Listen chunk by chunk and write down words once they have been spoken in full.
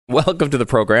Welcome to the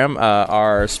program.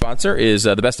 Our sponsor is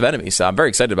The Best of Enemies. I'm very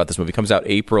excited about this movie. It comes out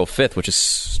April 5th, which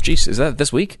is, is that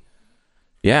this week?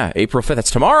 Yeah, April 5th.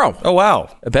 That's tomorrow. Oh,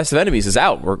 wow. The Best of Enemies is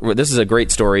out. This is a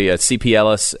great story. C.P.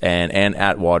 Ellis and Ann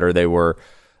Atwater, they were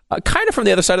kind of from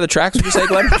the other side of the tracks, would you say,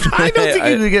 Glenn? I don't think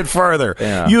you can get farther.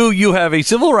 Yeah. You have a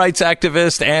civil rights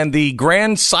activist and the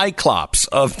grand cyclops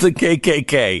of the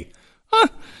KKK.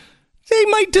 They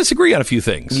might disagree on a few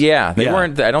things. Yeah, they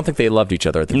weren't. I don't think they loved each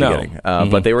other at the beginning,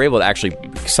 but they were able to actually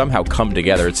somehow come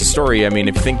together. It's a story. I mean,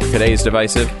 if you think today is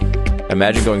divisive,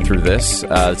 imagine going through this.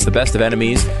 It's The Best of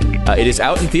Enemies. It is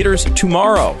out in theaters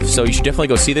tomorrow, so you should definitely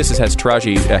go see this. It has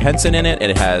Taraji Henson in it, and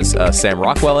it has Sam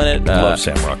Rockwell in it. Love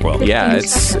Sam Rockwell. Yeah,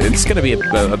 it's going to be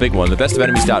a big one.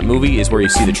 TheBestOfEnemies.movie is where you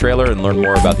see the trailer and learn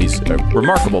more about these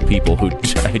remarkable people who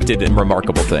did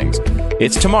remarkable things.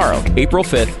 It's tomorrow, April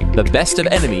 5th,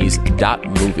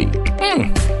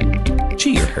 TheBestOfEnemies.movie.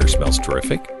 Gee, your hair smells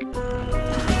terrific.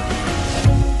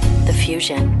 The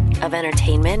fusion of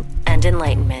entertainment and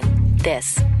enlightenment.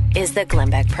 This is the Glenn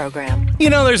Beck Program.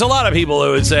 There's a lot of people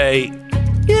who would say,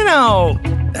 Joe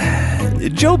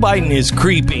Biden is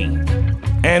creepy,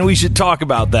 and we should talk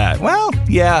about that. Well,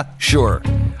 yeah, sure.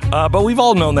 But we've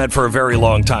all known that for a very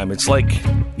long time. It's like,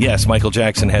 yes, Michael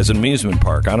Jackson has an amusement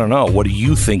park. I don't know. What do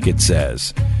you think it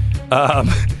says?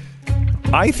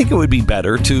 I think it would be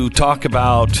better to talk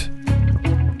about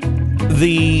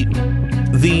the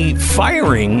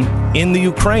firing in the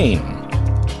Ukraine.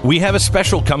 We have a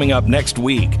special coming up next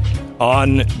week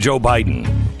on Joe Biden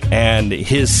and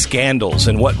his scandals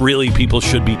and what really people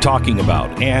should be talking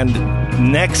about. And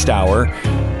next hour,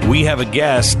 we have a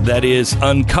guest that is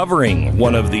uncovering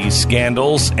one of these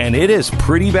scandals, and it is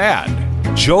pretty bad.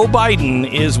 Joe Biden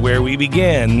is where we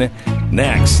begin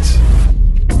next.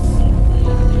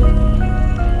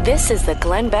 This is the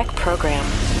Glenn Beck Program.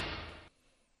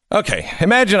 Okay,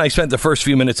 imagine I spent the first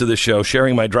few minutes of this show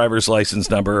sharing my driver's license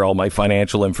number, all my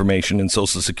financial information, and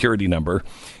social security number,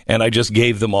 and I just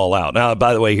gave them all out. Now,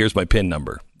 by the way, here's my PIN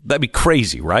number. That'd be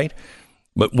crazy, right?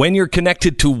 But when you're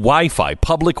connected to Wi-Fi,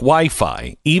 public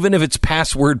Wi-Fi, even if it's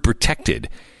password protected,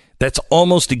 that's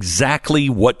almost exactly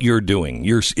what you're doing.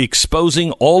 You're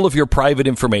exposing all of your private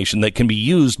information that can be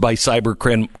used by cyber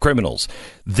criminals.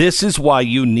 This is why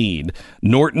you need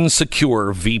Norton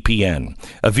Secure VPN.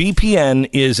 A VPN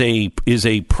is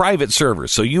a private server,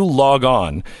 so you log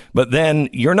on, but then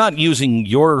you're not using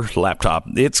your laptop.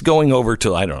 It's going over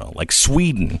to, I don't know, like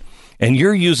Sweden, and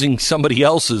you're using somebody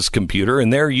else's computer,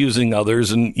 and they're using others,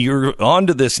 and you're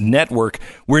onto this network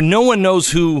where no one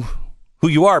knows who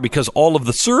you are, because all of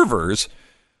the servers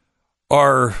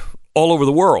are all over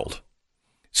the world.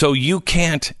 So you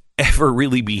can't ever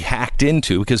really be hacked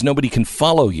into because nobody can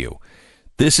follow you.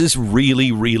 This is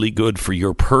really, really good for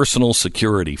your personal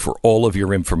security for all of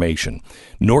your information.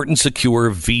 Norton Secure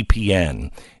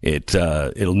VPN.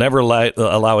 It'll never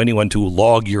allow anyone to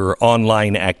log your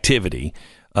online activity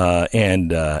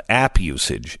and app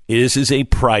usage. This is a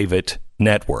private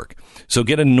network. So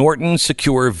get a Norton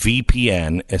Secure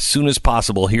VPN as soon as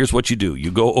possible. Here's what you do.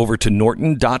 You go over to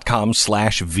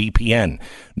norton.com/VPN.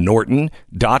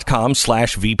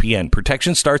 Norton.com/VPN.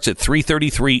 Protection starts at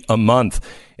 $333 a month.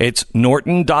 It's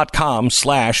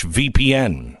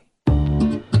norton.com/VPN.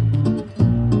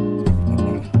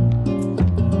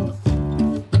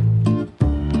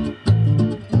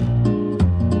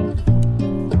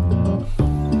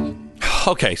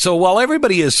 Okay, so while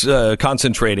everybody is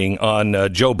concentrating on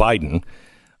Joe Biden,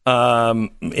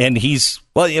 and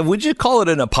would you call it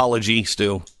an apology,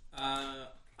 Stu?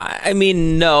 I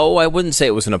mean, no, I wouldn't say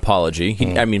it was an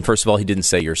apology. I mean, first of all, he didn't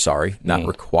say you're sorry, not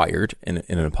required in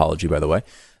an apology, by the way.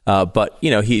 But,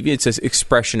 it's an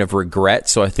expression of regret,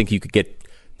 so I think you could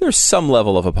there's some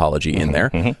level of apology in there.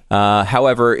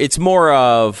 However, it's more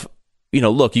of,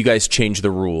 look, you guys changed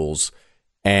the rules.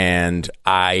 And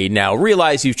I now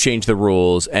realize you've changed the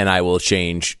rules, and I will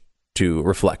change to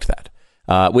reflect that.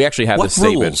 We actually have this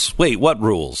statement. Wait, what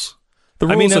rules? The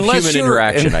rules of human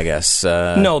interaction, I guess.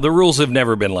 No, the rules have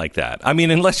never been like that. I mean,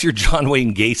 unless you're John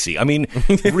Wayne Gacy. I mean,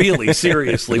 really,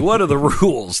 seriously, what are the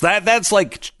rules? That's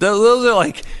like, those are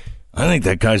like, I think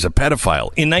that guy's a pedophile.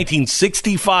 In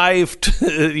 1965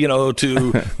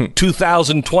 to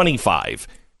 2025.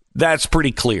 That's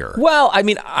pretty clear. Well, I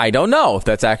mean, I don't know if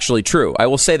that's actually true. I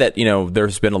will say that,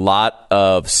 there's been a lot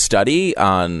of study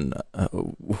on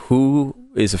who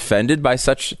is offended by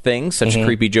such things, such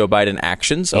creepy Joe Biden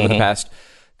actions over the past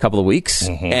couple of weeks.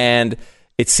 And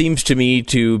it seems to me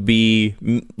to be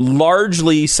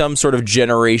largely some sort of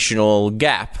generational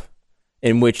gap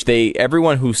in which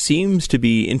everyone who seems to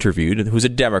be interviewed, who's a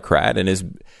Democrat and is,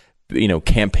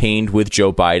 campaigned with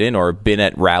Joe Biden or been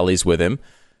at rallies with him,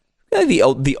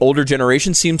 the older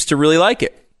generation seems to really like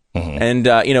it. And,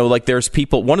 like there's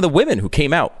people, one of the women who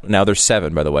came out, now there's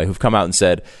 7, by the way, who've come out and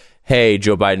said, hey,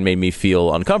 Joe Biden made me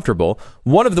feel uncomfortable.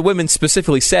 One of the women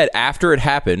specifically said after it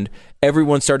happened,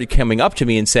 everyone started coming up to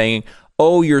me and saying,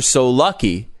 oh, you're so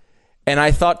lucky. And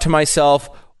I thought to myself,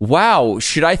 wow,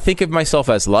 should I think of myself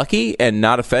as lucky and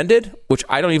not offended? Which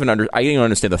I don't even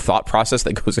understand the thought process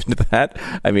that goes into that.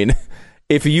 I mean,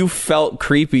 if you felt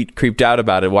creeped out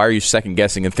about it, why are you second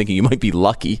guessing and thinking you might be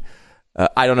lucky?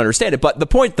 I don't understand it. But the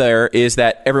point there is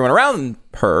that everyone around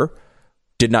her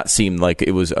did not seem like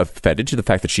it was offended to the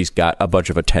fact that she's got a bunch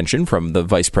of attention from the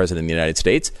vice president of the United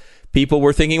States. People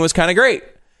were thinking it was kind of great.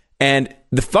 And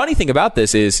the funny thing about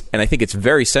this is, and I think it's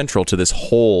very central to this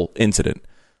whole incident,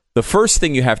 the first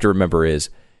thing you have to remember is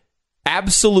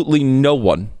absolutely no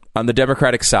one on the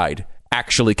Democratic side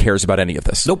actually cares about any of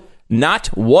this. Nope. Not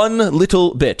one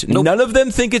little bit. Nope. None of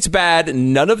them think it's bad.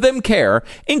 None of them care,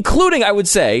 including, I would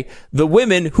say, the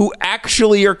women who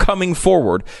actually are coming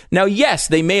forward. Now, yes,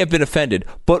 they may have been offended,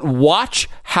 but watch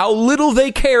how little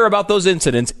they care about those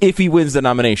incidents if he wins the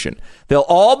nomination. They'll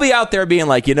all be out there being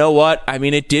like, you know what? I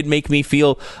mean, it did make me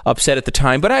feel upset at the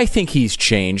time, but I think he's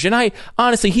changed. And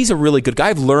honestly, he's a really good guy.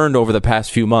 I've learned over the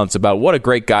past few months about what a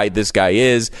great guy this guy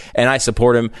is, and I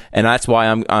support him, and that's why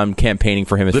I'm campaigning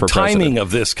for him for president. The timing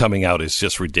of this coming out is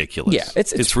just ridiculous. Yeah,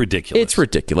 it's ridiculous. It's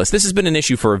ridiculous. This has been an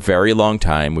issue for a very long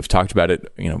time. We've talked about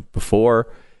it,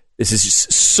 before. This is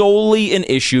just solely an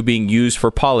issue being used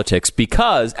for politics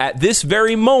because at this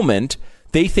very moment,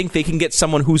 they think they can get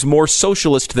someone who's more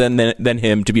socialist than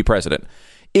him to be president.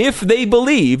 If they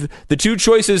believe the two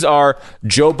choices are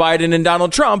Joe Biden and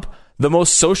Donald Trump, the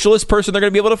most socialist person they're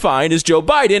going to be able to find is Joe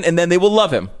Biden, and then they will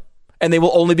love him. And they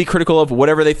will only be critical of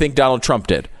whatever they think Donald Trump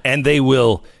did. And they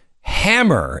will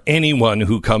hammer anyone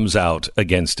who comes out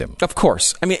against him. Of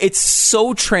course. I mean, it's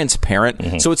so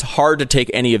transparent, so it's hard to take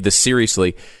any of this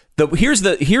seriously. Here's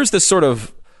the sort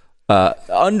of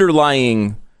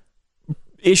underlying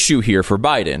issue here for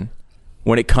Biden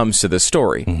when it comes to this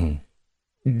story.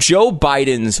 Joe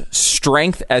Biden's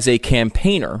strength as a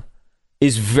campaigner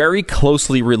is very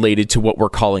closely related to what we're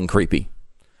calling creepy,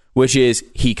 which is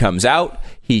he comes out,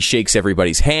 he shakes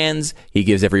everybody's hands, he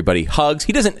gives everybody hugs.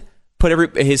 He doesn't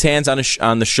put his hands on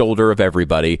the shoulder of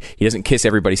everybody. He doesn't kiss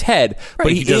everybody's head. Right,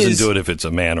 but he doesn't do it if it's a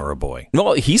man or a boy.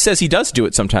 Well, he says he does do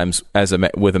it sometimes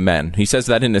with a man. He says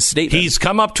that in his statement. He's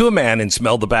come up to a man and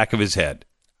smelled the back of his head.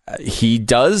 He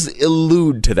does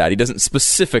allude to that. He doesn't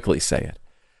specifically say it.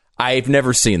 I've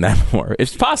never seen that before.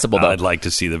 It's possible, though. I'd like to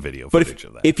see the video footage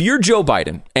of that. If you're Joe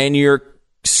Biden and your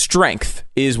strength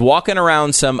is walking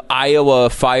around some Iowa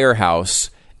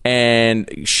firehouse and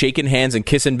shaking hands and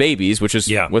kissing babies, which is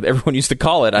what everyone used to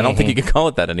call it. I don't think you can call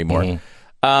it that anymore.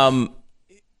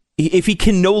 If he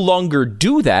can no longer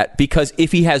do that, because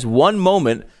if he has one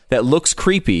moment that looks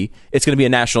creepy, it's going to be a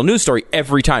national news story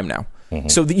every time now.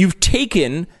 So that you've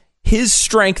taken his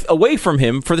strength away from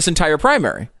him for this entire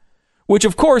primary, which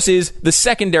of course is the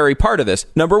secondary part of this.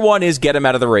 Number one is get him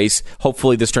out of the race.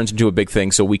 Hopefully this turns into a big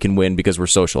thing so we can win because we're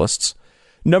socialists.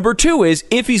 Number two is,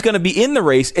 if he's going to be in the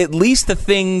race, at least the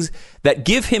things that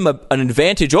give him an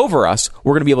advantage over us,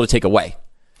 we're going to be able to take away.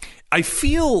 I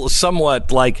feel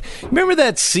somewhat like, remember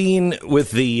that scene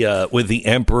with the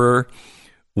Emperor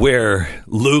where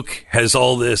Luke has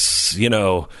all this,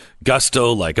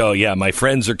 gusto, like, oh yeah, my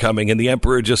friends are coming, and the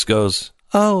Emperor just goes,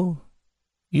 oh,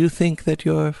 you think that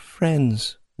your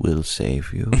friends will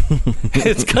save you.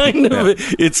 It's kind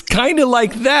of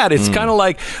like that. It's kind of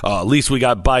like, oh, at least we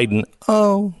got Biden.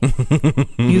 Oh,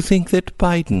 you think that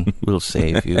Biden will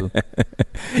save you?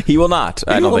 He will not.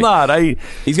 He will not.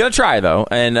 He's going to try, though.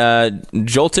 And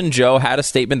Joltin Joe had a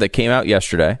statement that came out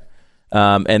yesterday.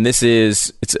 And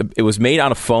it was made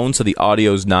on a phone, so the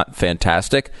audio is not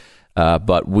fantastic.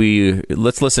 But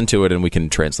let's listen to it and we can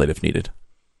translate if needed.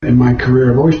 In my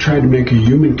career, I've always tried to make a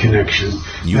human connection.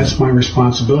 That's my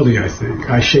responsibility, I think.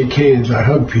 I shake hands, I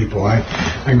hug people,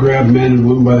 I grab men and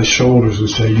women by the shoulders and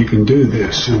say, you can do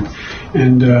this.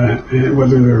 And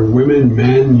whether they're women,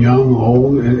 men, young,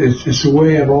 old, it's the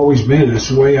way I've always been. It's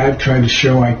the way I've tried to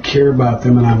show I care about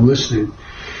them and I'm listening.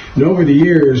 And over the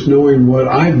years, knowing what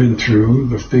I've been through,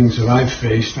 the things that I've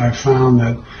faced, I've found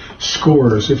that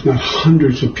scores, if not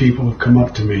hundreds of people have come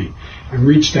up to me and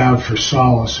reached out for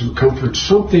solace and comfort,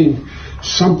 something,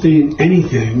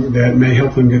 anything that may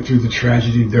help them get through the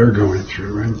tragedy they're going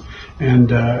through.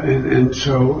 And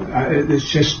so it's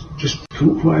just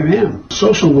who I am.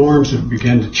 Social norms have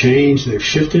begun to change, they've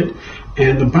shifted,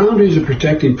 and the boundaries of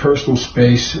protecting personal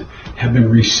space have been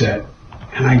reset.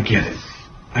 And I get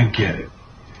it.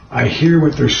 I hear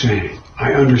what they're saying.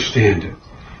 I understand it.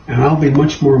 And I'll be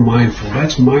much more mindful.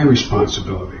 That's my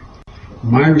responsibility.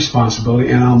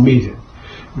 And I'll meet it.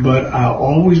 But I'll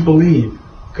always believe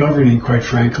governing, quite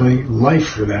frankly, life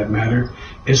for that matter,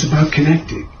 is about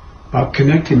connecting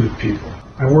with people.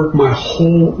 I worked my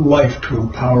whole life to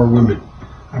empower women.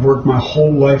 I've worked my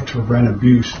whole life to prevent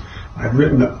abuse. I've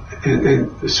written,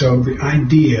 and so the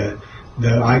idea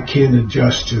that I can't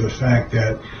adjust to the fact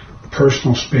that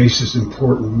personal space is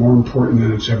important, more important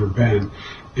than it's ever been,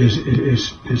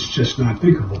 is just not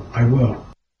thinkable. I will.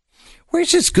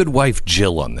 Where's his good wife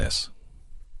Jill on this?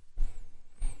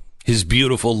 His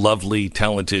beautiful, lovely,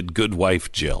 talented, good wife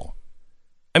Jill.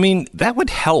 I mean, that would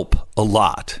help a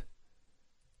lot.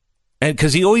 And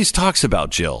because he always talks about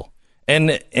Jill.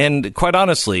 And quite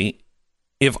honestly,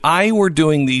 if I were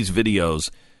doing these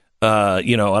videos,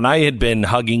 and I had been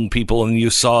hugging people and you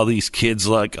saw these kids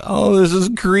like, oh, this is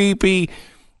creepy,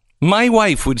 my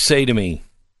wife would say to me,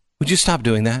 would you stop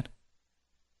doing that?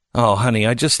 Oh, honey,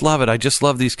 I just love it. I just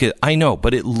love these kids. I know,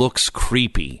 but it looks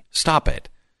creepy. Stop it.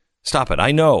 Stop it.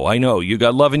 I know. You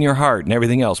got love in your heart and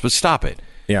everything else, but stop it.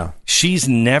 Yeah. She's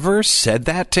never said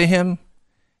that to him.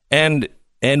 And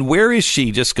where is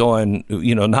she just going,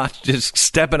 not just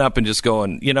stepping up and just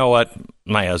going, you know what?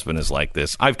 My husband is like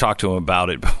this. I've talked to him about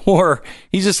it before.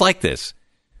 He's just like this.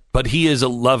 But he is a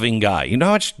loving guy. You know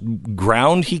how much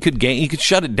ground he could gain? He could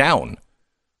shut it down.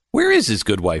 Where is his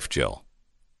good wife, Jill?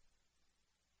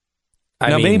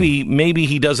 Maybe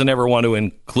he doesn't ever want to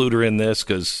include her in this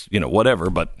because, whatever,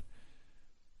 but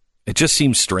it just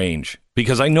seems strange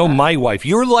because I know my wife,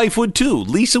 your wife would too,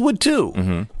 Lisa would too.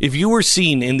 Mm-hmm. If you were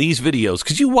seen in these videos,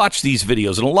 because you watch these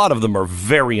videos and a lot of them are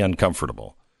very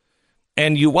uncomfortable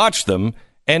and you watch them.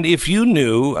 And if you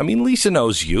knew, Lisa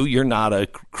knows you're not a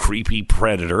creepy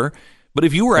predator, but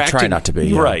if you were try not to be,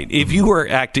 yeah. Right. If you were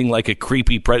acting like a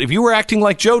creepy predator, if you were acting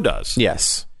like Joe does,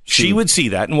 yes, she would see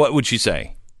that. And what would she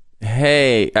say?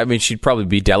 Hey, she'd probably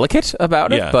be delicate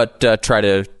about it, but try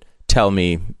to tell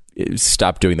me,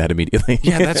 stop doing that immediately.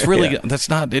 Yeah, that's really, that's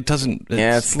not, it doesn't,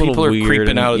 it's a little people are weird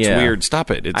creeping out, it's yeah. weird, stop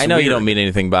it. I know weird. You don't mean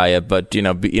anything by it, but,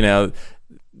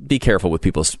 be careful with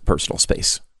people's personal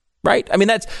space, right?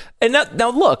 Now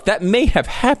look, that may have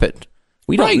happened.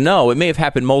 We don't know. It may have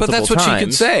happened multiple times. But that's what she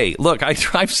could say. Look,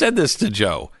 I've said this to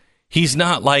Joe. He's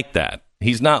not like that.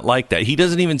 He's not like that. He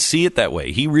doesn't even see it that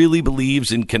way. He really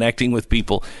believes in connecting with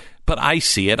people. But I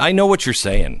see it. I know what you're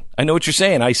saying.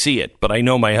 I see it. But I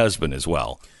know my husband as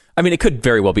well. It could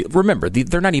very well be. Remember,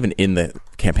 they're not even in the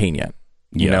campaign yet.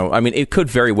 It could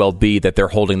very well be that they're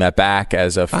holding that back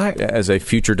as a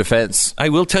future defense. I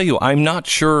will tell you, I'm not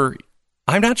sure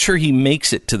he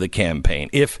makes it to the campaign.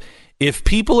 If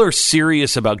people are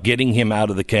serious about getting him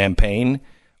out of the campaign,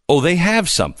 they have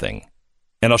something.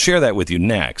 And I'll share that with you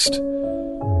next.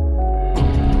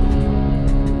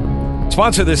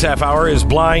 Sponsor this half hour is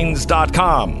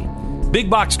Blinds.com. Big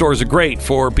box stores are great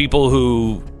for people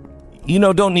who,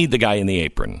 don't need the guy in the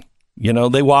apron.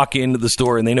 They walk into the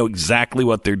store and they know exactly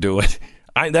what they're doing.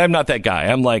 I'm not that guy.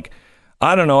 I'm like,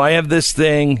 I don't know. I have this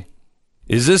thing.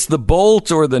 Is this the bolt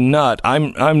or the nut?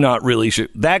 I'm not really sure.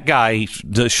 That guy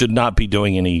should not be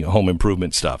doing any home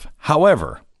improvement stuff.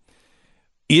 However,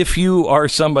 if you are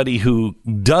somebody who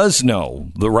does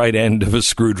know the right end of a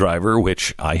screwdriver,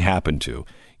 which I happen to,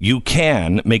 you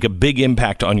can make a big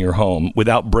impact on your home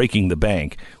without breaking the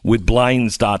bank with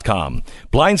Blinds.com.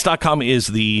 Blinds.com is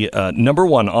the number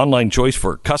one online choice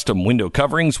for custom window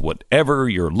coverings, whatever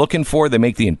you're looking for. They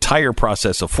make the entire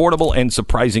process affordable and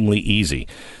surprisingly easy.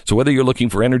 So whether you're looking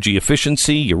for energy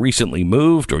efficiency, you recently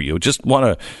moved, or you just want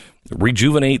to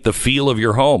rejuvenate the feel of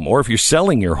your home, or if you're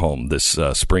selling your home this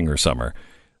spring or summer,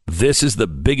 this is the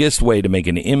biggest way to make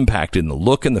an impact in the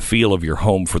look and the feel of your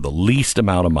home for the least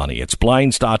amount of money. It's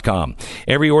Blinds.com.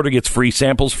 Every order gets free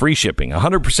samples, free shipping,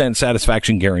 100%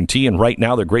 satisfaction guarantee, and right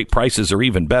now their great prices are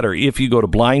even better. If you go to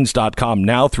Blinds.com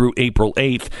now through April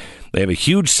 8th, they have a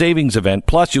huge savings event,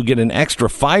 plus you'll get an extra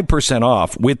 5%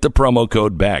 off with the promo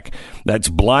code BECK. That's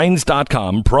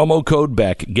Blinds.com, promo code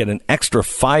BECK. Get an extra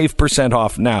 5%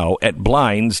 off now at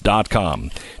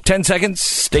Blinds.com. 10 seconds,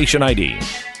 station ID.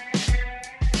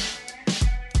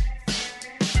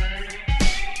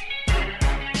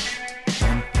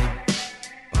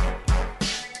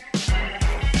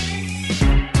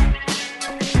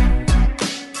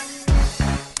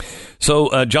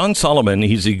 So John Solomon,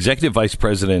 he's the executive vice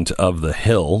president of The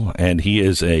Hill, and he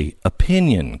is a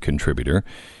opinion contributor,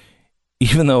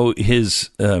 even though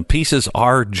his pieces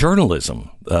are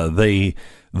journalism. The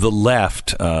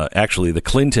left, actually the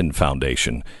Clinton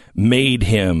Foundation, made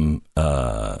him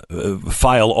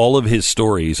file all of his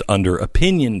stories under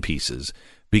opinion pieces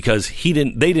because they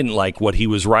didn't like what he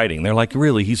was writing. They're like,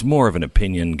 really, he's more of an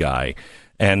opinion guy.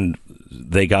 And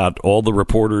they got all the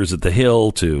reporters at the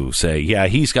Hill to say, yeah,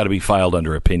 he's got to be filed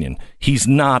under opinion. He's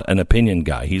not an opinion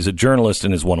guy. He's a journalist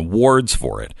and has won awards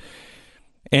for it.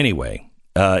 Anyway,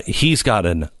 he's got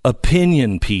an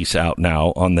opinion piece out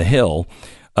now on the Hill.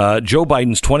 Joe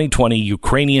Biden's 2020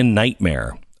 Ukrainian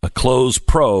nightmare, a closed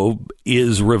probe,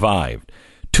 is revived.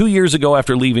 2 years ago,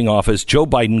 after leaving office, Joe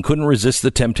Biden couldn't resist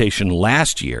the temptation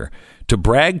last year to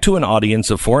brag to an audience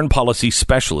of foreign policy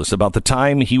specialists about the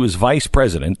time he was vice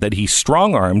president that he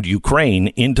strong-armed Ukraine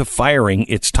into firing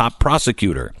its top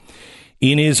prosecutor.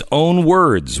 In his own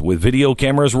words, with video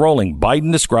cameras rolling,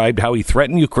 Biden described how he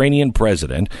threatened Ukrainian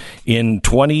president in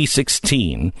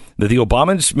 2016 that the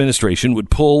Obama administration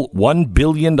would pull $1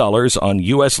 billion on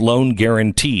U.S. loan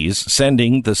guarantees,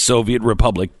 sending the Soviet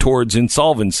Republic towards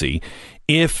insolvency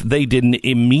if they didn't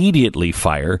immediately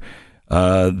fire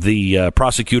the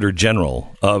prosecutor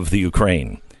general of the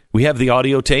Ukraine. We have the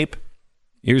audio tape.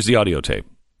 Here's the audio tape.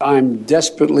 I'm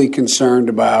desperately concerned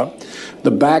about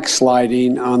the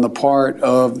backsliding on the part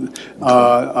of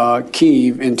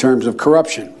Kyiv in terms of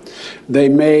corruption. They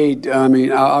made,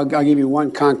 I'll give you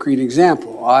one concrete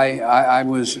example. I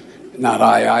was,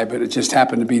 but it just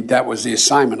happened to be that was the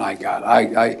assignment I got.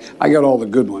 I got all the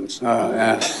good ones.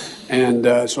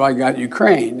 So I got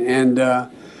Ukraine. And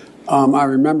I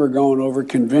remember going over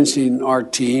convincing our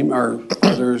team or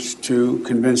others to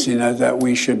convincing us that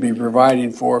we should be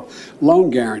providing for loan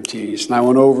guarantees. And I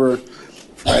went over,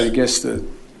 I guess, the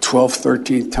 12th,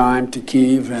 13th time to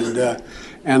Kyiv,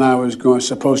 and I was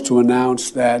supposed to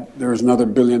announce that there was another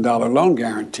 $1 billion loan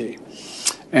guarantee.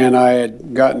 And I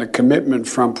had gotten a commitment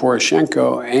from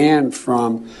Poroshenko and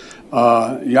from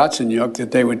Yatsenyuk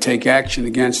that they would take action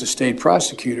against the state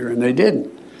prosecutor, and they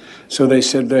didn't. So they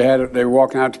said they were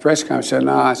walking out to press conference.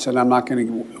 I said, no, I'm not going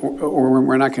to, or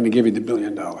we're not going to give you the $1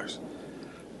 billion.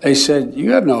 They said,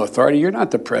 you have no authority. You're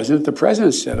not the president. The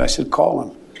president said. I said, call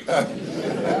him.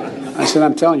 I said,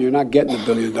 I'm telling you, you're not getting the $1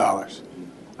 billion.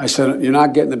 I said, you're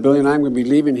not getting the $1 billion. I'm going to be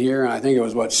leaving here. And I think it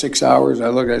was, 6 hours?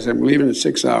 I said, I'm leaving in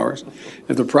 6 hours.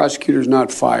 If the prosecutor's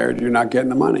not fired, you're not getting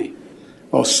the money.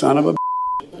 Well, son of a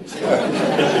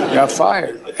got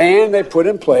fired. And they put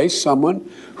in place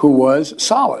someone who was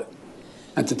solid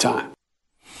at the time.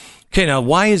 Okay, now,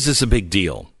 why is this a big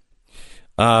deal?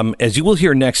 As you will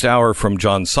hear next hour from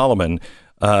John Solomon,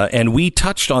 and we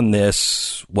touched on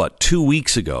this, 2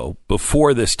 weeks ago,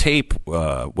 before this tape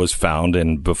was found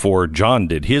and before John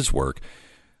did his work.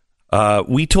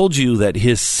 We told you that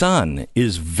his son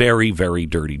is very, very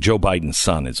dirty. Joe Biden's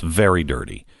son is very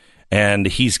dirty. And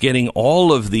he's getting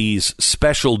all of these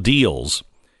special deals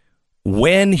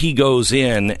when he goes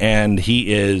in and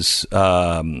he is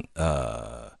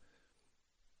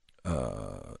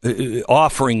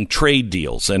offering trade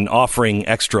deals and offering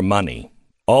extra money.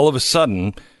 All of a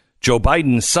sudden, Joe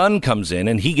Biden's son comes in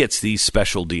and he gets these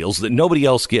special deals that nobody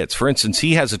else gets. For instance,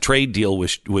 he has a trade deal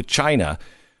with China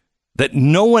that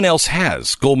no one else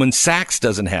has. Goldman Sachs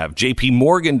doesn't have. JP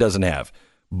Morgan doesn't have.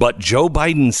 But Joe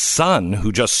Biden's son,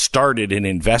 who just started an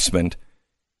investment,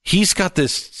 he's got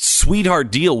this sweetheart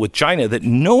deal with China that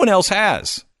no one else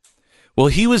has. Well,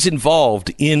 he was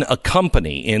involved in a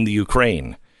company in the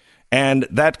Ukraine, and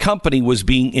that company was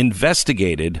being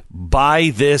investigated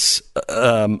by this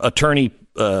attorney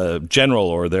general,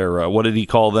 or their, what did he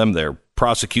call them? Their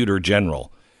prosecutor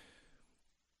general.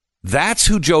 That's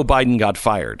who Joe Biden got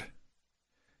fired.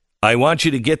 I want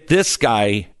you to get this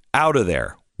guy out of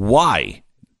there. Why?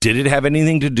 Did it have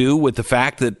anything to do with the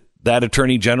fact that that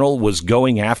attorney general was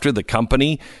going after the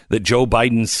company that Joe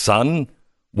Biden's son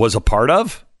was a part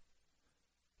of?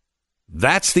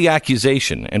 That's the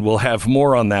accusation, and we'll have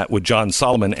more on that with John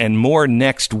Solomon and more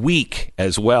next week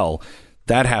as well.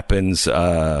 That happens,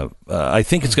 I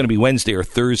think it's going to be Wednesday or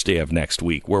Thursday of next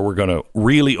week, where we're going to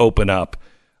really open up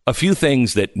a few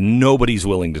things that nobody's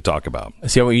willing to talk about.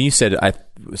 See, when you said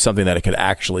something that it could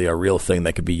actually a real thing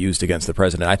that could be used against the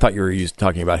president, I thought you were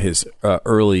talking about his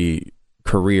early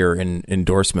career in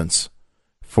endorsements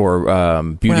for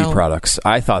beauty products.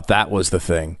 I thought that was the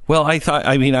thing. Well, I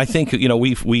think,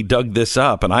 we dug this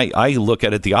up, and I look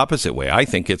at it the opposite way. I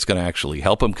think it's going to actually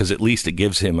help him, because at least it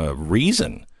gives him a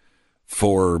reason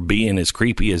for being as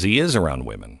creepy as he is around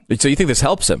women. So you think this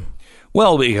helps him?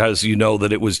 Well, because you know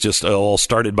that it was just all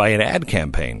started by an ad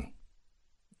campaign.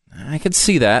 I could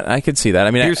see that.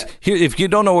 I mean, if you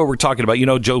don't know what we're talking about,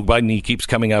 Joe Biden, he keeps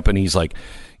coming up and he's like,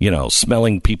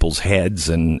 smelling people's heads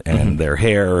and their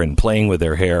hair and playing with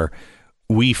their hair.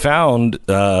 We found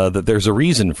that there's a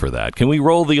reason for that. Can we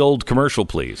roll the old commercial,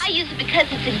 please? I use it because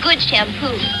it's a good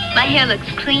shampoo. My hair looks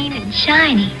clean and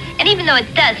shiny. And even though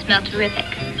it does smell terrific,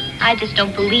 I just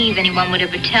don't believe anyone would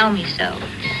ever tell me so.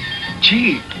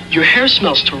 Gee, your hair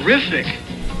smells terrific.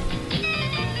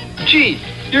 Gee,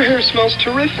 your hair smells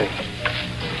terrific.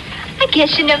 I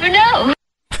guess you never know.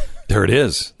 There it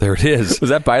is.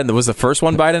 Was that Biden? Was the first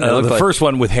one Biden? The first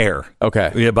one with hair.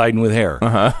 Okay. Yeah, Biden with hair.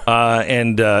 Uh-huh.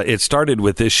 And it started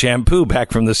with this shampoo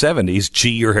back from the 70s.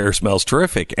 Gee, your hair smells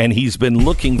terrific. And he's been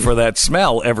looking for that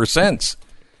smell ever since.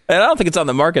 And I don't think it's on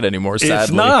the market anymore, sadly.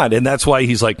 It's not. And that's why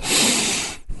he's like,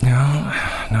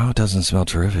 no, it doesn't smell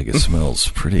terrific. It smells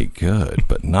pretty good,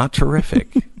 but not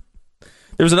terrific.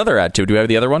 There was another ad, too. Do we have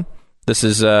the other one? This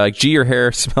is Gee, your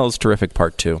hair smells terrific,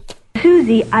 part 2.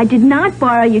 Susie, I did not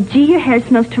borrow your Gee, your hair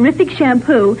smells terrific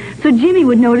shampoo so Jimmy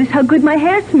would notice how good my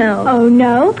hair smells. Oh,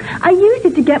 no? I used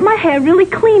it to get my hair really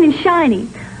clean and shiny,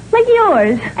 like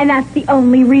yours. And that's the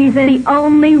only reason. The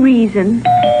only reason.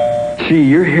 Gee,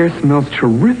 your hair smells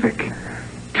terrific.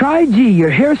 Try Gee, your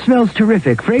hair smells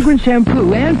terrific. Fragrant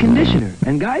shampoo and conditioner.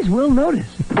 And guys will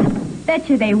notice.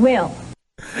 Betcha they will.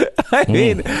 I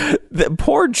mean, the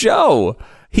poor Joe.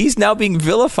 He's now being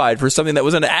vilified for something that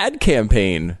was an ad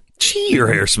campaign. Gee, your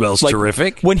hair smells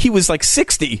terrific. When he was like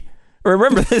 60.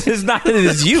 Remember, this is not in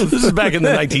his youth. This is back in the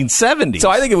 1970s. So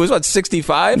I think it was,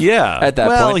 65? Yeah. At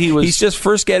that point. He's just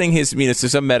first getting his, some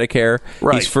Medicare.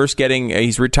 Right.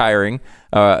 He's retiring,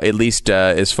 at least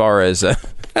as far as...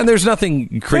 and there's nothing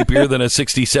creepier than a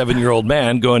 67-year-old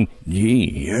man going,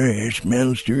 gee, your hair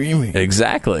smells terrific.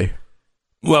 Exactly.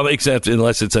 Well, except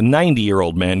unless it's a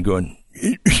 90-year-old man going...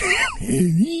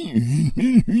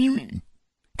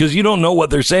 Because you don't know what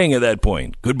they're saying at that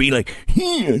point. Could be like,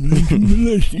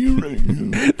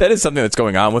 that is something that's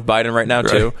going on with Biden right now,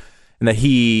 too. And that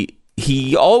he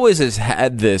always has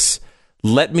had this,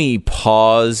 let me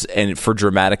pause and for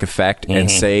dramatic effect and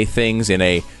say things in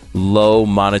a low,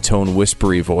 monotone,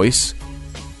 whispery voice.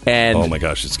 And oh my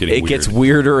gosh, it's getting weird. It gets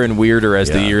weirder and weirder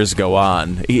as the years go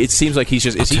on. It seems like he's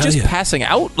just passing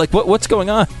out? Like, what's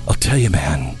going on? I'll tell you,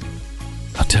 man.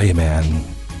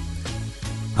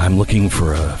 I'm looking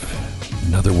for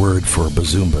another word for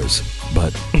bazoombas,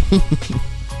 but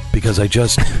because I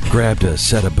just grabbed a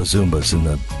set of bazoombas in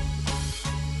the...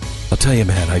 I'll tell you,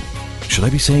 man, should I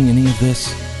be saying any of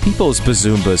this? People's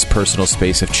bazoombas' personal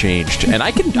space have changed, and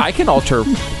I can alter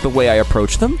the way I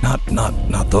approach them. Not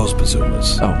those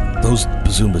bazoombas. Oh, those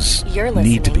bazoombas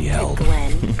need to be held.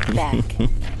 Glenn Beck.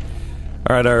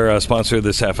 All right, our sponsor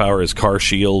this half hour is Car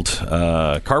Shield.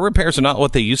 Car repairs are not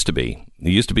what they used to be.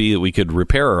 It used to be that we could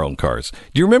repair our own cars.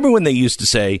 Do you remember when they used to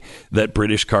say that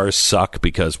British cars suck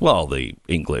because, well, the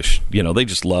English, they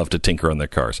just love to tinker on their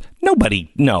cars? No,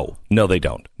 they don't.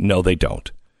 No, they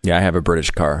don't. Yeah, I have a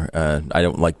British car. I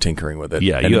don't like tinkering with it.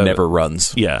 Yeah, and it never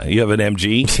runs. Yeah, you have an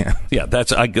MG? Yeah.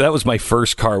 That was my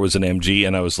first car was an MG,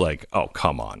 and I was like, oh,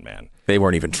 come on, man. They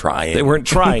weren't even trying. They weren't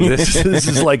trying. This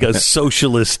is like a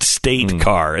socialist state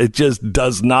car. It just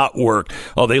does not work.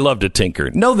 Oh, they love to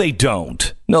tinker. No, they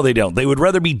don't. They would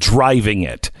rather be driving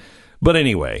it. But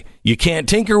anyway, you can't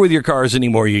tinker with your cars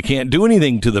anymore. You can't do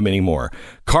anything to them anymore.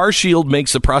 Car Shield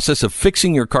makes the process of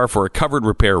fixing your car for a covered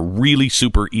repair really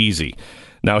super easy.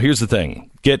 Now, here's the thing.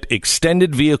 Get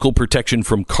extended vehicle protection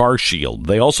from Car Shield.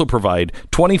 They also provide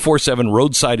 24/7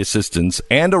 roadside assistance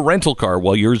and a rental car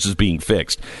while yours is being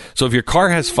fixed. So if your car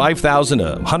has 5,000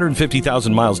 to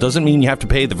 150,000 miles, doesn't mean you have to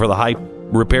pay for the high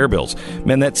repair bills.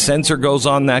 Man, that sensor goes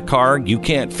on that car. You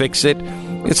can't fix it.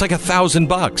 It's like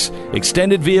 $1,000.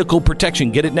 Extended vehicle protection.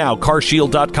 Get it now.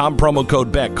 CarShield.com, promo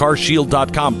code Beck.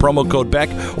 CarShield.com, promo code Beck,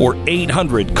 or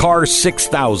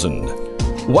 800-CAR-6000.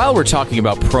 While we're talking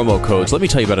about promo codes, let me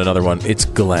tell you about another one. It's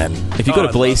Glenn. If you go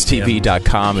to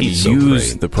blazetv.com and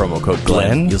use the promo code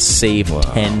Glenn, you'll save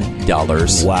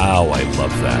 $10. Wow, I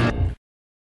love that.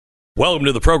 Welcome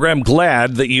to the program.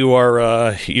 Glad that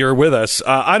you're with us.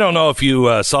 I don't know if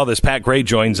you saw this. Pat Gray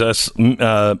joins us.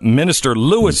 Minister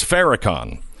Louis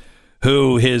Farrakhan,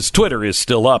 who his Twitter is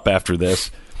still up after this.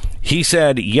 He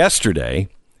said yesterday,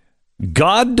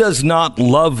 God does not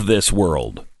love this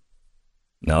world.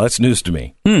 Now, that's news to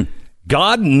me.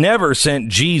 God never sent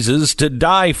Jesus to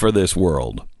die for this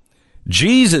world.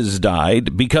 Jesus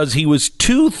died because he was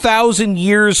 2,000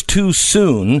 years too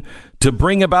soon to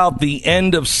bring about the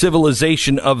end of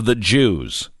civilization of the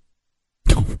Jews.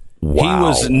 Wow. He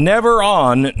was never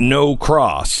on no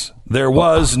cross. There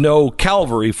was no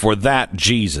Calvary for that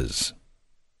Jesus.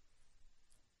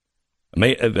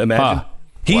 Imagine.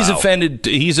 He's offended.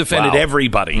 He's offended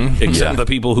everybody except the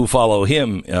people who follow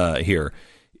him here.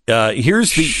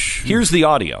 Here's the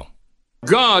audio.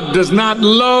 God does not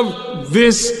love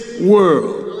this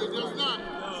world.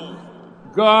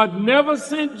 God never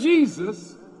sent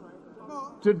Jesus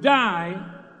to die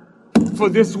for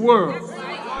this world.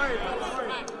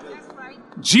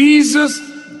 Jesus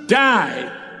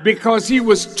died because he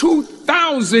was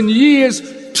 2,000 years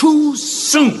too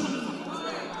soon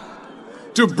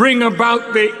to bring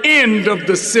about the end of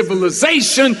the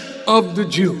civilization of the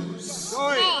Jews.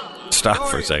 Stop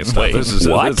for a second. Stop. Wait,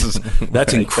 what?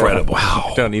 That's incredible.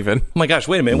 Wow. Don't even. Oh my gosh,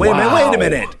 wait a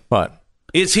minute. What?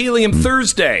 It's Helium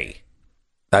Thursday.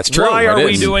 That's true. Why are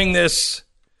we doing this?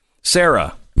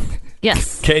 Sarah.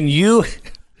 Yes. Can you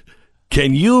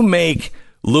make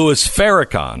Louis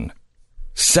Farrakhan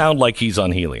sound like he's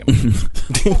on helium?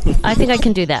 I think I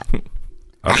can do that.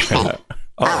 Okay.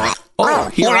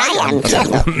 Here I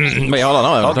am. Wait, hold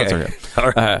on. Okay.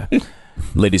 All right.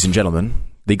 Ladies and gentlemen,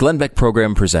 the Glenn Beck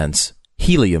program presents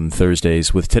Helium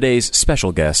Thursdays with today's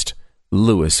special guest,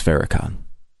 Louis Farrakhan.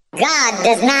 God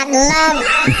does not love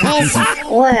this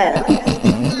world.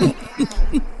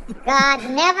 God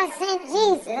never sent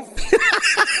Jesus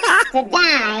to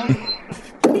die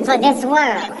for this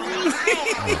world.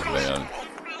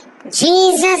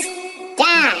 Jesus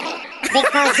died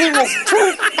because he was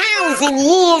 2,000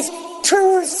 years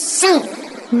too soon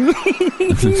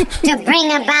to bring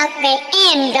about the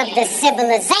end of the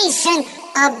civilization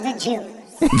of the Jews.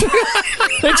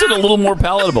 Makes it a little more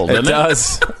palatable, doesn't it? It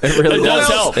does. It really does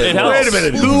help. It helps. Wait a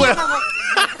minute.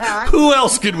 Who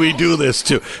else could we do this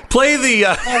to? Play the...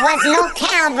 There was no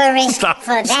Calvary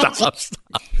for that. Stop.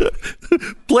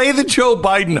 Play the Joe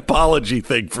Biden apology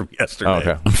thing from yesterday.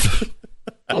 Okay.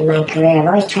 In my career, I've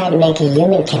always tried to make a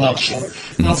human connection.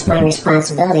 That's my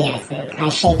responsibility, I think. I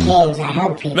shake hands, I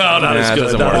hug people. No, not as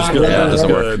good. Not as good. Yeah, Not as doesn't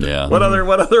good. Yeah. What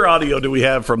other audio do we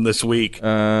have from this week?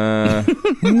 Let's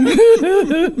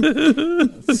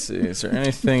see. Is there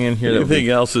anything in here? Anything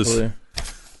else is...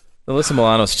 Alyssa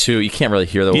Milano's too. You can't really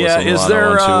hear the Alyssa Milano is there?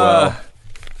 one too well.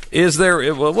 Is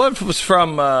there? What was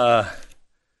from?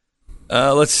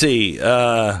 Let's see.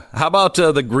 How about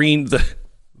the green?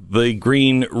 The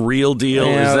green real deal?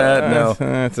 Yeah, is that no?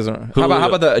 It doesn't. How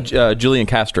about the Julian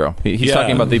Castro? He's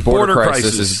talking about the border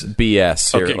crisis is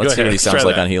BS. Here, Okay, let's see what he sounds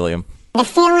like on Helium. The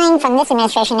feeling from this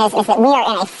administration is that we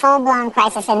are in a full-blown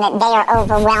crisis and that they are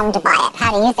overwhelmed by it.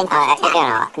 How do you think about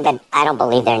that? I don't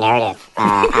believe their narrative.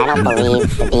 I don't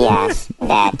believe the BS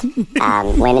that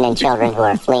women and children who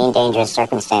are fleeing dangerous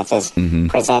circumstances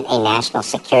present a national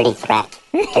security threat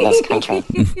to this country.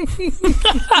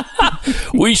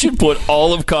 We should put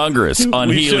all of Congress on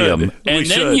helium. And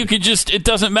then you could just, it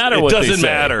doesn't matter what they say. It doesn't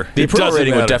matter. The approval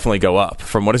rating would definitely go up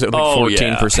from, what is it, like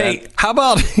 14%? Hey, how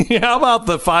about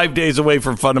the 5 days away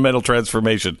from fundamental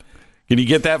transformation? Can you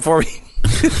get that for me?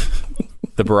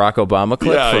 The Barack Obama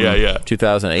clip from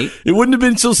 2008? It wouldn't have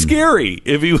been so scary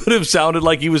if he would have sounded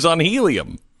like he was on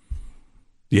helium.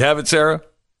 You have it, Sarah?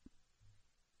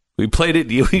 We played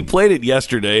it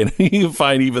yesterday, and you can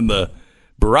find even the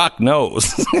Barack knows.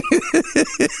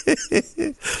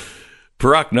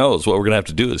 Barack knows what we're going to have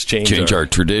to do is change our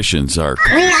traditions. We are 5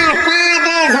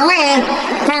 days away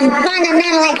from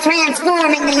fundamentally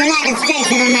transforming the United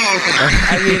States of America.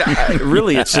 I mean,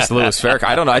 really, it's just Louis Farrakhan.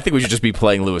 I don't know. I think we should just be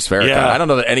playing Louis Farrakhan. Yeah. I don't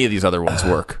know that any of these other ones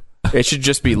work. It should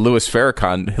just be Louis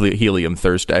Farrakhan Helium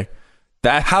Thursday.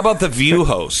 How about the View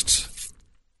hosts?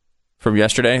 From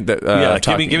yesterday?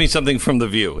 Give me something from The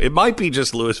View. It might be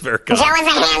just Louis Farrakhan. Joe is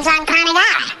a hands-on kind of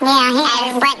guy.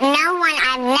 Yeah, but no one,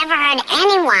 I've never heard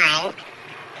anyone,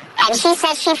 and she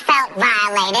says she felt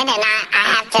violated, and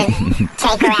I have to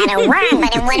take her at her word,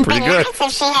 but it would have been nice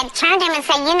if she had turned him and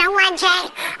said, you know what, Jay,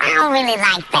 I don't really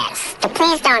like this.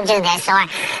 Please don't do this, or,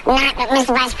 not,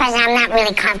 Mr. Vice President, I'm not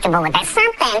really comfortable with that.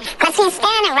 Something, because he's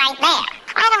standing right there.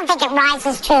 I don't think it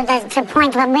rises to the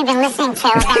point what we've been listening to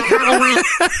about how we want,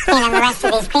 the rest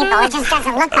of these people. It just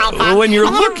doesn't look like that. When you're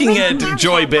looking at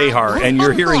Joy Behar and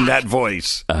you're hearing that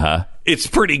voice, it's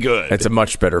pretty good. It's a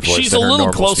much better voice. She's a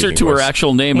little closer to her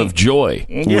actual name of Joy.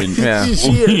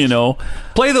 You know.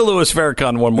 Play the Louis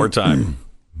Farrakhan one more time.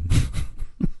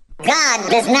 God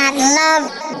does not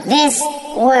love this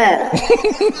world.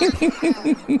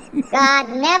 God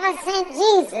never sent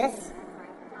Jesus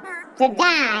to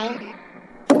die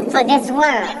for this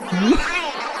world.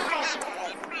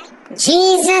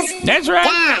 Jesus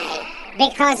died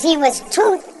because he was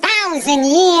 2,000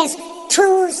 years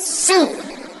too soon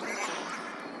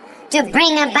to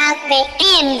bring about the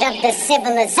end of the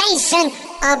civilization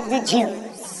of the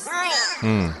Jews.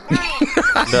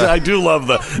 I do love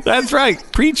that's right.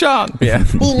 Preach on. Yeah.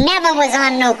 He never was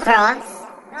on no cross.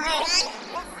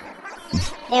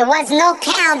 There was no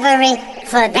Calvary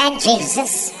for that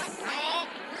Jesus.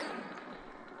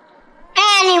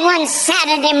 Early one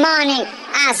Saturday morning,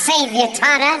 our Savior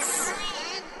taught us.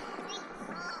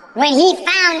 When he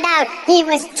found out he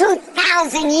was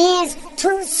 2,000 years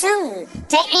too soon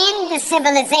to end the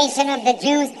civilization of the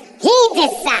Jews, he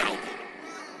decided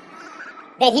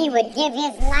that he would give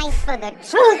his life for the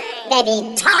truth that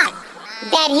he taught,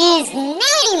 that his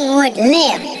name would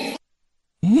live.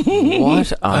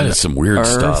 What on that is some weird earth?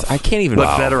 stuff. I can't even.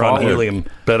 But better on helium.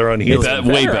 Better on helium.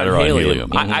 Way better on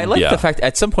helium. I like the fact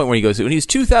at some point when he's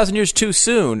 2,000 years too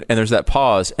soon, and there's that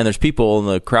pause, and there's people in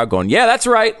the crowd going, "Yeah, that's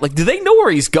right." Like, do they know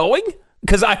where he's going?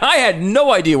 Because I had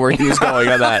no idea where he was going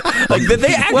on that. Like, did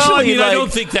they actually? Well, I mean, I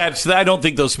don't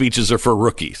think those speeches are for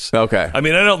rookies. Okay. I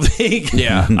mean, I don't think.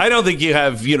 Yeah. I don't think you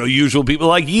have usual people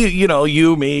like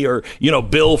you, me, or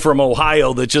Bill from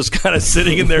Ohio that's just kind of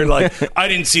sitting in there like, I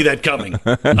didn't see that coming.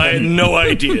 I had no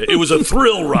idea. It was a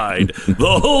thrill ride.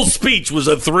 The whole speech was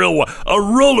a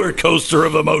roller coaster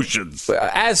of emotions.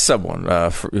 As someone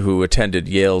who attended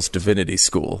Yale's divinity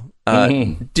school,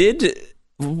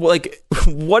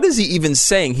 what is he even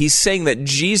saying? He's saying that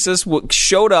Jesus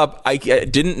showed up. I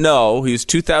didn't know he was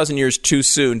 2,000 years too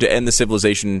soon to end the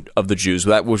civilization of the Jews,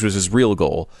 which was his real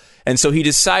goal. And so he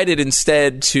decided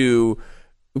instead to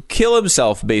kill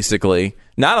himself, basically,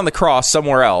 not on the cross,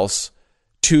 somewhere else,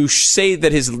 to say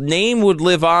that his name would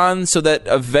live on so that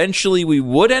eventually we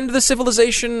would end the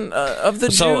civilization of the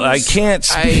Jews. So I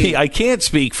can't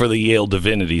speak for the Yale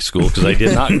Divinity School because I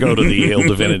did not go to the Yale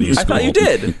Divinity School. I thought you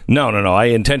did. No. I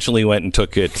intentionally went and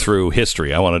took it through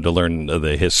history. I wanted to learn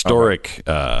the historic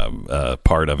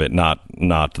part of it, not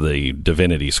the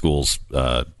Divinity School's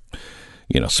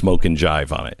smoke and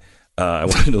jive on it.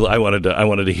 I wanted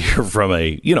to hear from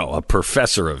a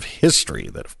professor of history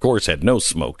that, of course, had no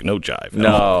smoke, no jive.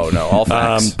 No, all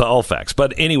facts. All facts.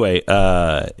 But anyway,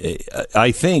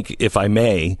 I think, if I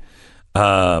may,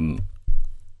 I'm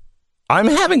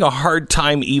having a hard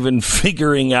time even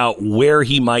figuring out where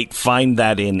he might find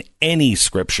that in any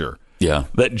scripture. Yeah,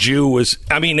 that Jew was.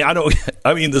 I mean,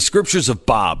 the scriptures of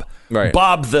Bob, right?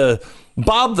 Bob the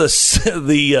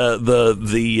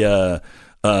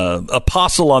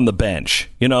apostle on the bench.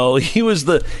 He was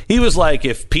like,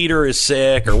 if Peter is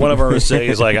sick or one of them is sick,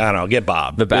 he's like, I don't know, get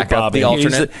Bob. The backup, the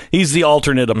alternate. He's the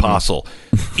alternate apostle.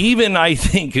 Even I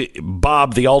think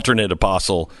Bob, the alternate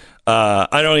apostle,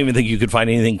 I don't even think you could find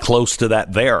anything close to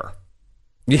that there.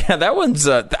 Yeah, that one's,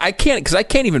 I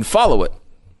can't even follow it.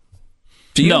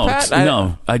 Do you, Pat?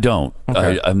 No, I don't.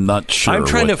 Okay. I'm not sure. I'm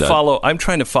trying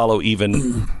to follow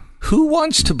even who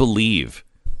wants to believe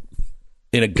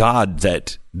in a God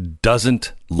that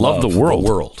doesn't love the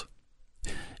world.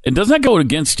 And doesn't that go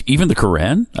against even the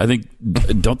Quran? I think,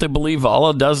 don't they believe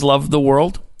Allah does love the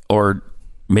world? Or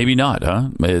maybe not,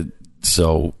 huh?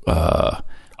 So,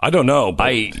 I don't know.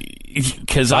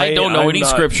 Because I don't know any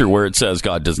scripture where it says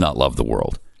God does not love the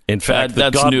world. In fact,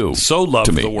 that's God new so loved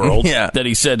to me. The world that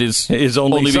he said his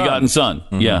only begotten son.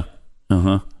 Mm-hmm. Yeah.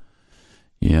 Uh-huh.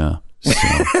 Yeah. So.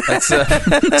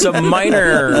 It's a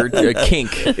minor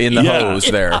kink in the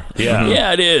hose there. Yeah.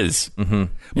 Yeah, it is. Mm-hmm.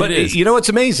 But what's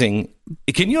amazing?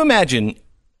 Can you imagine?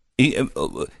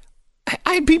 I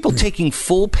had people taking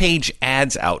full-page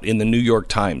ads out in the New York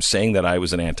Times saying that I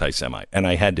was an anti-Semite, and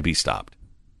I had to be stopped.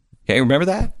 Okay, remember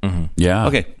that? Mm-hmm. Yeah.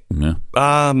 Okay. Yeah.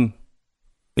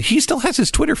 He still has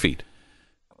his Twitter feed.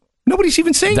 Nobody's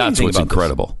even saying anything about this. That's what's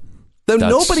incredible.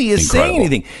 Nobody is saying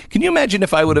anything. Can you imagine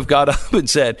if I would have got up and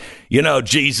said,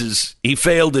 Jesus, he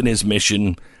failed in his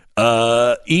mission.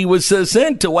 He was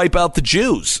sent to wipe out the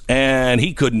Jews, and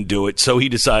he couldn't do it, so he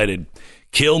decided,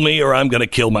 kill me or I'm going to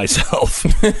kill myself.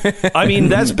 I mean,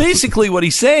 that's basically what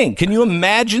he's saying. Can you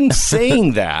imagine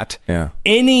saying that? Yeah.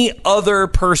 Any other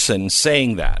person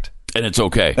saying that? And it's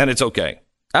okay.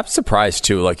 I'm surprised,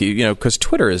 too, because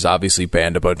Twitter has obviously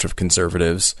banned a bunch of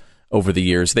conservatives over the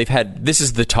years. This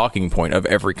is the talking point of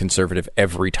every conservative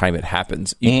every time it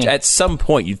happens. At some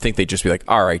point, you'd think they'd just be like,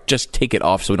 all right, just take it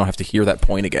off so we don't have to hear that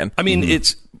point again. I mean,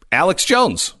 it's Alex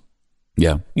Jones.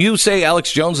 Yeah. You say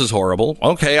Alex Jones is horrible.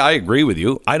 Okay, I agree with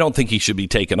you. I don't think he should be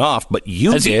taken off, but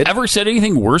Has he ever said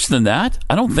anything worse than that?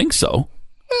 I don't think so.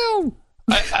 Well,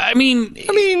 I mean,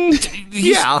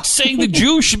 he's saying the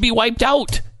Jews should be wiped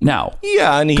out now.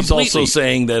 Yeah, and he's also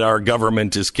saying that our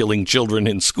government is killing children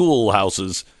in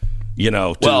schoolhouses,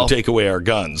 to take away our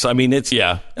guns. I mean, it's...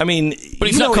 Yeah. I mean... But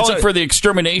he's not calling for the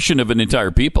extermination of an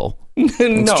entire people.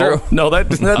 No, true. No,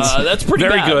 that's pretty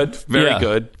very bad. Good.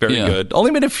 Very good.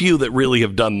 Only been a few that really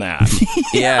have done that.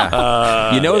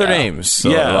 Yeah. Their names. So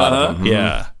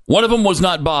yeah. One of them was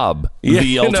not Bob,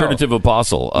 the alternative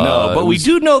apostle. No, but we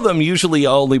do know them usually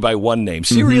only by one name.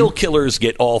 Serial killers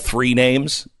get all three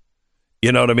names.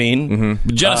 You know what I mean? Mm-hmm.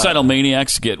 Genocidal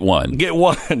maniacs get one.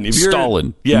 If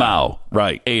Stalin, Mao,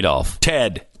 right? Adolf,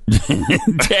 Ted.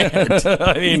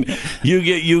 I mean,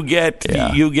 you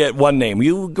get one name.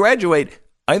 You graduate.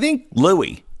 I think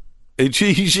Louis. I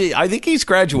think he's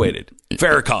graduated.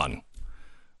 Farrakhan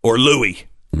or Louis.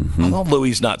 Although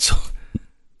Louis not so...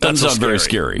 Doesn't sound very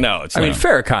scary. No, it's I not. mean,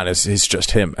 Farrakhan is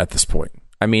just him at this point.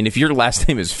 I mean, if your last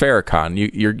name is Farrakhan,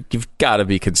 you've got to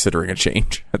be considering a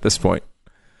change at this point.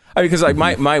 I mean, because like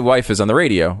my wife is on the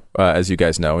radio, as you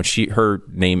guys know, and her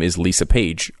name is Lisa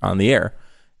Page on the air,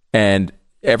 and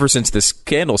ever since this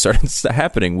scandal started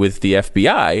happening with the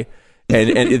FBI,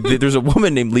 and there's a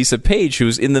woman named Lisa Page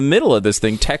who's in the middle of this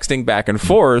thing texting back and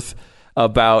forth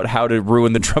about how to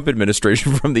ruin the Trump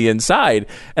administration from the inside.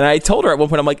 And I told her at one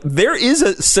point, I'm like, there is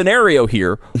a scenario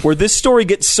here where this story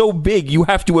gets so big, you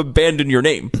have to abandon your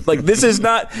name. Like, this is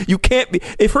not, you can't be,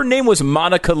 if her name was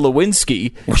Monica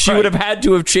Lewinsky, she would have had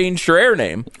to have changed her air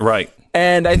name. Right.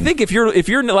 And I think if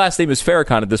your last name is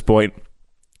Farrakhan at this point,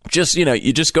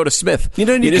 you just go to Smith. You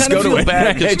just kind of go feel to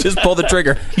bad and just pull the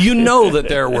trigger. You know that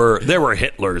there were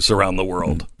Hitlers around the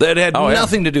world that had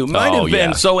nothing to do. Might have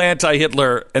been so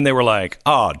anti-Hitler, and they were like,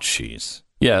 "Oh, jeez."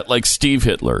 Yeah, like Steve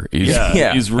Hitler.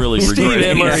 He's really Steve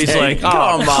Hitler. He's like, oh,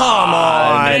 come on.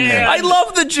 I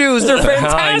love the Jews. They're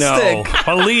fantastic.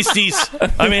 I know. At least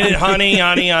honey.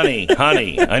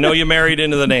 I know you married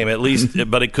into the name, at least,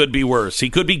 but it could be worse.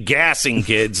 He could be gassing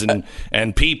kids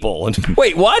and people.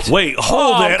 Wait, what? Wait,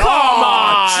 hold it. Come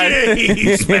on.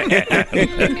 Jeez, man.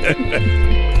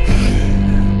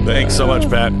 Thanks so much,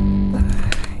 Pat.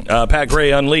 Pat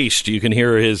Gray Unleashed. You can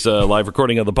hear his live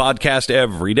recording of the podcast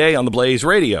every day on the Blaze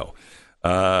Radio.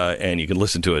 And you can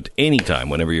listen to it anytime,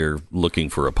 whenever you're looking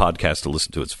for a podcast to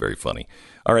listen to. It's very funny.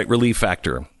 All right, Relief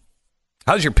Factor.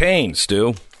 How's your pain,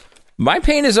 Stu? My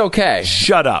pain is okay.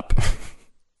 Shut up.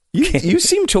 You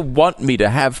seem to want me to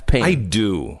have pain. I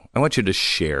do. I want you to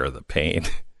share the pain.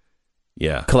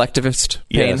 Yeah. Collectivist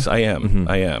pain? Yes, I am. Mm-hmm.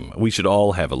 I am. We should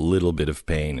all have a little bit of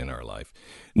pain in our life.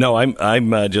 No,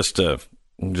 I'm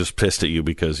just pissed at you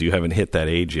because you haven't hit that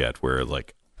age yet where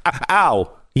like,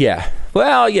 ow. Yeah.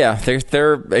 Well, yeah,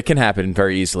 it can happen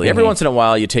very easily. Every once in a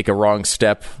while you take a wrong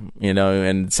step,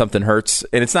 and something hurts.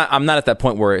 And I'm not at that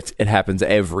point where it happens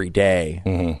every day.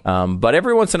 But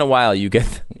every once in a while you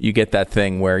get that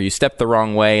thing where you step the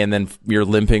wrong way and then you're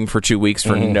limping for 2 weeks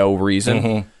for no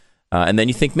reason. And then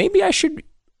you think maybe I should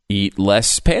eat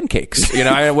less pancakes,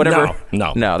 whatever.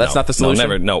 No, that's not the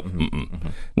solution. No.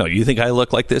 You think I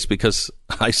look like this because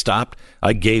I stopped?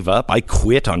 I gave up? I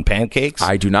quit on pancakes?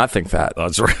 I do not think that.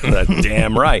 That's right. That's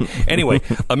damn right. Anyway,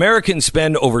 Americans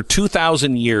spend over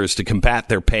 2,000 years to combat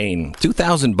their pain.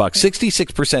 $2,000.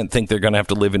 66% think they're going to have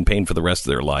to live in pain for the rest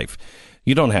of their life.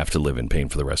 You don't have to live in pain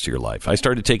for the rest of your life. I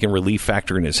started taking Relief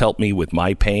Factor and it's helped me with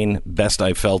my pain, best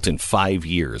I've felt in 5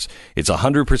 years. It's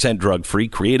 100% drug-free,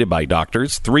 created by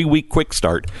doctors, 3-week quick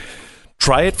start.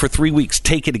 Try it for 3 weeks.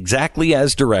 Take it exactly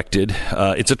as directed.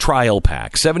 It's a trial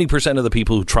pack. 70% of the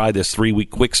people who try this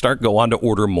 3-week quick start go on to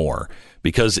order more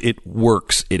because it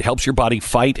works. It helps your body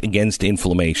fight against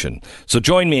inflammation. So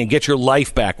join me and get your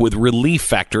life back with Relief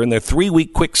Factor in their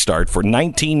 3-week quick start for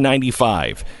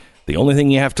 $19.95. The only thing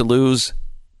you have to lose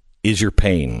is your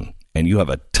pain, and you have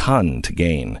a ton to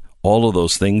gain. All of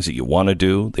those things that you want to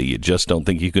do that you just don't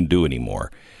think you can do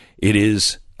anymore. It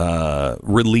is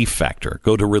Relief Factor.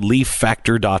 Go to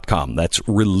relieffactor.com. That's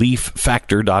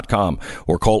relieffactor.com.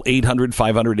 Or call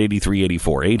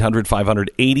 800-500-8384.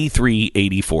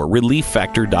 800-500-8384.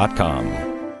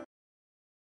 relieffactor.com.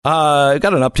 I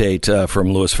got an update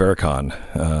from Louis Farrakhan,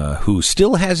 who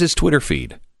still has his Twitter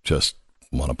feed. Just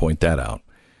want to point that out.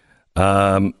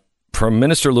 From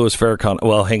Minister Louis Farrakhan.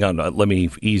 Well, hang on. Let me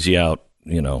ease you out,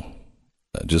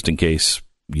 just in case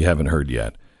you haven't heard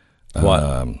yet.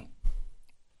 What?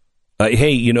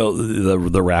 Hey,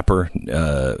 the rapper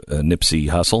Nipsey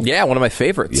Hussle? Yeah, one of my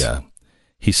favorites. Yeah.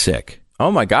 He's sick.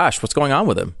 Oh, my gosh. What's going on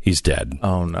with him? He's dead.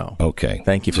 Oh, no. Okay.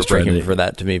 Thank you for breaking for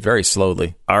that to me very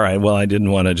slowly. All right. Well, I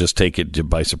didn't want to just take it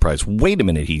by surprise. Wait a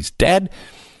minute. He's dead?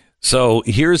 So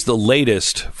here's the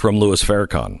latest from Louis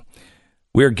Farrakhan.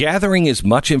 We're gathering as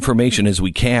much information as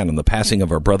we can on the passing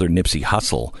of our brother Nipsey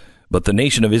Hussle, but the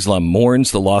Nation of Islam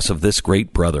mourns the loss of this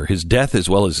great brother. His death, as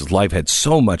well as his life, had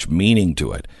so much meaning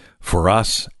to it, for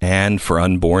us and for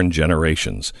unborn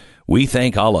generations. We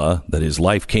thank Allah that his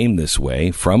life came this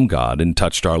way from God and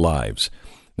touched our lives.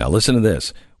 Now listen to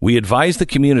this. We advise the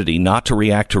community not to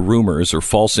react to rumors or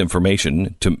false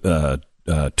information to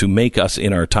make us,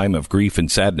 in our time of grief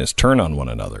and sadness, turn on one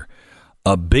another.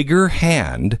 A bigger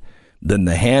hand than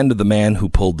the hand of the man who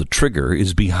pulled the trigger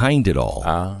is behind it all.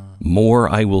 More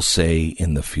I will say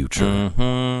in the future.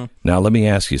 Now, let me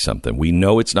ask you something. We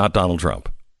know it's not Donald Trump.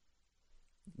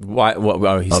 Why?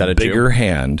 He said a bigger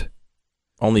hand.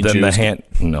 Only than Jews. The hand.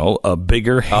 No, a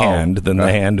bigger hand than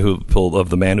the hand of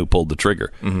the man who pulled the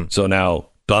trigger. So now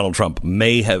Donald Trump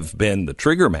may have been the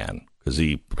trigger man, because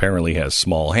he apparently has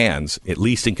small hands, at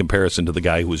least in comparison to the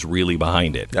guy who was really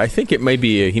behind it. I think he may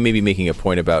be making a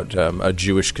point about a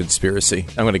Jewish conspiracy.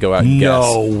 I'm going to go out and guess.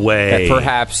 No way. That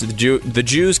perhaps the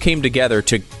Jews came together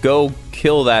to go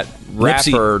kill that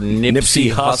rapper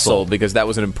Nipsey Hussle because that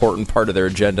was an important part of their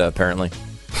agenda, apparently.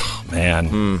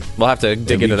 Man. We'll have to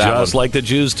dig into that just one. like the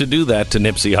Jews to do that to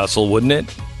Nipsey Hussle, wouldn't it?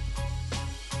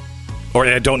 Or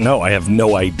I don't know. I have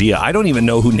no idea. I don't even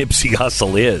know who Nipsey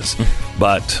Hussle is.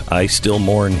 But I still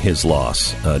mourn his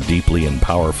loss deeply and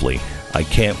powerfully. I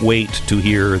can't wait to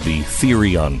hear the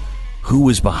theory on who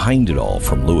is behind it all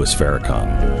from Louis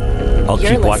Farrakhan. I'll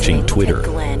keep watching Twitter.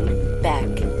 Glenn Beck.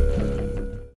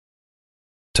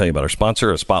 Tell you about our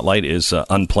sponsor. A Spotlight is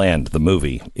Unplanned, the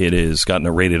movie. It has gotten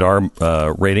a rated R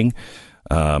rating.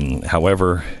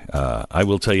 However, I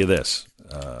will tell you this.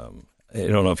 I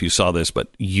don't know if you saw this, but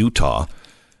Utah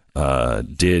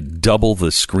did double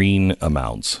the screen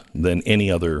amounts than any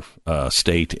other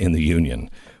state in the union,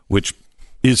 which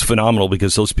is phenomenal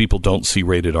because those people don't see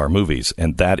rated R movies,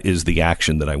 and that is the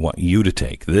action that I want you to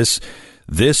take. This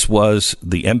was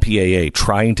the MPAA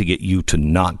trying to get you to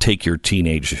not take your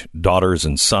teenage daughters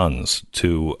and sons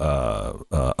to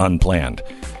Unplanned.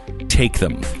 Take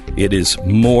them. It is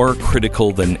more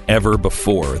critical than ever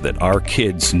before that our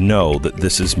kids know that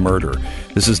this is murder.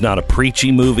 This is not a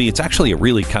preachy movie. It's actually a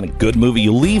really kind of good movie.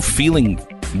 You leave feeling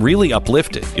really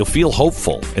uplifted. You'll feel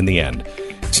hopeful in the end.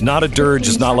 It's not a dirge.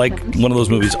 It's not like one of those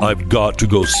movies, I've got to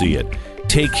go see it.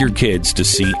 Take your kids to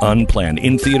see Unplanned.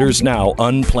 In theaters now,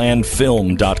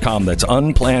 unplannedfilm.com. That's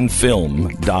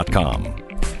unplannedfilm.com.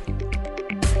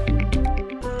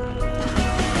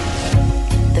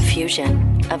 The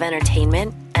fusion of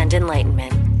entertainment and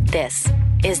enlightenment. This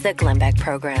is the Glenn Beck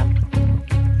Program.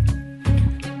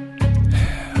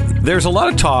 There's a lot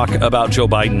of talk about Joe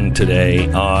Biden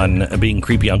today on being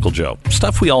creepy Uncle Joe.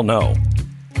 Stuff we all know.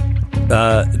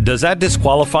 Does that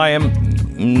disqualify him?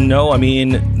 No, I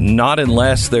mean, not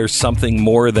unless there's something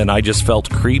more than I just felt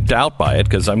creeped out by it.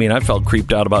 Because, I mean, I felt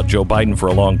creeped out about Joe Biden for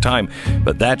a long time.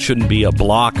 But that shouldn't be a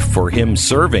block for him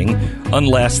serving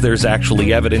unless there's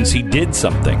actually evidence he did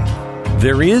something.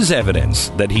 There is evidence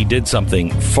that he did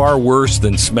something far worse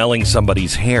than smelling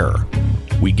somebody's hair.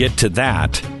 We get to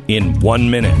that in 1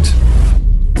 minute.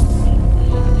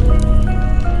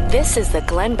 This is the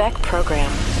Glenn Beck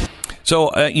Program.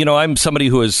 So, I'm somebody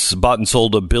who has bought and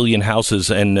sold 1 billion houses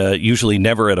and usually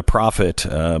never at a profit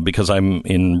because I'm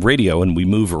in radio and we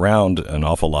move around an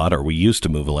awful lot, or we used to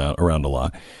move around a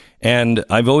lot. And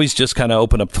I've always just kind of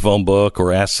opened up the phone book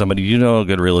or asked somebody, you know, a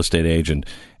good real estate agent.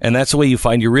 And that's the way you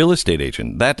find your real estate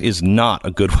agent. That is not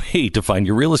a good way to find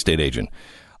your real estate agent.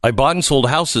 I bought and sold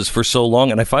houses for so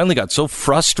long, and I finally got so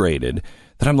frustrated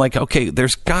that I'm like, okay,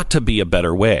 there's got to be a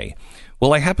better way.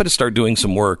 Well, I happen to start doing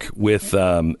some work with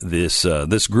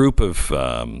this group of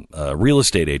real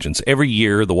estate agents. Every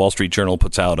year, the Wall Street Journal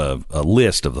puts out a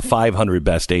list of the 500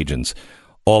 best agents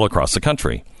all across the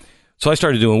country. So I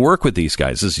started doing work with these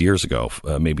guys. This is years ago,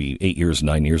 maybe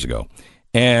 9 years ago.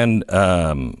 And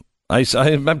I'm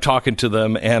talking to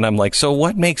them, and I'm like, so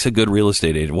what makes a good real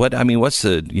estate agent? What's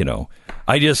the,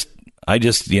 I just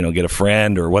get a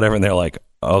friend or whatever, and they're like,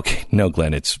 okay, no,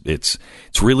 Glenn, it's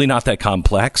really not that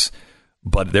complex.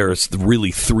 But there's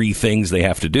really 3 things they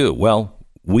have to do. Well,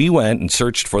 we went and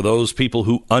searched for those people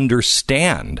who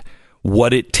understand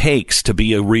what it takes to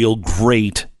be a real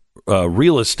great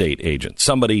real estate agent.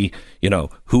 Somebody,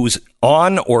 who's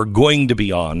on or going to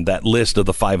be on that list of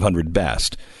the 500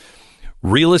 best.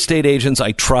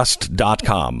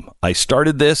 realestateagentsitrust.com. I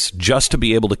started this just to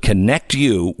be able to connect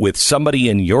you with somebody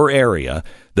in your area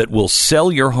that will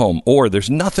sell your home. Or there's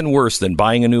nothing worse than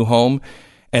buying a new home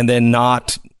and then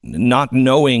not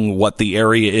knowing what the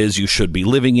area is you should be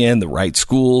living in, the right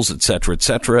schools, et cetera,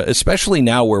 especially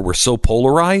now where we're so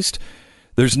polarized.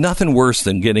 There's nothing worse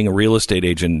than getting a real estate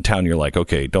agent in town. You're like,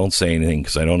 okay, don't say anything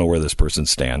because I don't know where this person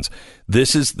stands.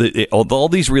 This is all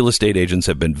these real estate agents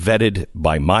have been vetted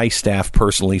by my staff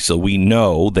personally, so we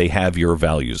know they have your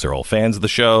values. They're all fans of the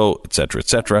show, et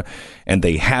cetera, and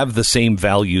they have the same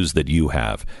values that you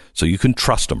have. So you can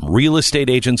trust them.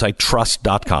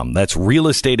 realestateagentsitrust.com. That's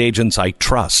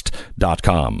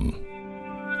realestateagentsitrust.com.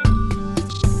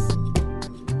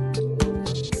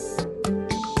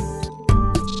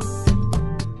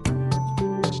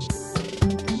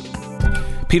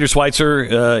 Peter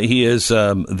Schweizer, he is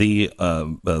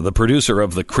the producer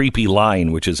of The Creepy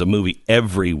Line, which is a movie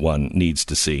everyone needs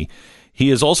to see.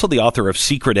 He is also the author of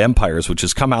Secret Empires, which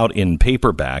has come out in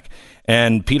paperback.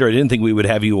 And Peter, I didn't think we would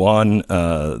have you on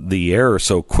the air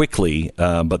so quickly,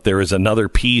 but there is another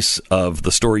piece of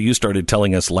the story you started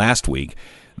telling us last week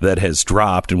that has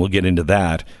dropped, and we'll get into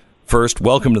that. first,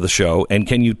 welcome to the show. And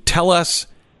can you tell us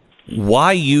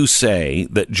why you say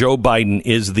that Joe Biden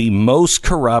is the most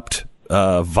corrupt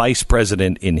vice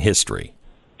president in history?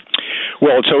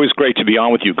 Well, it's always great to be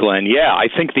on with you, Glenn. Yeah, I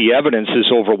think the evidence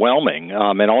is overwhelming,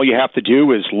 and all you have to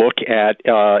do is look at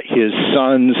his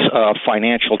son's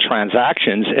financial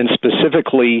transactions, and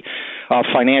specifically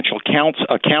financial accounts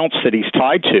that he's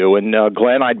tied to. And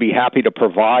Glenn, I'd be happy to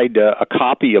provide a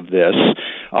copy of this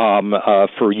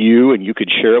for you, and you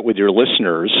could share it with your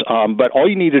listeners. But all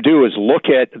you need to do is look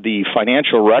at the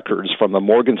financial records from the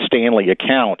Morgan Stanley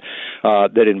account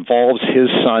that involves his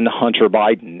son, Hunter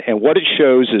Biden. And what it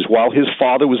shows is while his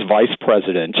father was vice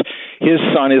president, his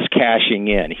son is cashing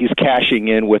in. He's cashing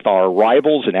in with our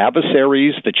rivals and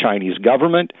adversaries, the Chinese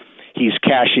government. He's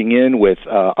cashing in with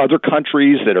other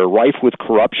countries that are rife with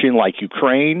corruption, like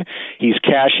Ukraine. He's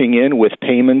cashing in with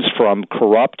payments from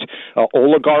corrupt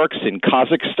oligarchs in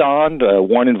Kazakhstan,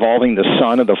 one involving the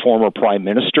son of the former prime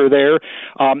minister there.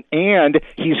 And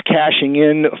he's cashing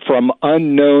in from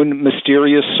unknown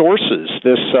mysterious sources.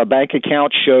 This bank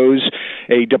account shows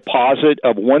a deposit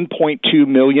of $1.2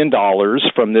 million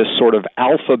from this sort of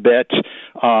alphabet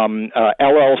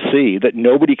LLC that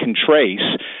nobody can trace,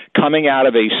 coming out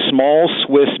of a small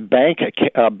Swiss bank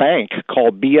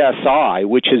called BSI,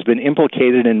 which has been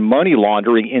implicated in money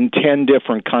laundering in 10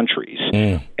 different countries.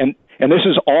 And this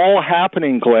is all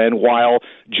happening, Glenn, while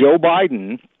Joe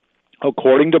Biden,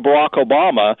 according to Barack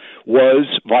Obama, was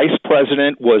vice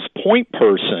president, was point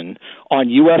person on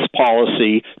U.S.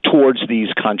 policy towards these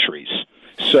countries.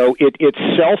 So it's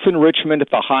self-enrichment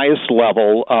at the highest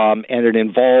level, and it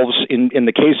involves, in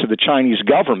the case of the Chinese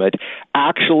government,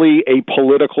 actually a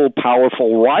political,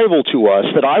 powerful rival to us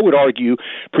that I would argue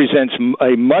presents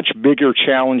a much bigger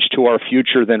challenge to our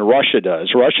future than Russia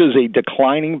does. Russia is a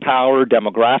declining power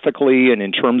demographically and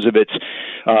in terms of its,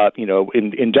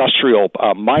 industrial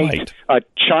might. Right.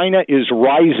 China is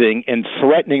rising and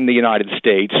threatening the United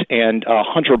States, and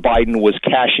Hunter Biden was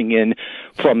cashing in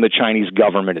from the Chinese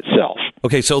government itself.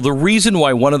 Okay, so the reason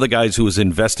why one of the guys who was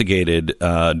investigated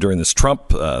during this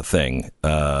Trump thing,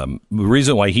 the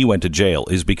reason why he went to jail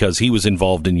is because he was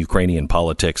involved in Ukrainian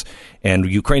politics, and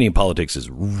Ukrainian politics is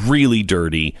really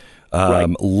dirty. Right.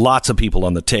 Lots of people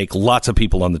on the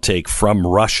take from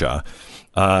Russia,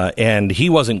 and he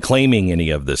wasn't claiming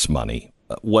any of this money.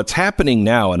 What's happening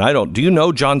now, and do you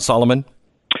know John Solomon?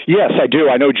 Yes, I do.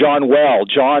 I know John well.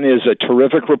 John is a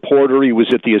terrific reporter. He was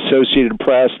at the Associated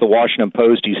Press, the Washington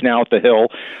Post. He's now at the Hill.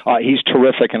 He's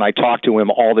terrific, and I talk to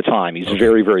him all the time. He's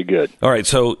very, very good. All right.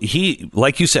 So he,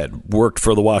 like you said, worked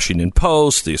for the Washington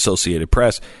Post, the Associated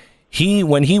Press.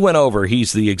 When he went over,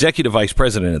 he's the executive vice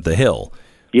president at the Hill.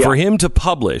 Yeah. For him to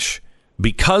publish,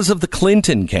 because of the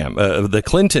Clinton camp,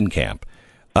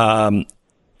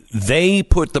 they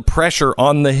put the pressure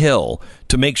on the Hill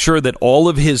to make sure that all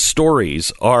of his stories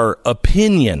are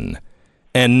opinion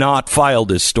and not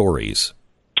filed as stories.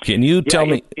 Can you tell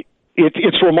me?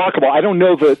 It's remarkable. I don't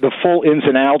know the full ins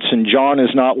and outs, and John is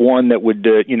not one that would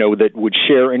that would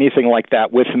share anything like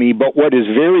that with me. But what is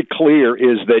very clear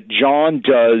is that John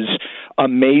does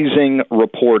amazing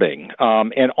reporting.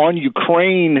 And on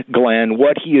Ukraine, Glenn,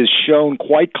 what he has shown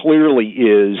quite clearly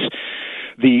is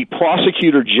the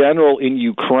prosecutor general in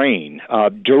Ukraine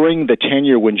during the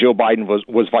tenure when Joe Biden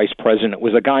was vice president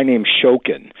was a guy named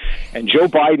Shokin. And Joe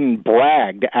Biden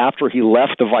bragged after he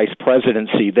left the vice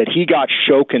presidency that he got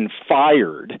Shokin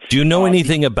fired. Do you know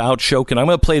anything about Shokin? I'm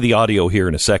going to play the audio here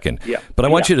in a second. Yeah. But I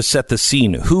want you to set the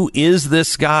scene. Who is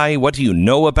this guy? What do you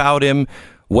know about him?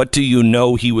 What do you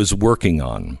know he was working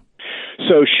on?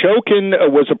 So Shokin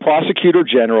was a prosecutor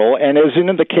general, and as in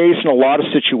the case in a lot of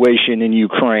situation in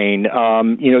Ukraine,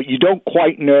 you don't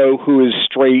quite know who is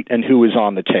straight and who is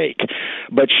on the take.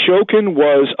 But Shokin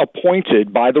was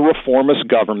appointed by the reformist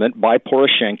government, by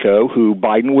Poroshenko, who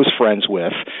Biden was friends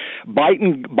with.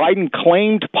 Biden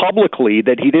claimed publicly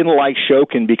that he didn't like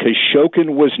Shokin because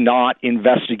Shokin was not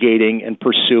investigating and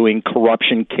pursuing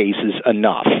corruption cases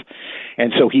enough.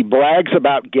 And so he brags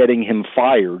about getting him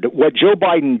fired. What Joe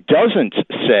Biden doesn't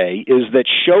say is that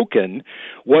Shokin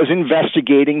was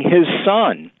investigating his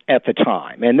son at the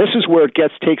time. And this is where it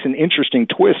takes an interesting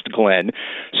twist, Glenn.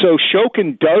 So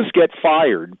Shokin does get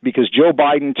fired because Joe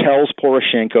Biden tells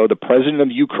Poroshenko, the president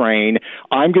of Ukraine,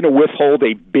 I'm going to withhold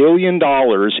 $1 billion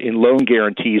in loan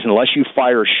guarantees unless you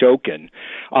fire Shokin.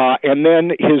 And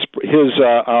then his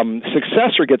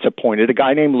successor gets appointed, a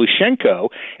guy named Lushenko,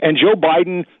 and Joe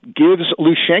Biden gives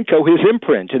Lushenko his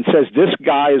imprint and says this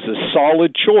guy is a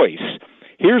solid choice.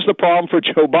 Here's the problem for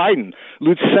Joe Biden.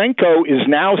 Lutsenko is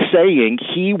now saying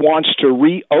he wants to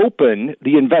reopen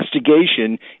the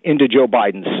investigation into Joe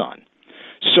Biden's son.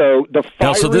 So the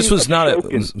now, so this was not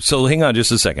Shokin, so hang on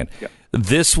just a second. Yeah.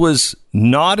 This was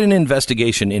not an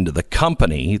investigation into the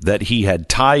company that he had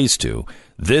ties to.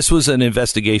 This was an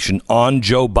investigation on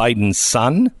Joe Biden's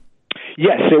son?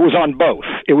 Yes, it was on both.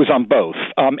 It was on both.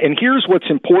 And here's what's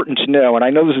important to know, and I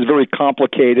know this is very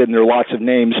complicated and there are lots of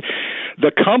names.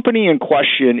 The company in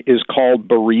question is called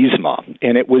Burisma,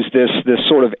 and it was this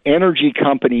sort of energy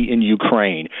company in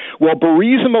Ukraine. Well,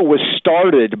 Burisma was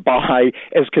started by,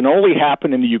 as can only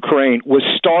happen in the Ukraine, was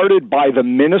started by the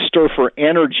Minister for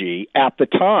Energy at the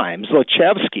time,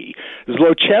 Zlochevsky.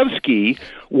 Zlochevsky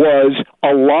was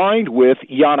aligned with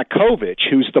Yanukovych,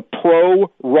 who's the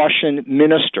pro-Russian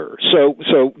minister.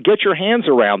 So get your hands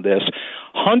around this.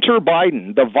 Hunter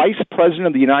Biden, the vice president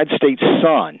of the United States'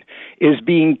 son, is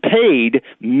being paid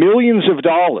millions of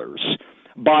dollars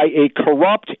by a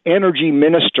corrupt energy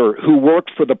minister who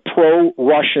worked for the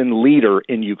pro-Russian leader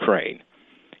in Ukraine.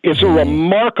 It's a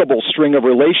remarkable string of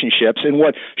relationships, and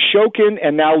what Shokin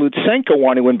and now Lutsenko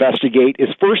want to investigate is,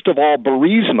 first of all,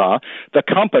 Burisma, the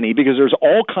company, because there's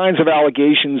all kinds of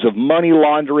allegations of money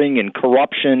laundering and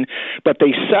corruption, but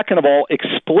they, second of all,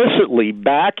 explicitly,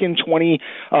 back in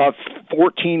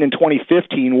 2014 and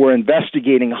 2015, were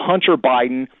investigating Hunter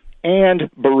Biden and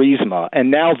Burisma.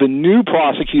 And now the new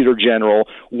prosecutor general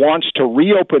wants to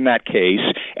reopen that case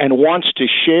and wants to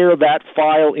share that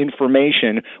file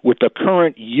information with the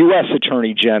current U.S.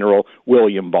 Attorney General,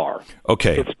 William Barr.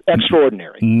 Okay. It's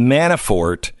extraordinary.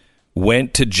 Manafort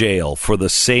went to jail for the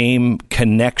same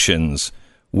connections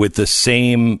with the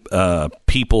same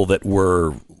people that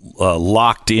were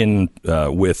locked in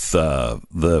with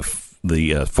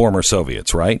the former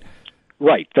Soviets, right?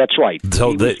 Right, that's right.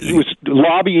 So he was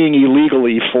lobbying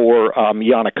illegally for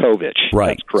Yanukovych.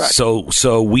 Right. That's correct.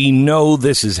 So we know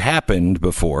this has happened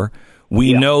before.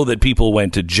 We know that people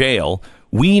went to jail.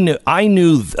 I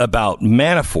knew about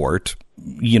Manafort,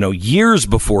 years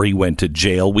before he went to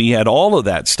jail. We had all of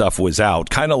that stuff was out,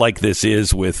 kind of like this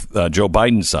is with Joe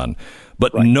Biden's son.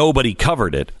 But nobody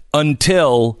covered it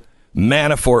until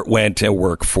Manafort went to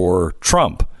work for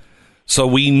Trump. So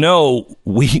we know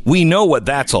what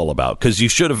that's all about, because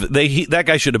that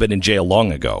guy should have been in jail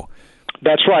long ago.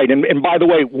 That's right. And by the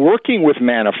way, working with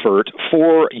Manafort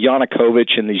for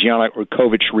Yanukovych and these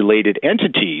Yanukovych-related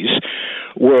entities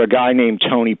were a guy named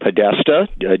Tony Podesta,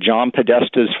 John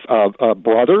Podesta's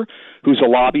brother, who's a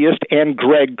lobbyist, and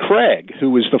Greg Craig,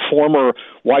 who was the former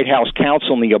White House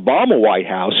counsel in the Obama White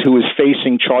House, who is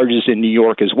facing charges in New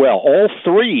York as well. All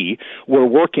three were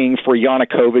working for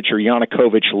Yanukovych or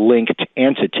Yanukovych-linked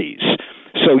entities.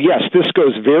 So, yes, this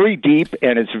goes very deep,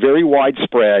 and it's very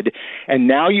widespread, and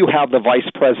now you have the vice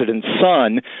president's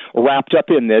son wrapped up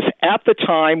in this at the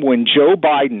time when Joe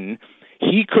Biden,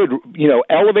 he could,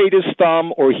 elevate his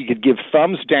thumb or he could give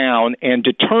thumbs down and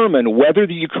determine whether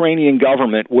the Ukrainian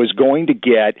government was going to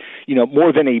get,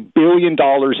 more than $1 billion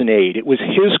in aid. It was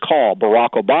his call.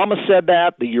 Barack Obama said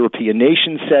that. The European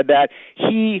nations said that.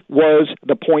 He was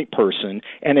the point person,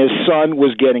 and his son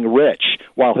was getting rich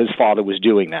while his father was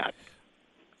doing that.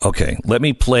 Okay, let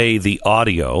me play the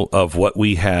audio of what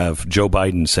we have Joe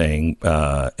Biden saying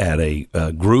at a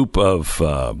group of,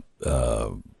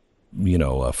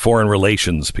 foreign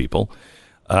relations people,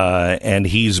 and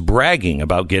he's bragging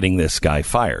about getting this guy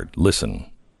fired. Listen.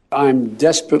 I'm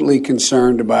desperately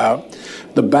concerned about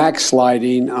the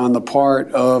backsliding on the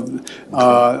part of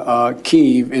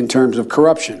Kyiv in terms of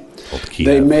corruption.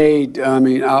 They made,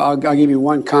 I'll give you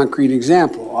one concrete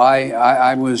example.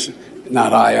 I was...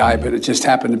 but it just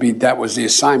happened to be that was the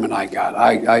assignment I got.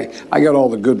 I got all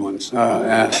the good ones,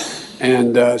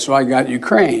 so I got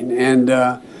Ukraine, and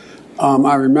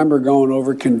I remember going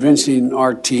over convincing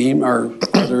our team or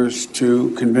others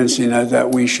to convincing us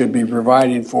that we should be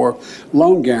providing for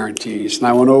loan guarantees. And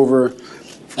I went over,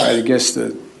 for, I guess, the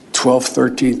 12th,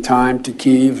 13th time to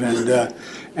Kyiv,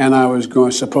 and I was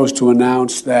supposed to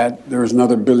announce that there was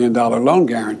another $1 billion loan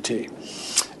guarantee.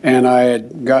 And I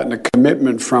had gotten a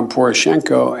commitment from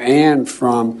Poroshenko and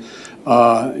from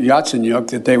Yatsenyuk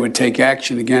that they would take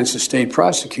action against the state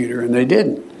prosecutor, and they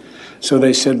didn't. So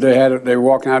they said they were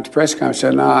walking out to press conference. I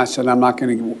said, "No," I said, "I'm not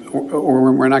going to,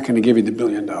 or we're not going to give you the $1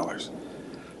 billion."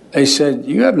 They said,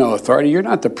 "You have no authority. You're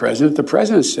not the president." The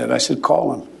president said, I said,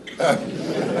 "Call him."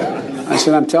 I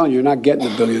said, "I'm telling you, you're not getting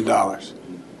the $1 billion."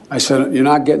 I said, "You're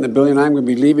not getting the $1 billion. I'm going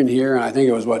to be leaving here." And I think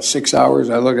it was, 6 hours?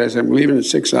 I said, "I'm leaving in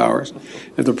 6 hours.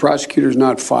 If the prosecutor's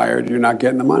not fired, you're not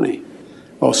getting the money."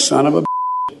 Well, son of a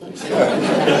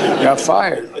got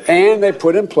fired. And they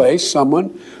put in place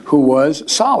someone who was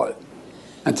solid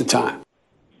at the time.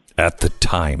 At the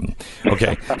time.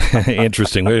 Okay.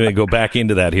 Interesting. We're going to go back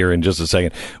into that here in just a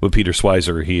second with Peter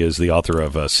Schweizer. He is the author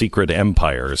of Secret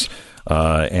Empires.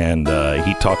 and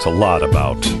he talks a lot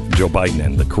about Joe Biden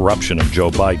and the corruption of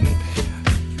Joe Biden.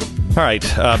 All right,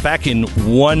 back in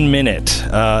 1 minute.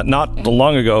 Not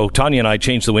long ago, Tanya and I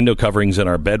changed the window coverings in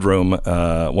our bedroom.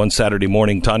 One Saturday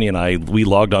morning, Tanya and we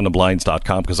logged on to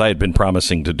blinds.com because I had been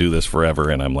promising to do this forever,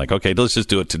 and I'm like, okay, let's just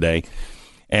do it today.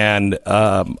 And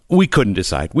we couldn't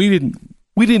decide. We didn't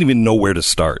even know where to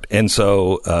start. And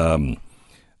so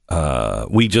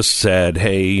we just said,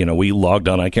 hey, we logged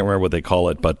on. I can't remember what they call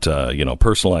it, but,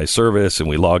 personalized service. And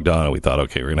we logged on and we thought,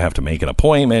 okay, we're going to have to make an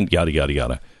appointment, yada, yada,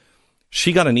 yada.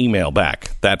 She got an email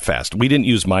back that fast. We didn't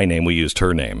use my name. We used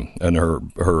her name and her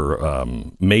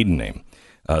maiden name.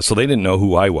 So they didn't know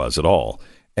who I was at all.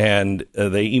 And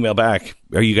they emailed back,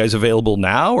 are you guys available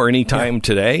now or anytime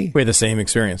today? We had the same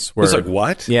experience. It's like,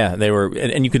 what? Yeah, they were,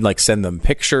 and you could send them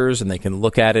pictures and they can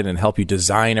look at it and help you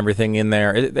design everything in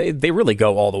there. They really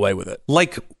go all the way with it.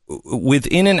 Like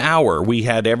within an hour, we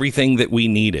had everything that we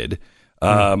needed.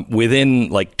 Within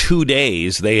 2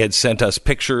 days, they had sent us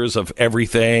pictures of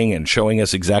everything and showing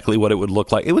us exactly what it would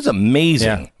look like. It was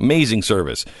amazing, amazing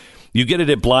service. You get it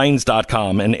at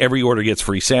blinds.com, and every order gets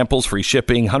free samples, free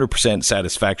shipping, 100%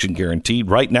 satisfaction guaranteed.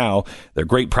 Right now, their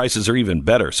great prices are even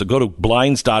better. So go to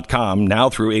blinds.com now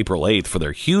through April 8th for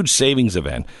their huge savings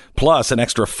event, plus an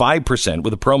extra 5%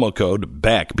 with the promo code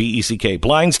BECK, B-E-C-K.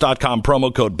 Blinds.com,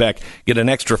 promo code BECK. Get an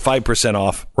extra 5%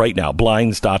 off right now.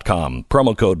 Blinds.com,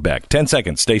 promo code BECK. 10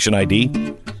 seconds, station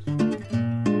ID.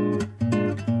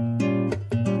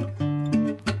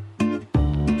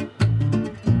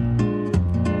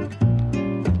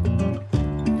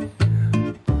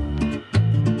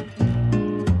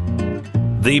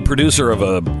 The producer of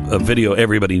a video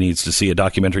everybody needs to see, a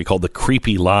documentary called The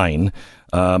Creepy Line,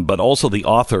 but also the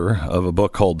author of a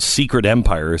book called Secret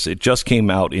Empires. It just came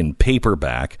out in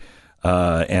paperback,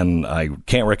 and I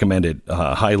can't recommend it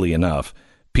highly enough.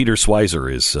 Peter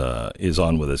Schweizer is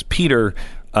on with us. Peter,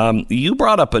 you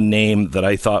brought up a name that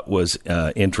I thought was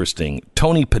interesting,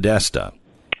 Tony Podesta.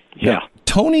 Yeah. Now,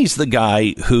 Tony's the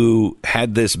guy who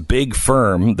had this big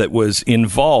firm that was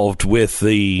involved with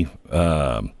the...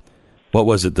 what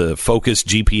was it? The Focus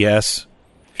GPS?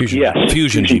 Fusion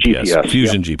GPS.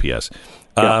 Fusion yeah.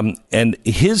 GPS. And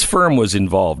his firm was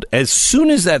involved. As soon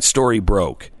as that story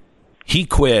broke, he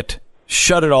quit,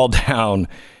 shut it all down,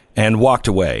 and walked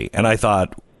away. And I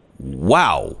thought,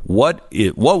 wow, what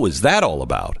was that all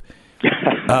about?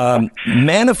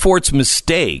 Manafort's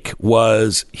mistake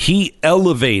was he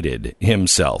elevated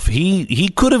himself. He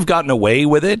could have gotten away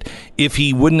with it if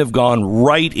he wouldn't have gone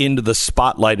right into the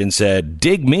spotlight and said,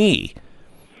 dig me.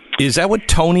 Is that what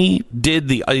Tony did?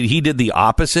 He did the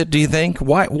opposite, do you think?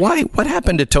 Why? What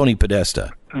happened to Tony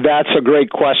Podesta? That's a great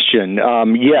question.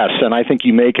 Yes, and I think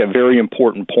you make a very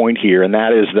important point here, and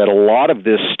that is that a lot of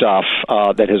this stuff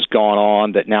that has gone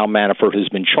on that now Manafort has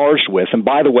been charged with, and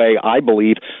by the way, I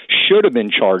believe should have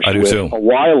been charged with a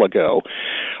while ago,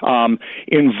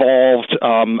 involved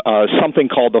something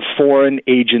called the Foreign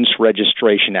Agents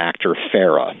Registration Act, or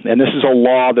FARA. And this is a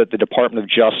law that the Department of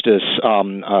Justice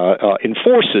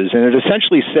enforces, and it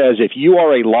essentially says if you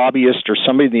are a lobbyist or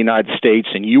somebody in the United States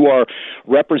and you are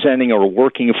representing or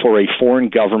working for a foreign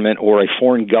government or a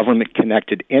foreign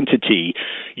government-connected entity,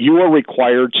 you are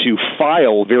required to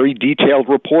file very detailed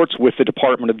reports with the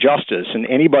Department of Justice. And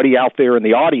anybody out there in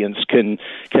the audience can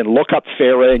look up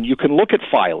FARA, and you can look at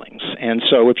filings. And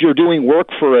so if you're doing work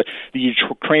for the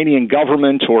Ukrainian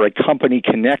government or a company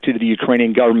connected to the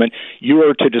Ukrainian government, you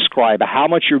are to describe how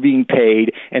much you're being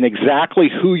paid and exactly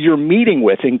who you're meeting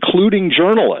with, including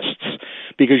journalists,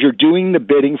 because you're doing the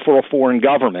bidding for a foreign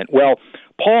government. Well,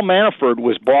 Paul Manafort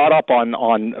was brought up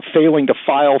on failing to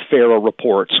file FARA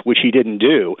reports, which he didn't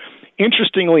do.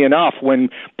 Interestingly enough, when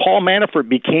Paul Manafort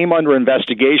became under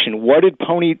investigation, what did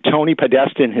Tony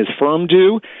Podesta and his firm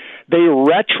do? They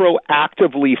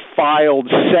retroactively filed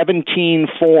 17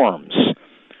 forms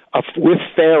with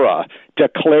FARA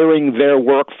declaring their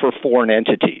work for foreign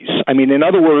entities. I mean, in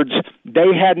other words, they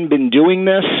hadn't been doing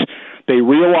this. They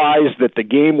realized that the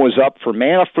game was up for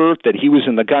Manafort, that he was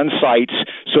in the gun sights,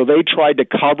 so they tried to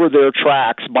cover their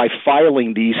tracks by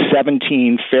filing these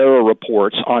 17 FARA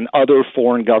reports on other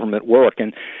foreign government work.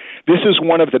 And this is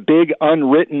one of the big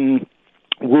unwritten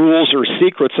rules or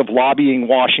secrets of lobbying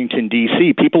Washington,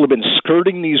 D.C. People have been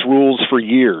skirting these rules for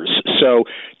years. So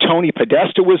Tony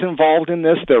Podesta was involved in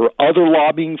this. There are other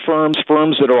lobbying firms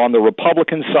that are on the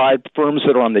Republican side, firms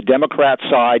that are on the Democrat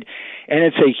side, and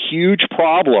it's a huge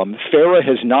problem. FARA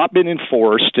has not been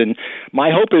enforced, and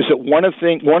my hope is that one of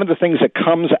the things that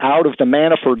comes out of the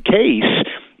Manafort case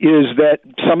is that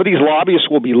some of these lobbyists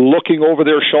will be looking over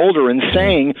their shoulder and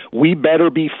saying, we better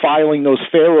be filing those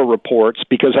FARA reports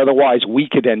because otherwise we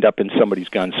could end up in somebody's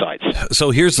gun sights.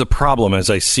 So here's the problem as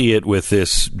I see it with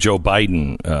this Joe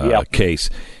Biden case.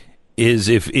 Is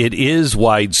if it is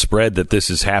widespread that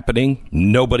this is happening,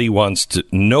 nobody wants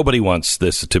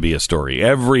this to be a story.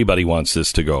 Everybody wants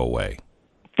this to go away.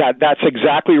 That's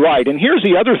exactly right. And here's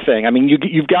the other thing. I mean,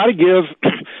 you've got to give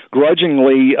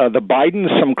grudgingly the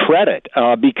Bidens some credit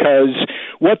because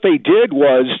what they did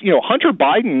was, Hunter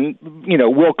Biden,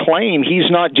 will claim he's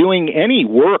not doing any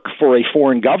work for a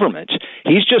foreign government.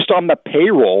 He's just on the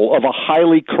payroll of a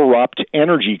highly corrupt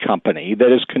energy company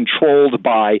that is controlled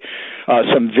by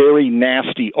some very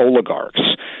nasty oligarchs.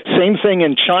 Same thing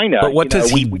in China. But what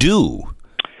does he do?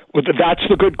 That's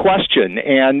the good question,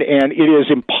 and it is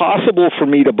impossible for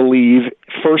me to believe,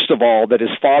 first of all, that his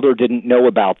father didn't know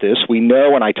about this. We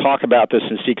know, and I talk about this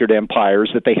in Secret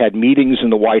Empires, that they had meetings in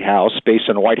the White House based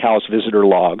on White House visitor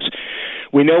logs.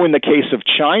 We know in the case of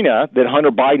China that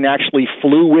Hunter Biden actually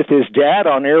flew with his dad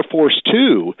on Air Force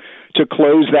Two to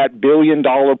close that $1 billion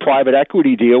private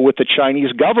equity deal with the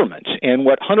Chinese government. And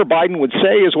what Hunter Biden would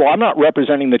say is, well, I'm not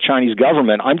representing the Chinese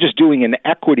government. I'm just doing an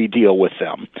equity deal with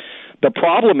them. The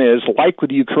problem is, like with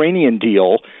the Ukrainian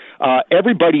deal,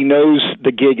 everybody knows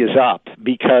the gig is up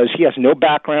because he has no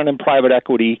background in private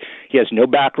equity, he has no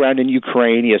background in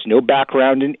Ukraine, he has no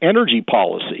background in energy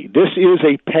policy. This is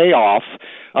a payoff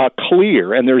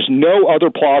clear, and there's no other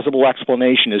plausible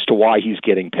explanation as to why he's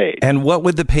getting paid. And what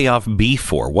would the payoff be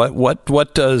for? What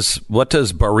does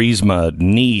Burisma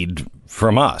need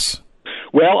from us?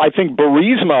 Well, I think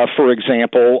Burisma, for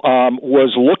example,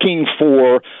 was looking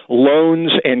for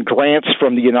loans and grants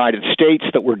from the United States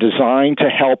that were designed to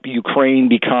help Ukraine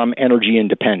become energy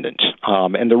independent.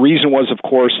 And the reason was, of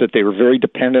course, that they were very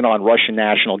dependent on Russian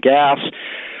national gas.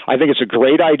 I think it's a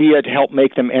great idea to help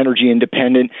make them energy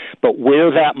independent, but where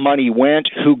that money went,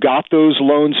 who got those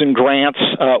loans and grants,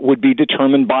 would be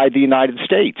determined by the United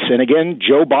States. And again,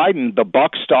 Joe Biden, the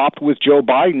buck stopped with Joe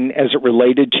Biden as it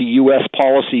related to U.S.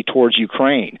 policy towards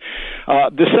Ukraine.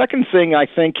 The second thing I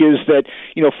think is that,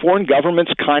 foreign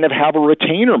governments kind of have a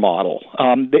retainer model.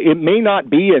 It may not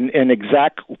be an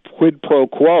exact quid pro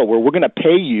quo where we're going to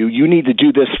pay you, you need to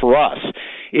do this for us.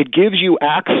 It gives you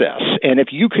access, and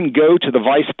if you can go to the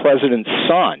vice president's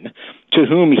son, to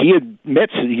whom he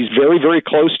admits that he's very, very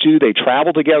close to, they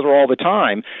travel together all the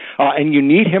time, and you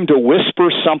need him to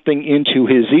whisper something into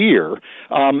his ear,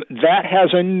 that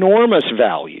has enormous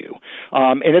value.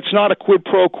 And it's not a quid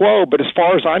pro quo, but as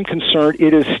far as I'm concerned,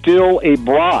 it is still a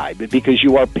bribe because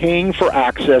you are paying for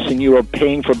access and you are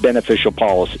paying for beneficial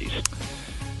policies.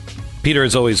 Peter,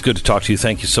 it's always good to talk to you.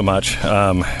 Thank you so much.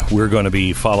 We're going to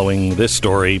be following this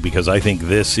story because I think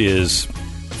this is,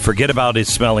 forget about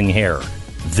his smelling hair.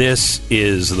 This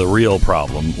is the real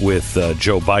problem with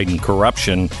Joe Biden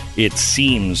corruption. It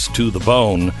seems to the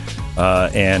bone,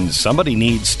 and somebody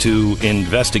needs to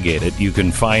investigate it. You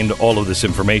can find all of this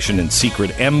information in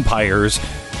Secret Empires.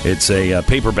 It's a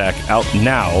paperback out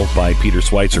now by Peter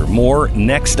Schweizer. More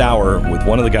next hour with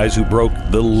one of the guys who broke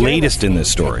the latest in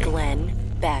this story. Glenn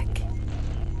Beck.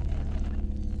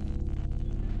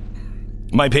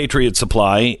 My Patriot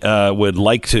Supply would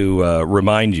like to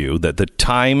remind you that the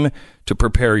time to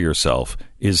prepare yourself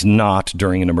is not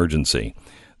during an emergency.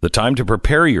 The time to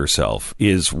prepare yourself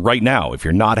is right now. If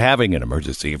you're not having an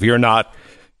emergency, if you're not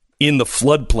in the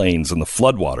floodplains and the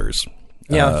floodwaters.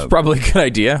 Yeah, it's probably a good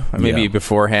idea. Maybe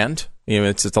beforehand.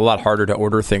 It's a lot harder to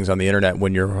order things on the internet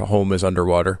when your home is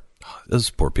underwater.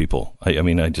 Those poor people.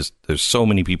 There's so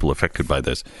many people affected by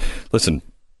this. Listen,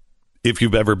 if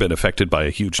you've ever been affected by a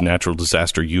huge natural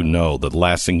disaster, you know that the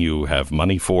last thing you have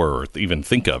money for or even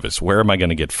think of is, where am I going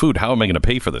to get food? How am I going to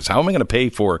pay for this? How am I going to pay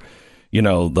for,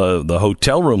 the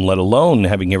hotel room, let alone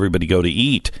having everybody go to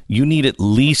eat? You need at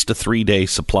least a 3-day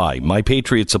supply. My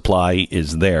Patriot Supply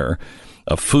is there.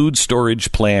 A food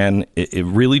storage plan. It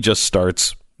really just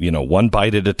starts, one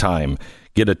bite at a time.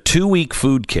 Get a 2-week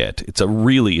food kit. It's a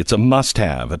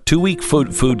must-have. A 2-week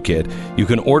food kit. You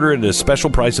can order it at a special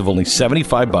price of only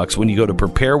 $75 when you go to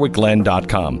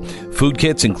preparewithglenn.com. Food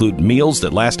kits include meals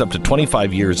that last up to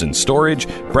 25 years in storage,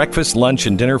 breakfast, lunch,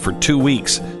 and dinner for 2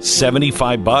 weeks.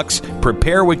 $75.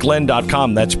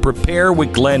 Preparewithglenn.com. That's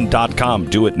preparewithglenn.com.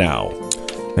 Do it now.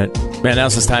 Man,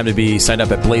 now's this time to be signed up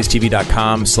at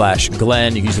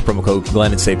blazetv.com/Glenn. You can use the promo code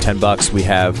Glenn and save $10. We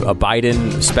have a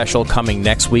Biden special coming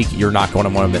next week. You're not going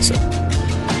to want to miss it.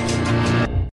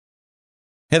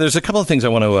 Hey, there's a couple of things I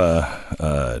want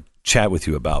to chat with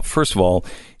you about. First of all,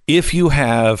 if you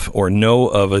have or know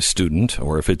of a student,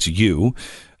 or if it's you,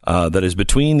 that is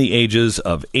between the ages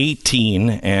of 18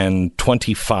 and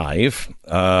 25.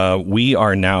 We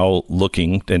are now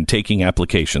looking and taking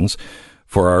applications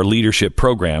for our leadership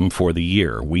program for the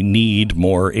year. We need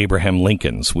more Abraham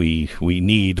Lincolns. We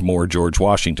need more George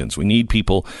Washingtons. We need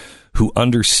people who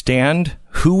understand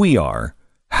who we are,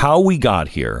 how we got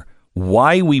here,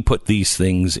 why we put these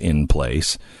things in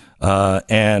place,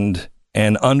 and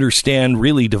understand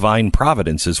really divine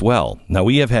providence as well. Now,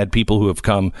 we have had people who have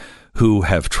come who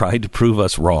have tried to prove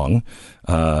us wrong,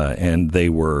 and they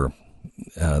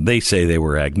say they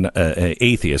were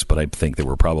atheists, but I think they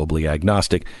were probably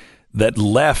agnostic, that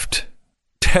left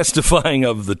testifying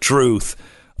of the truth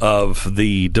of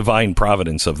the divine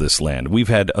providence of this land. We've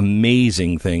had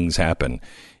amazing things happen.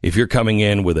 If you're coming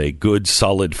in with a good,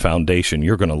 solid foundation,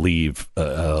 you're going to leave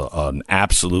an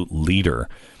absolute leader.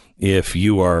 If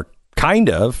you are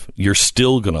you're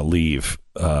still going to leave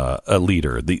a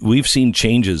leader. We've seen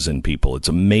changes in people. It's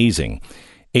amazing.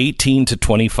 18 to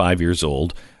 25 years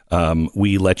old.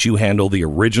 We let you handle the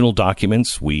original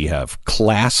documents. We have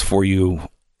class for you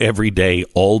every day,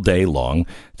 all day long.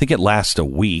 I think it lasts a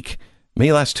week.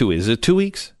 May last 2 weeks. Is it 2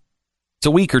 weeks? It's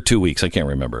a week or 2 weeks. I can't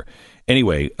remember.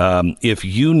 Anyway, if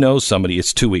you know somebody,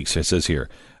 it's 2 weeks, it says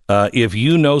here. If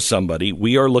you know somebody,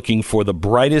 we are looking for the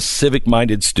brightest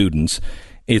civic-minded students.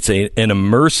 It's an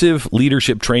immersive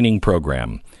leadership training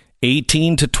program.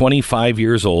 18 to 25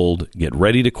 years old. Get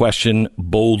ready to question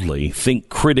boldly. Think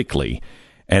critically.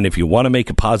 And if you want to make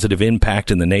a positive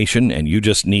impact in the nation and you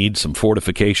just need some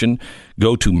fortification,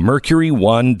 go to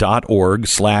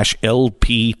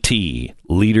mercury1.org/LPT.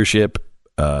 Leadership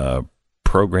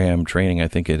program training, I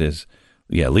think it is.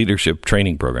 Yeah, leadership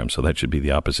training program. So that should be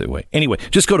the opposite way. Anyway,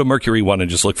 just go to Mercury One and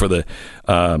just look for the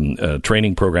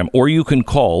training program. Or you can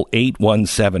call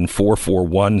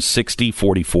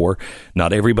 817-441-6044.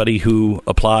 Not everybody who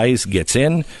applies gets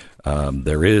in.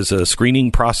 There is a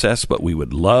screening process, but we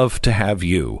would love to have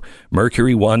you.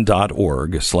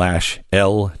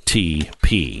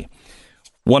 Mercury1.org/LTP.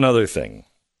 One other thing.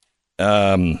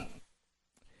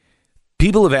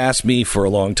 People have asked me for a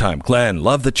long time, Glenn,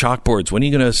 love the chalkboards. When are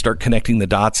you going to start connecting the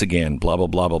dots again? Blah, blah,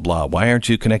 blah, blah, blah. Why aren't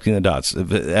you connecting the dots?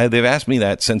 They've asked me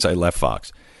that since I left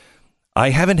Fox. I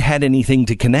haven't had anything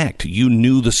to connect. You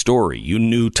knew the story. You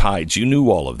knew tides. You knew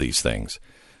all of these things.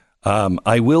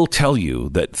 I will tell you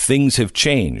that things have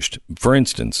changed. For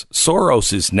instance,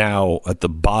 Soros is now at the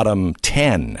bottom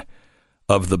 10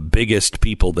 of the biggest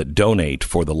people that donate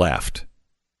for the left.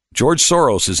 George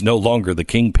Soros is no longer the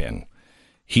kingpin.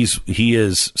 He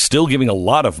is still giving a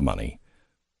lot of money,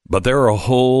 but there are a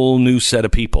whole new set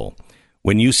of people.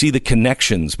 When you see the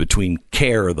connections between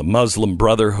CARE, the Muslim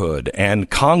Brotherhood, and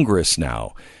Congress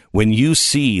now, when you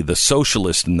see the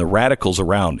socialists and the radicals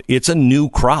around, it's a new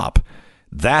crop.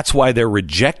 That's why they're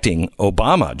rejecting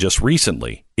Obama just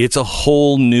recently. It's a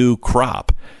whole new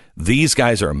crop. These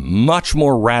guys are much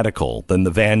more radical than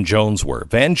the Van Jones were.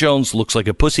 Van Jones looks like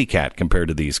a pussycat compared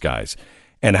to these guys.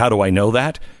 And how do I know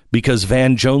that? Because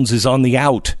Van Jones is on the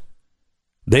out.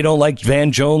 They don't like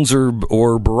Van Jones or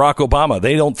Barack Obama.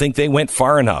 They don't think they went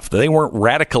far enough. They weren't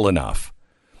radical enough.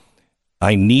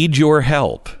 I need your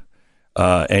help.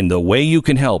 And the way you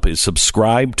can help is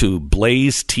subscribe to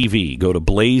Blaze TV. Go to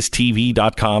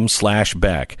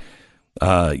blazetv.com/Beck.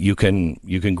 You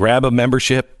can grab a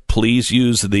membership. Please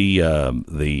use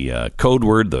the code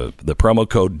word, the promo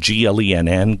code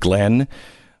GLENN, Glenn.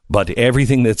 But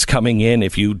everything that's coming in,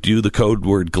 if you do the code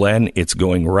word Glenn, it's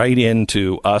going right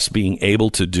into us being able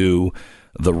to do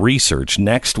the research.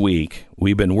 Next week,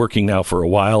 we've been working now for a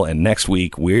while, and next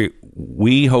week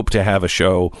we hope to have a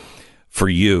show for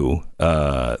you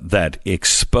that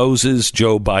exposes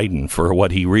Joe Biden for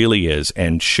what he really is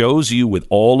and shows you with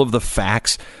all of the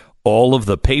facts, all of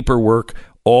the paperwork,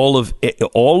 all of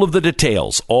the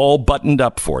details, all buttoned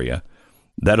up for you.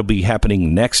 That'll be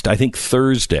happening next, I think,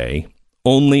 Thursday,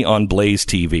 only on Blaze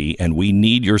TV, and we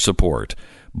need your support.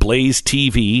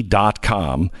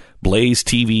 blazetv.com,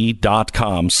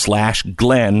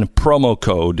 blazetv.com/Glenn, promo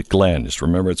code Glenn. Just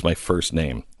remember, it's my first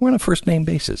name. We're on a first name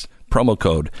basis. Promo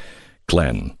code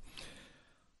Glenn.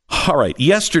 All right.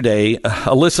 Yesterday,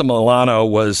 Alyssa Milano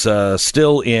was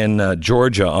still in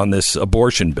Georgia on this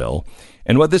abortion bill.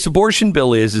 And what this abortion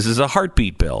bill is a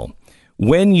heartbeat bill.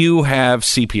 When you have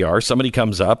CPR, somebody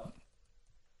comes up,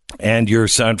 and you're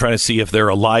trying to see if they're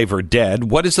alive or dead,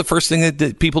 what is the first thing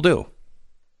that people do?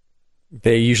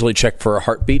 They usually check for a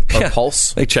heartbeat or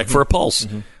pulse. They check for a pulse.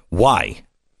 Mm-hmm. Why?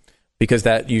 Because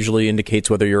that usually indicates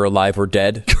whether you're alive or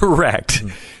dead. Correct. Mm-hmm.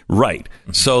 Right.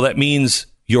 Mm-hmm. So that means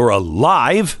you're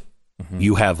alive,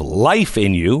 you have life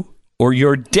in you, or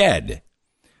you're dead.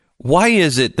 Why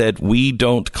is it that we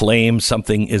don't claim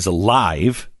something is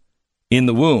alive in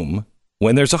the womb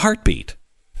when there's a heartbeat.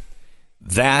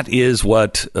 That is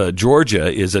what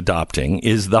Georgia is adopting,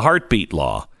 is the heartbeat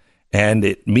law. And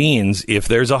it means if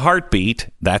there's a heartbeat,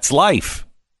 that's life.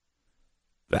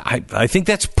 I think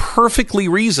that's perfectly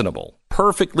reasonable.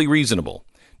 Perfectly reasonable.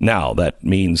 Now, that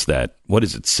means that,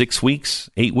 6 weeks,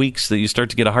 8 weeks that you start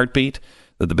to get a heartbeat,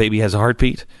 that the baby has a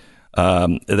heartbeat?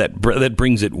 That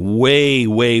brings it way,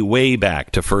 way, way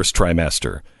back to first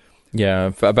trimester.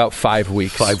 Yeah, about 5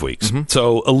 weeks. 5 weeks. Mm-hmm.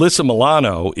 So Alyssa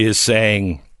Milano is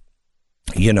saying,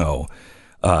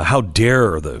 how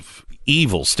dare the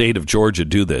evil state of Georgia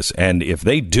do this? And if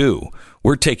they do,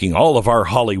 we're taking all of our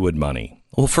Hollywood money.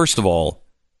 Well, first of all,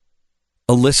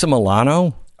 Alyssa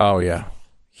Milano? Oh, yeah.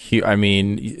 She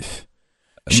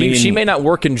may not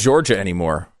work in Georgia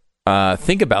anymore.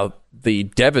 Think about the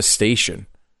devastation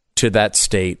to that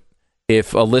state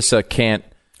if Alyssa can't.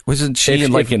 Wasn't she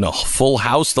in a Full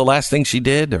House, the last thing she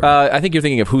did? I think you're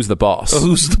thinking of Who's the Boss.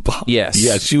 Who's the Boss? Yes.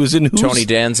 Yes, she was in Tony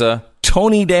Danza.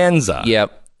 Tony Danza.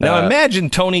 Yep. Now imagine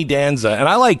Tony Danza, and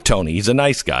I like Tony, he's a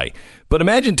nice guy, but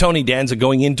imagine Tony Danza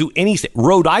going into any state,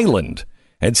 Rhode Island,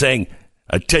 and saying,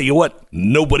 I tell you what,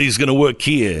 nobody's going to work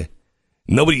here.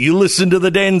 Nobody, you listen to the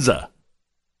Danza.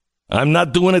 I'm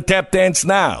not doing a tap dance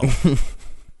now.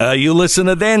 You listen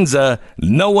to Danza,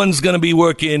 no one's going to be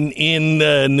working in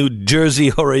New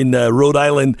Jersey or in Rhode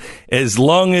Island as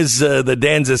long as the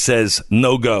Danza says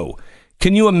no go.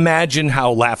 Can you imagine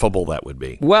how laughable that would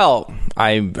be? Well,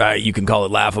 you can call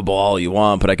it laughable all you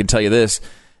want, but I can tell you this,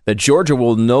 that Georgia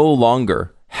will no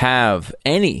longer have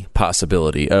any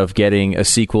possibility of getting a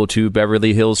sequel to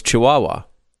Beverly Hills Chihuahua,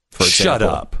 for example. Shut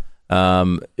up.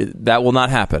 That will not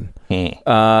happen.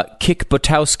 Kick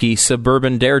Butowski,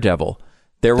 Suburban Daredevil.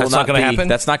 That's not going to happen?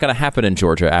 That's not going to happen in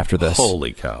Georgia after this.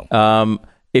 Holy cow.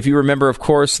 If you remember, of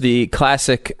course, the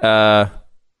classic My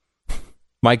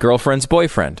Girlfriend's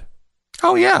Boyfriend.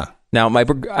 Oh, yeah. Now,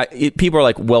 people are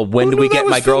like, well, when do we get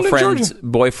My Girlfriend's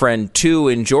Boyfriend 2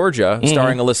 in Georgia,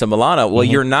 starring Alyssa Milano? Well,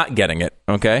 you're not getting it,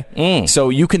 okay? So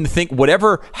you can think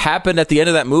whatever happened at the end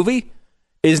of that movie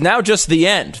is now just the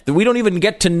end. We don't even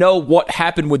get to know what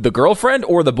happened with the girlfriend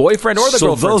or the boyfriend or the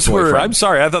girlfriend's boyfriend. I'm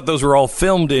sorry, I thought those were all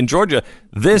filmed in Georgia.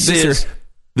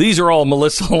 These are all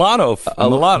Melissa Milano,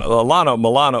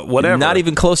 whatever. Not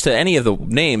even close to any of the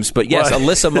names, but yes,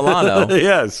 Alyssa Milano.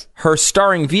 Yes. Her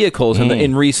starring vehicles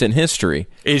in recent history.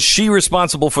 Is she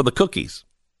responsible for the cookies?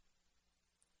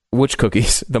 Which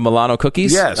cookies? The Milano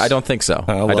cookies? Yes. I don't think so.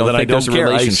 I don't think there's a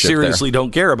relationship I seriously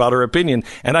don't care about her opinion,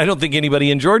 and I don't think anybody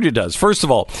in Georgia does. First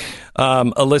of all,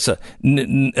 Alyssa,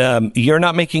 you're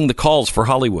not making the calls for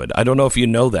Hollywood. I don't know if you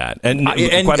know that. And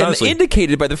quite honestly,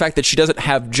 indicated by the fact that she doesn't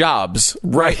have jobs,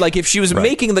 right? Like if she was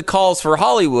making the calls for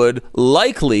Hollywood,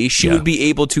 likely she would be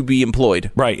able to be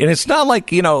employed. Right. And it's not like,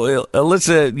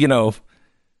 Alyssa,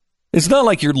 it's not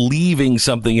like you're leaving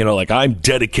something, like I'm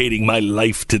dedicating my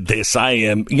life to this.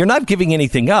 You're not giving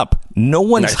anything up. No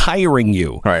one's hiring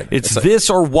you. Right. It's this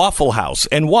or Waffle House.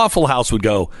 And Waffle House would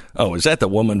go, oh, is that the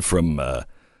woman from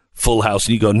Full House?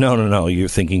 And you go, no, you're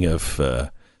thinking of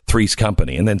Three's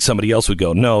Company. And then somebody else would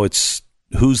go, no, it's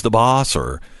Who's the Boss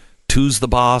or Two's the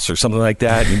Boss or something like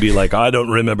that. And you'd be like, I don't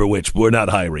remember which. We're not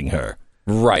hiring her.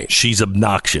 Right. She's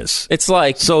obnoxious. It's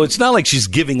like... So it's not like she's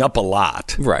giving up a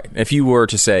lot. Right. If you were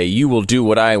to say, you will do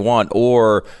what I want,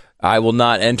 or I will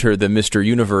not enter the Mr.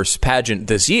 Universe pageant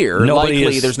this year,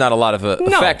 there's not a lot of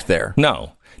effect there.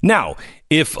 No. Now,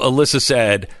 if Alyssa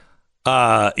said,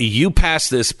 you pass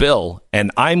this bill, and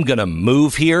I'm going to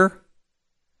move here,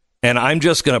 and I'm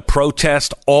just going to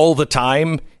protest all the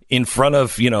time in front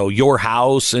of, your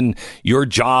house and your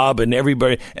job and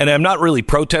everybody. And I'm not really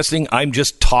protesting. I'm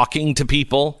just talking to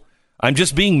people. I'm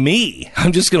just being me.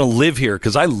 I'm just going to live here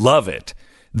because I love it.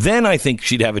 Then I think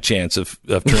she'd have a chance of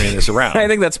turning this around. I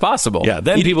think that's possible. Yeah.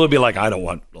 Then people would be like, I don't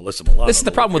want Alyssa Milano. This is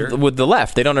the problem with the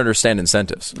left. They don't understand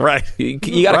incentives. Right. You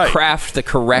got to craft the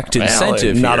correct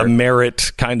incentive. Not a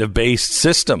merit kind of based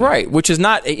system. Right. Which is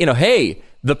not, hey,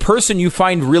 the person you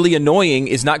find really annoying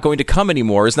is not going to come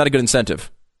anymore. It's not a good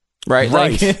incentive. Right.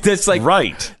 That's like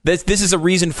right. This is a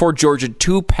reason for Georgia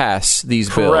to pass these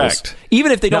bills.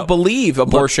 Even if they don't believe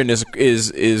abortion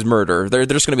is murder, they're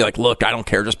just going to be like, look, I don't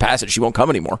care, just pass it. She won't come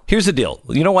anymore. Here's the deal.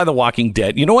 You know why The Walking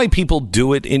Dead? You know why people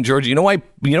do it in Georgia? You know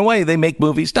why they make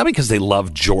movies? Not because they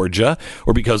love Georgia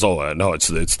or because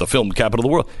it's the film capital of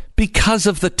the world. Because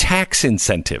of the tax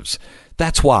incentives.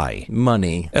 That's why.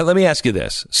 Money. And let me ask you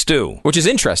this, Stu. Which is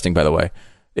interesting, by the way,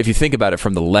 if you think about it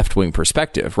from the left-wing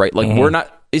perspective, right? Like, we're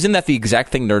not isn't that the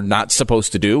exact thing they're not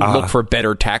supposed to do? Look for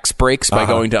better tax breaks by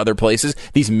going to other places.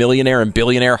 These millionaire and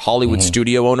billionaire Hollywood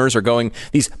studio owners are going,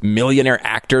 these millionaire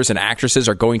actors and actresses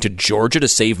are going to Georgia to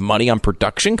save money on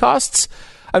production costs.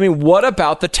 I mean, what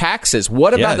about the taxes?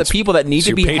 What about the people that need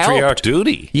to be helped? Patriarch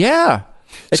duty. Yeah.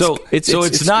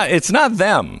 It's not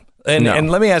them. And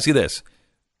let me ask you this,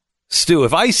 Stu,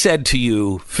 if I said to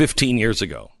you 15 years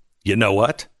ago, you know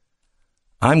what?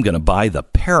 I'm going to buy the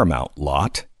Paramount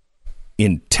lot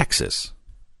in Texas.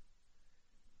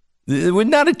 There was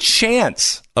not a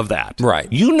chance of that.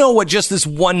 Right. You know what just this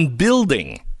one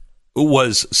building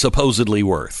was supposedly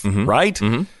worth, right?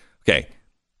 Mm-hmm. Okay.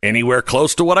 Anywhere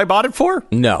close to what I bought it for?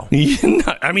 No.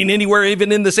 I mean, anywhere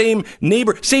even in the same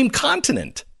same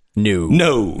continent.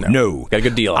 No. Got a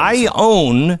good deal. I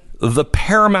own the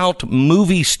Paramount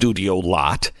movie studio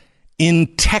lot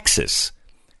in Texas.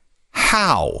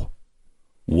 How?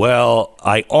 Well,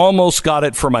 I almost got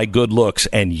it for my good looks,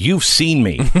 and you've seen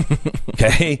me.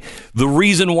 Okay? The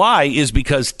reason why is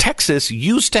because Texas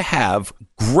used to have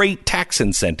great tax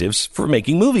incentives for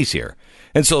making movies here.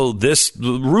 And so this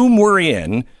room we're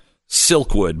in,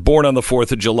 Silkwood, Born on the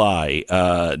 4th of July,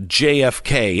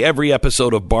 JFK, every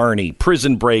episode of Barney,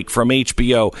 Prison Break from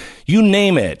HBO, you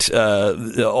name it,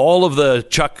 all of the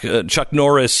Chuck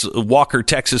Norris, Walker,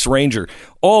 Texas Ranger,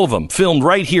 all of them filmed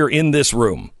right here in this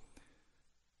room.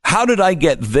 How did I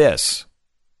get this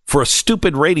for a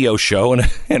stupid radio show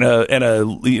and a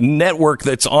network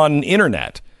that's on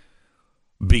internet?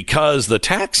 Because the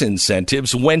tax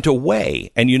incentives went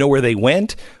away. And you know where they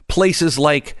went? Places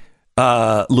like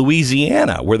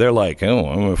Louisiana, where they're like,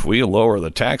 oh, if we lower the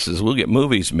taxes, we'll get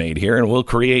movies made here and we'll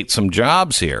create some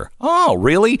jobs here. Oh,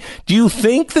 really? Do you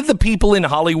think that the people in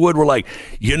Hollywood were like,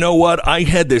 you know what? I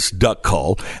had this duck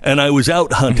call and I was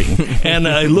out hunting and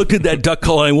I looked at that duck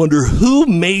call and I wonder who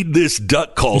made this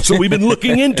duck call. So we've been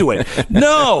looking into it.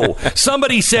 No,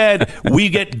 somebody said we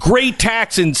get great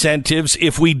tax incentives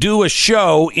if we do a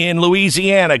show in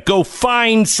Louisiana. Go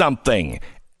find something.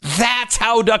 That's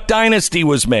how Duck Dynasty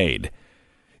was made.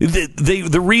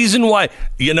 The reason why,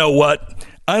 you know what?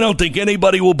 I don't think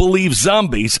anybody will believe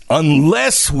zombies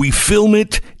unless we film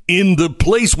it in the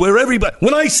place where everybody...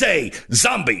 When I say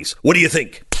zombies, what do you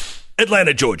think?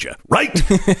 Atlanta, Georgia, right?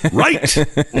 Right?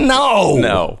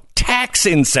 No. Tax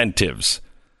incentives.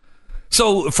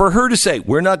 So for her to say,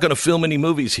 we're not going to film any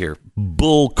movies here,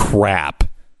 bull crap.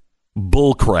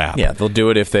 Yeah, they'll do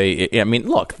it if they... I mean,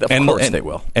 look, of course they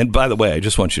will. And by the way, I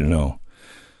just want you to know,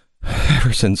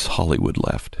 ever since Hollywood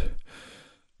left,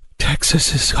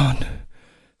 Texas is gone.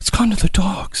 It's gone to the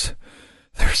dogs.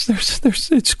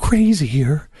 It's crazy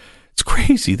here. It's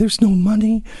crazy. There's no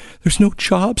money. There's no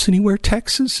jobs anywhere.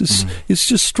 Texas is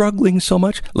just struggling so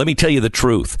much. Let me tell you the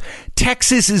truth.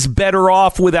 Texas is better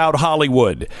off without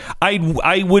Hollywood.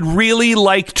 I would really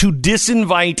like to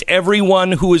disinvite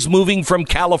everyone who is moving from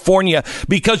California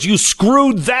because you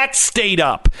screwed that state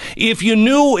up. If you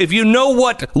know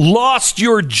what lost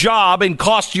your job and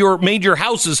made your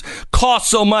houses cost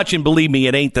so much, and believe me,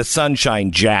 it ain't the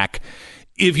sunshine, Jack.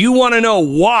 If you want to know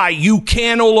why you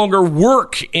can no longer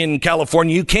work in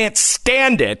California, you can't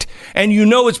stand it, and you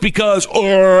know it's because,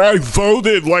 I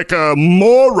voted like a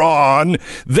moron,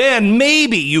 then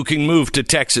maybe you can move to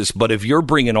Texas. But if you're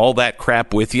bringing all that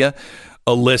crap with you,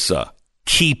 Alyssa,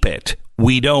 keep it.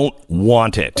 We don't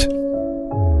want it.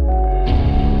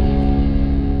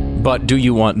 But do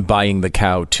you want Buying the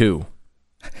Cow too?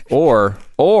 Or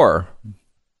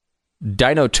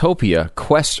Dinotopia,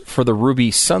 Quest for the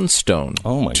Ruby Sunstone.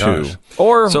 Oh my gosh!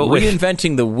 Or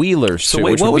Reinventing the Wheelers. So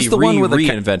wait, what was the one with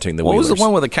Reinventing the Wheelers? What was the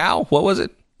one with the cow? What was it?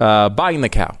 Buying the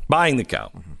Cow. Buying the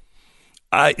Cow.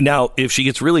 Now, if she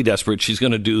gets really desperate, she's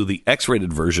going to do the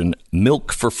X-rated version,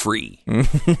 Milk for Free.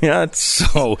 It's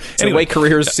the way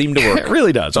careers seem to work. It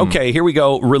really does. Okay, here we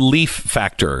go. Relief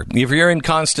factor. If you're in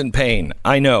constant pain,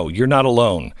 I know you're not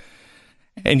alone.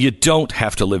 And you don't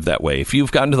have to live that way. If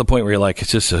you've gotten to the point where you're like,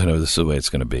 it's just, this is the way it's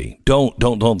going to be.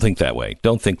 Don't think that way.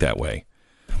 Don't think that way.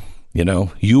 You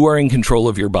know, you are in control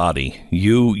of your body.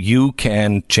 You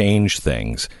can change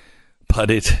things, but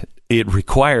it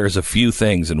requires a few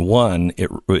things. And one,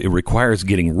 it requires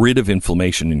getting rid of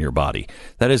inflammation in your body.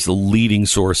 That is the leading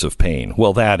source of pain.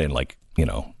 Well, that and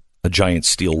a giant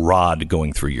steel rod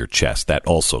going through your chest. That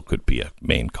also could be a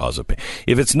main cause of pain.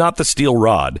 If it's not the steel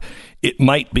rod, it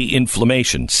might be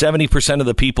inflammation. 70% of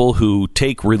the people who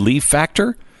take Relief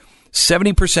Factor,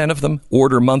 70% of them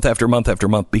order month after month after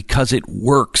month because it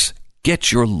works.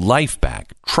 Get your life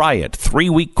back. Try it.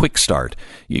 3-week quick start.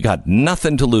 You got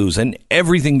nothing to lose and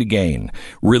everything to gain.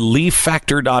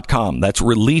 ReliefFactor.com. That's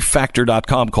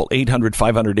ReliefFactor.com. Call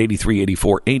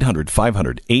 800-500-8384.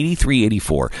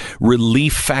 800-500-8384.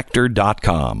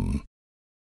 ReliefFactor.com.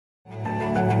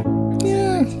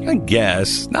 Yeah, I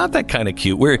guess. Not that kind of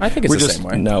cute. I think it's the same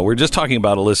way. No, we're just talking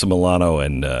about Alyssa Milano,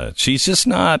 and she's just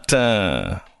not...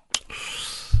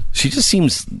 she just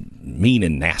seems mean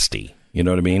and nasty. You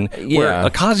know what I mean? Yeah. Where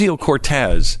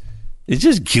Ocasio-Cortez is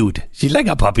just cute. She's like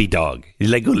a puppy dog.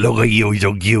 She's like, look at you, you're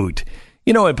so cute.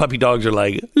 You know when puppy dogs are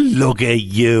like, look at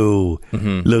you.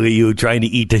 Mm-hmm. Look at you trying to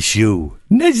eat the shoe.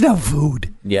 That's not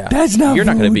food. Yeah. That's not You're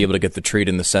food. not going to be able to get the treat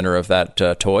in the center of that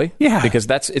toy. Yeah. Because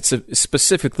it's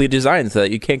specifically designed so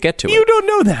that you can't get to it. You don't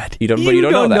know that. You don't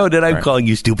know that I'm right. calling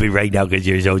you stupid right now because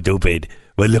you're so stupid.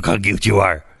 But look how cute you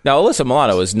are. Now, Alyssa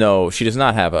Milano she does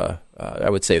not have I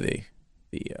would say the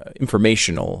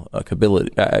informational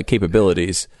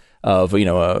capabilities of,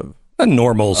 a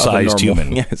normal-sized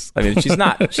human. Yes. I mean, she's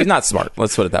not smart.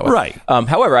 Let's put it that way. Right.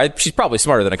 However, she's probably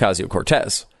smarter than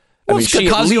Ocasio-Cortez. Well, I mean, she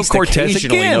at least occasionally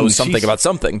again, knows something about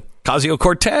something.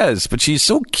 Ocasio-Cortez, but she's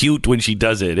so cute when she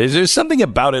does it. There's something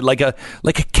about it, like a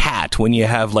cat when you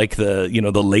have like the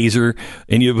laser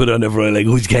and you put on everyone like,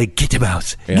 who's gonna get the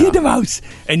mouse? Yeah. Get the mouse,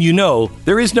 and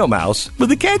there is no mouse, but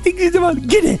the cat thinks it's the mouse.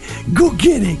 Get it, go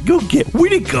get it, go get it.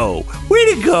 Where'd it go? Where'd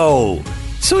it go?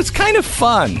 So it's kind of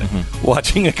fun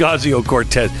watching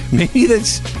Ocasio-Cortez. Maybe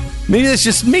that's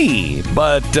just me,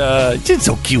 but it's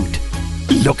so cute.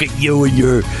 Look at you and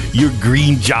your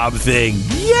green job thing.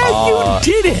 Yeah, you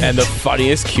did it. And the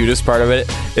funniest, cutest part of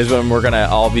it is when we're going to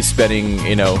all be spending,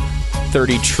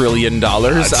 $30 trillion on all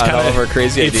of our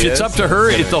crazy ideas. If it's up to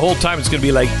her, the whole time it's going to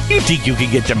be like, you think you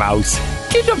can get the mouse?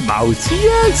 Get the mouse.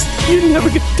 Yes.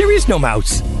 There is no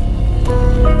mouse.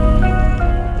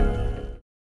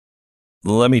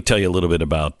 Let me tell you a little bit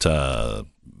about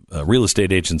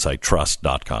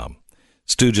realestateagentsitrust.com.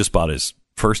 Stu just bought his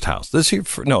first house.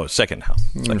 Second house.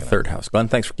 Third house. Glenn,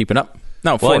 thanks for keeping up.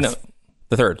 No, fourth. Well,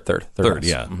 the third house.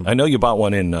 Yeah. Mm-hmm. I know you bought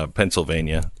one in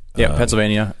Pennsylvania. Yeah,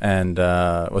 Pennsylvania, and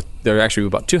there actually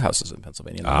about 2 houses in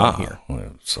Pennsylvania. Here.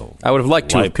 So I would have liked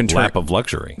to have lap of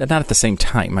luxury. Not at the same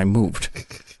time. I moved.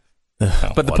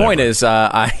 But the point is,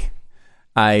 I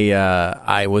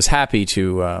was happy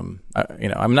to, I'm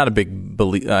not a big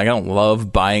believer. I don't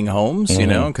love buying homes,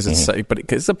 because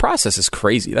because the process is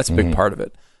crazy. That's a big part of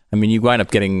it. I mean, you wind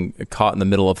up getting caught in the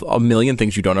middle of a million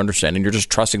things you don't understand, and you're just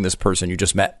trusting this person you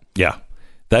just met. Yeah.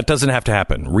 That doesn't have to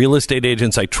happen.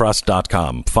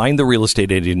 Realestateagentsitrust.com. Find the real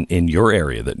estate agent in your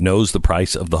area that knows the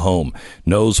price of the home,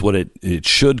 knows what it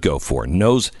should go for,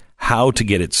 knows how to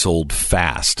get it sold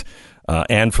fast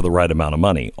and for the right amount of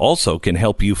money. Also can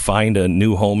help you find a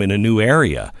new home in a new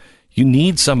area. You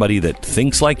need somebody that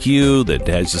thinks like you, that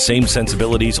has the same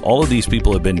sensibilities. All of these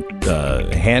people have been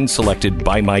hand-selected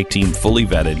by my team, fully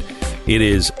vetted. It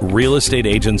is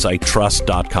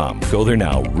realestateagentsitrust.com. Go there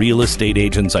now,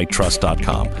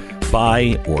 realestateagentsitrust.com.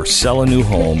 Buy or sell a new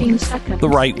home the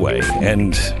right way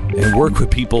and work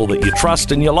with people that you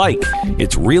trust and you like.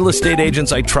 It's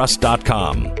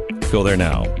realestateagentsitrust.com. Go there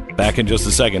now. Back in just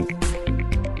a second.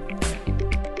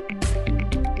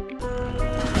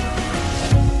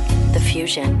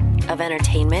 Fusion of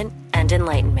entertainment and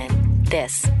enlightenment.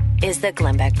 This is the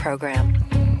Glenn Beck Program.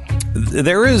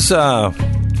 There's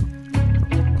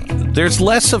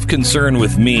less of concern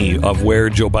with me of where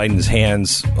Joe Biden's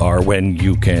hands are when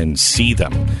you can see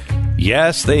them.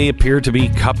 Yes, they appear to be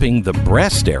cupping the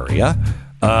breast area,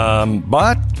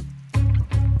 but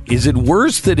is it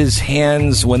worse that his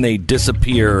hands, when they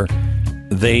disappear,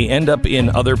 they end up in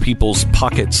other people's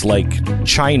pockets like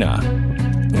China,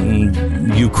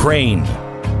 Ukraine,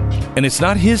 and it's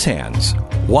not his hands.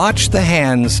 Watch the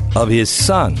hands of his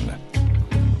son.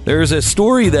 There's a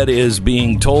story that is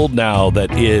being told now that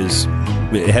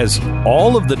it has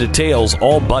all of the details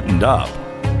all buttoned up.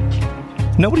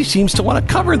 Nobody seems to want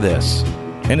to cover this,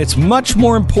 and it's much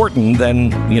more important than,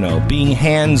 being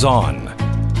hands-on.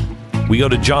 We go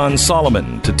to John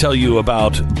Solomon to tell you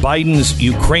about Biden's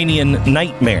Ukrainian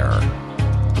nightmare.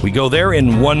 We go there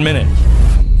in 1 minute.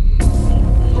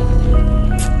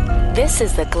 This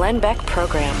is the Glenn Beck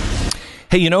Program.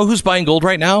 Hey, you know who's buying gold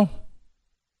right now?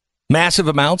 Massive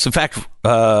amounts. In fact,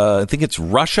 I think it's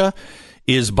Russia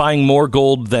is buying more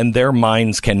gold than their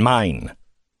mines can mine.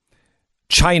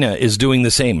 China is doing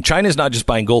the same. China is not just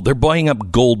buying gold. They're buying up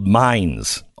gold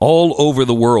mines all over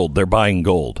the world. They're buying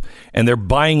gold, and they're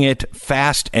buying it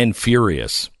fast and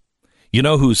furious. You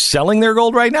know who's selling their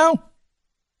gold right now?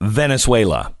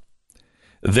 Venezuela.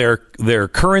 Their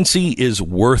currency is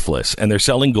worthless, and they're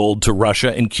selling gold to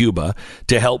Russia and Cuba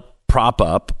to help prop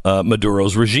up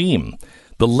Maduro's regime.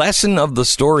 The lesson of the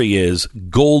story is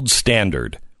gold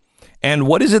standard. And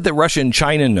what is it that Russia and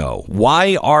China know?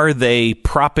 Why are they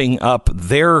propping up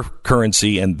their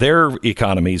currency and their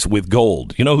economies with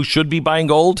gold? You know who should be buying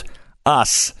gold?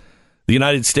 Us, the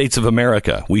United States of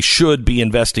America. We should be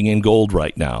investing in gold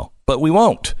right now, but we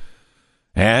won't.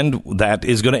 And that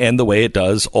is going to end the way it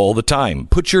does all the time.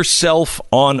 Put yourself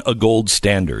on a gold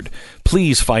standard.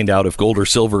 Please find out if gold or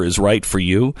silver is right for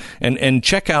you. And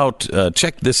check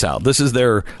this out. This is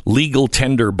their legal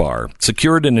tender bar,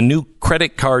 secured in a new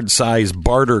credit card size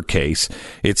barter case.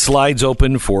 It slides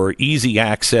open for easy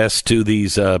access to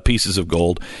these pieces of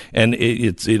gold, and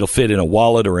it'll fit in a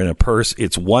wallet or in a purse.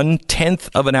 It's 1/10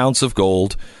 of an ounce of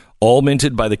gold, all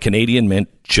minted by the Canadian Mint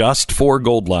just for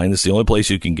Goldline. This is the only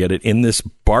place you can get it. In this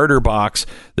barter box,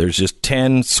 there's just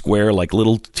 10 square, like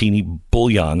little teeny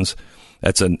bullions.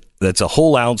 That's a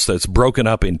whole ounce that's broken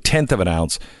up in 1/10 of an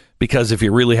ounce, because if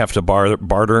you really have to barter,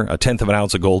 1/10 of an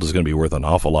ounce of gold is going to be worth an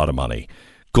awful lot of money.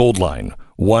 Goldline,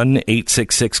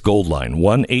 1-866-GOLDLINE,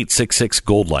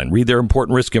 1-866-GOLDLINE. Read their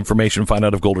important risk information, find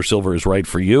out if gold or silver is right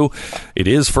for you. It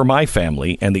is for my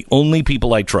family and the only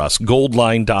people I trust.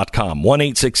 Goldline.com,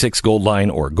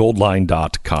 1-866-GOLDLINE or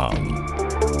Goldline.com.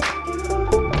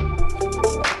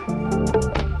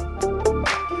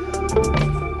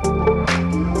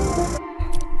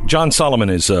 John Solomon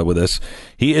is with us.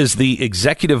 He is the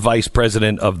executive vice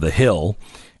president of The Hill,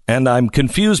 and I'm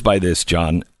confused by this,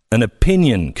 John. An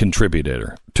opinion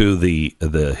contributor to the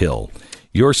Hill.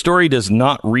 Your story does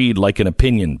not read like an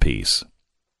opinion piece.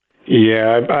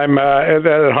 Yeah, I'm at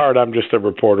heart, I'm just a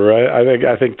reporter.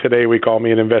 I think today we call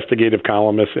me an investigative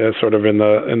columnist, sort of in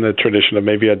the tradition of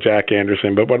maybe a Jack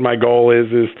Anderson. But what my goal is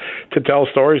to tell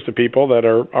stories to people that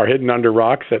are hidden under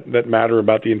rocks that matter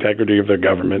about the integrity of their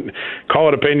government. Call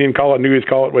it opinion, call it news,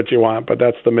 call it what you want, but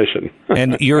that's the mission.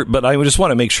 But I just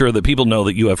want to make sure that people know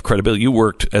that you have credibility. You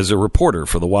worked as a reporter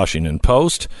for the Washington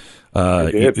Post.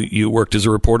 You worked as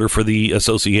a reporter for the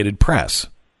Associated Press.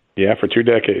 Yeah, for 2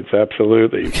 decades,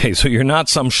 absolutely. Okay, so you're not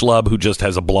some schlub who just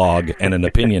has a blog and an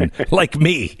opinion like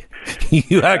me.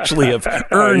 You actually have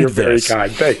earned this. You're very this.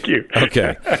 kind. Thank you.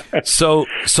 Okay. So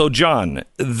John,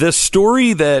 the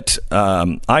story that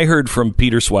I heard from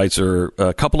Peter Schweizer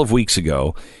a couple of weeks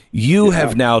ago, you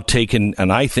have now taken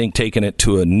it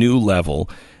to a new level,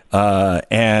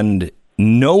 and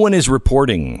no one is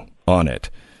reporting on it.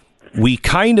 We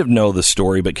kind of know the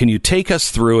story, but can you take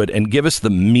us through it and give us the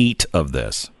meat of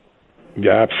this?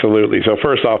 Yeah, absolutely. So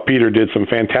first off, Peter did some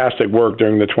fantastic work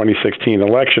during the 2016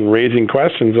 election, raising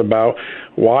questions about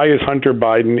why is Hunter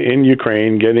Biden in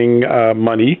Ukraine getting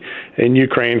money in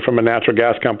Ukraine from a natural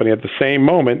gas company at the same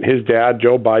moment his dad,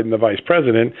 Joe Biden, the vice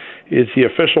president, is the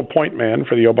official point man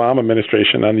for the Obama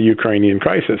administration on the Ukrainian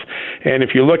crisis. And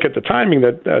if you look at the timing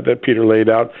that Peter laid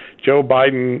out, Joe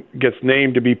Biden gets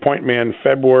named to be point man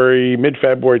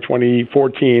mid-February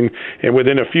 2014, and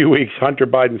within a few weeks, Hunter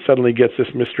Biden suddenly gets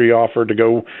this mystery offer to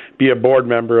go be a board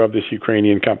member of this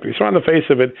Ukrainian company. So on the face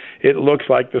of it, it looks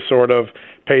like the sort of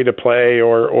pay to play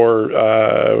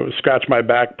or scratch my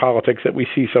back politics that we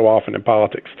see so often in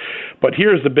politics. But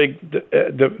here's the big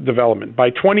development.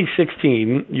 By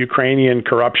 2016, Ukrainian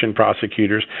corruption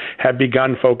prosecutors had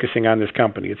begun focusing on this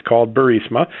company. It's called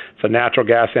Burisma. It's a natural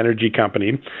gas energy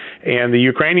company. And the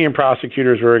Ukrainian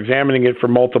prosecutors were examining it for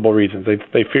multiple reasons.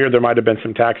 They feared there might have been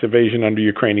some tax evasion under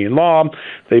Ukrainian law.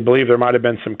 They believed there might have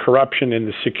been some corruption in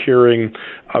the securing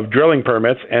of drilling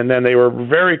permits. And then they were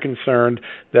very concerned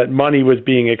that money was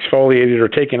being exfoliated or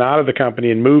taken out of the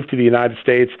company and moved to the United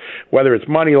States, whether it's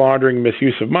money laundering,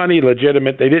 misuse of money,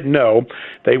 legitimate. They didn't know.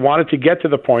 They wanted to get to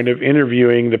the point of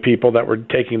interviewing the people that were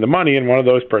taking the money, and one of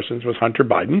those persons was Hunter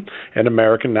Biden, an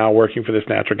American now working for this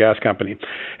natural gas company.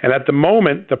 And at the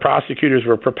moment, the prosecutors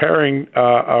were preparing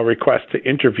a request to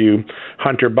interview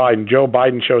Hunter Biden. Joe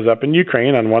Biden shows up in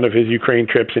Ukraine on one of his Ukraine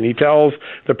trips, and he tells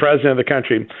the president of the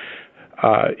country,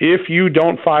 if you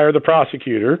don't fire the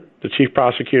prosecutor, the chief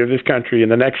prosecutor of this country, in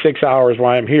the next 6 hours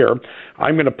while I'm here,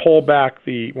 I'm going to pull back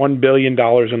the $1 billion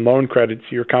in loan credits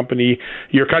your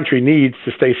country needs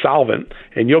to stay solvent,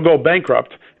 and you'll go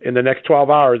bankrupt in the next 12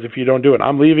 hours if you don't do it.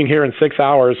 I'm leaving here in 6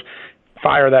 hours.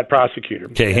 Fire that prosecutor.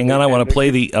 Okay, hang on. I want to play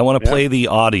the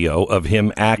audio of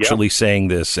him actually saying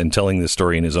this and telling this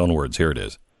story in his own words. Here it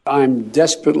is. I'm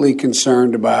desperately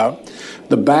concerned about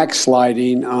the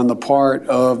backsliding on the part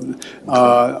of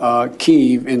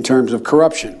Kyiv in terms of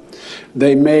corruption.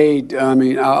 They made,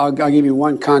 I'll give you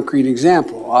one concrete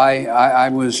example. I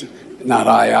was,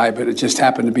 but it just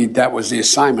happened to be that was the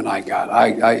assignment I got.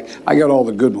 I got all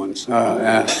the good ones.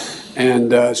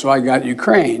 So I got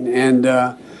Ukraine. And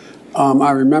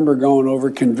I remember going over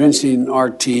convincing our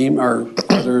team, or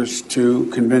others, to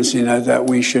convincing us that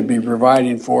we should be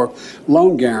providing for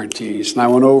loan guarantees. And I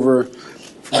went over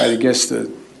for, I guess,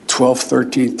 the 12th,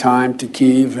 13th time to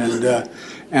Kyiv,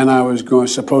 and I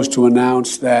was supposed to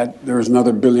announce that there was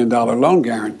another $1 billion loan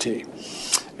guarantee.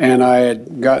 And I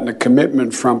had gotten a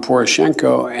commitment from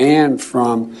Poroshenko and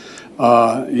from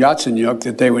Yatsenyuk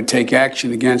that they would take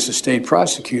action against the state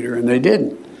prosecutor, and they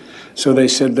didn't. So they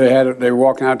said they were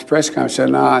walking out to press conference. I said,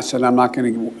 no, I said, we're not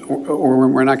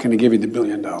going to give you the $1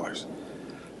 billion.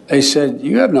 They said,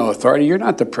 you have no authority. You're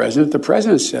not the president. The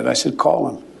president said. I said, call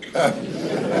him.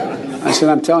 I said,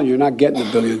 I'm telling you, you're not getting the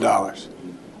 $1 billion.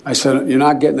 I said, you're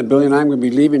not getting the $1 billion. I'm going to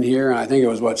be leaving here. And I think it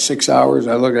was, 6 hours?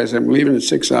 I said, I'm leaving in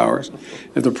 6 hours.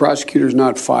 If the prosecutor's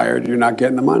not fired, you're not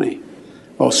getting the money.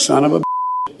 Well, son of a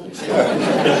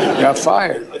got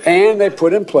fired. And they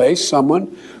put in place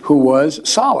someone who was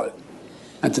solid.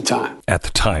 At the time. At the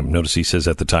time. Notice he says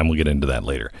at the time. We'll get into that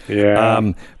later.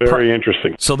 Yeah, very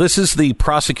interesting. So this is the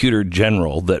prosecutor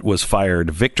general that was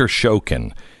fired, Viktor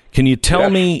Shokin. Can you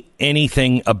tell me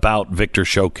anything about Viktor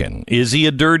Shokin? Is he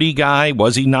a dirty guy?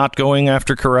 Was he not going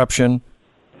after corruption?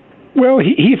 Well,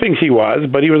 he thinks he was,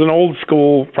 but he was an old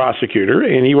school prosecutor,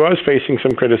 and he was facing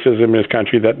some criticism in his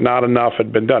country that not enough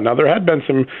had been done. Now, there had been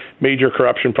some major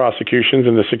corruption prosecutions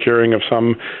and the securing of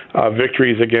some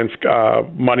victories against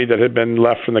money that had been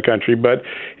left from the country, but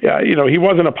he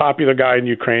wasn't a popular guy in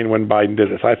Ukraine when Biden did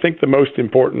this. I think the most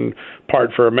important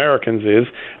part for Americans is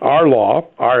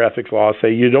our ethics laws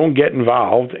say you don't get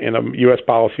involved in a U.S.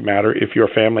 policy matter if your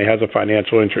family has a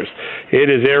financial interest. It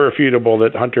is irrefutable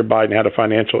that Hunter Biden had a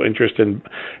financial interest in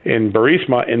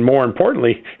Burisma, and more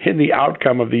importantly, in the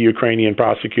outcome of the Ukrainian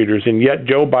prosecutors. And yet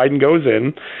Joe Biden goes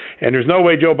in, and there's no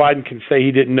way Joe Biden can say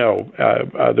he didn't know.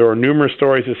 There were numerous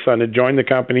stories his son had joined the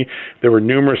company. There were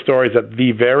numerous stories that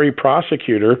the very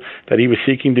prosecutor that he was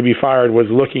seeking to be fired was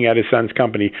looking at his son's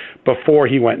company before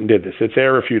he went and did this. It's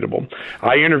irrefutable.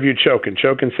 I interviewed Shokin.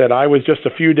 Shokin said, I was just a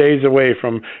few days away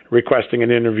from requesting an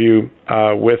interview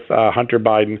with Hunter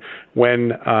Biden when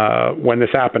this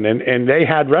happened. And they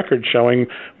had records showing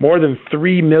more than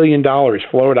 $3 million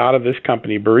flowed out of this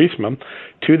company, Burisma,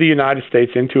 to the United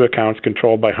States into accounts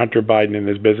controlled by Hunter Biden and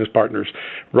his business partners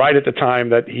right at the time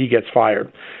that he gets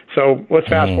fired. So let's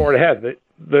fast forward ahead.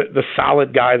 The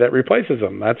solid guy that replaces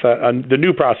him. That's the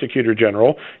new prosecutor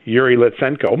general, Yuri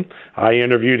Lutsenko. I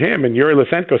interviewed him, and Yuri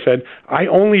Lutsenko said, I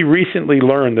only recently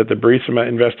learned that the Burisma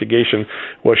investigation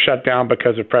was shut down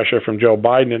because of pressure from Joe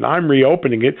Biden, and I'm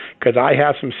reopening it because I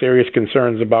have some serious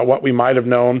concerns about what we might have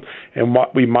known and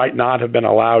what we might not have been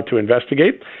allowed to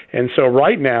investigate. And so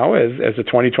right now, as the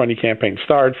 2020 campaign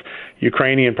starts,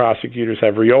 Ukrainian prosecutors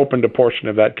have reopened a portion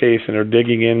of that case and are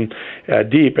digging in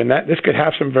deep, and this could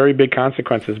have some very big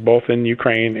consequences both in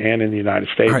Ukraine and in the United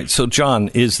States. All right, so John,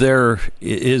 is there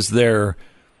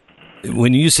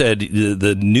when you said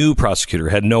the new prosecutor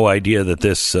had no idea that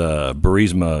this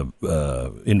Burisma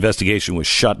investigation was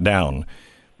shut down,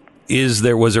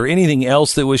 was there anything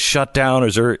else that was shut down?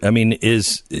 Is there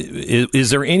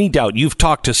any doubt? You've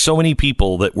talked to so many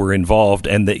people that were involved,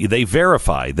 and they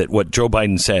verify that what Joe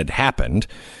Biden said happened.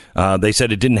 They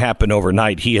said it didn't happen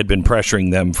overnight. He had been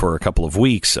pressuring them for a couple of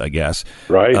weeks, I guess.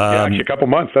 Right. Actually, a couple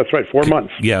months. That's right. 4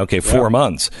 months. Yeah. Okay. 4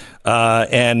 months.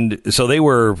 And so they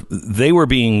were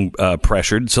being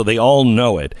pressured. So they all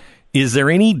know it. Is there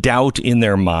any doubt in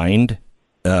their mind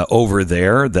over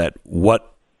there that what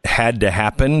had to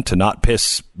happen to not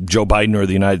piss Joe Biden or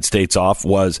the United States off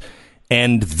was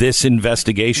end this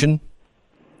investigation?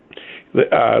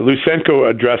 Lutsenko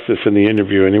addressed this in the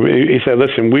interview, and he said,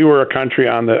 listen, we were a country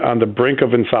on the brink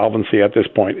of insolvency at this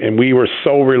point, and we were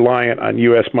so reliant on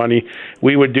U.S. money,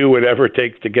 we would do whatever it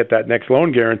takes to get that next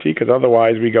loan guarantee, because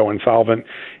otherwise we go insolvent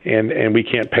and we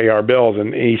can't pay our bills.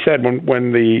 And he said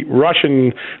when the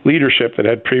Russian leadership that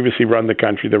had previously run the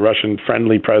country, the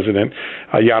Russian-friendly president,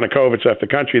 Yanukovych, left the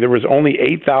country, there was only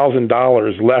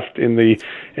 $8,000 left in the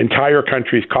entire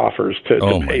country's coffers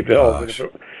to pay bills. Gosh.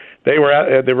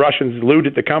 The Russians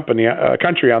looted the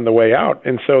country on the way out,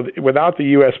 and so without the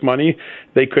U.S. money,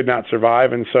 they could not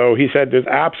survive. And so he said, "There's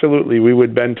absolutely we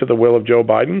would bend to the will of Joe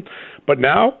Biden." But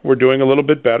now we're doing a little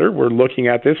bit better. We're looking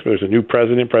at this. There's a new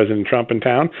president, President Trump, in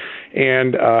town,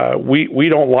 and we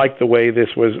don't like the way this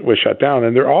was shut down.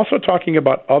 And they're also talking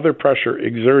about other pressure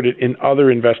exerted in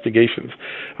other investigations.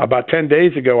 About 10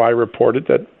 days ago, I reported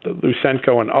that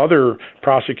Lutsenko and other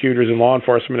prosecutors and law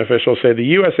enforcement officials say the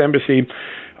U.S. Embassy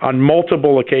on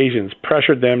multiple occasions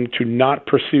pressured them to not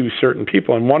pursue certain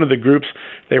people. And one of the groups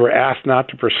they were asked not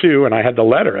to pursue, and I had the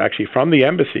letter actually from the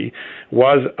embassy,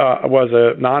 was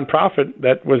a nonprofit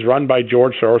that was run by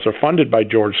George Soros or funded by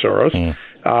George Soros,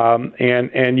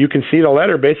 And you can see the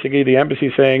letter, basically the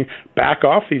embassy saying, back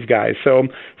off these guys. So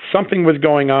something was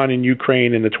going on in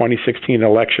Ukraine in the 2016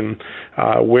 election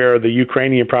where the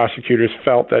Ukrainian prosecutors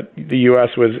felt that the U.S.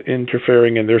 was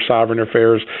interfering in their sovereign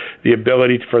affairs, the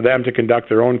ability for them to conduct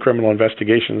their own criminal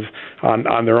investigations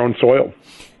on their own soil.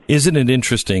 Isn't it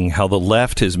interesting how the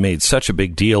left has made such a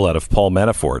big deal out of Paul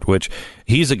Manafort, which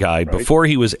he's a guy, before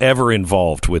he was ever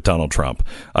involved with Donald Trump.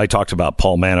 I talked about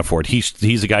Paul Manafort.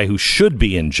 He's a guy who should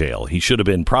be in jail. He should have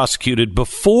been prosecuted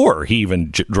before he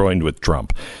even joined with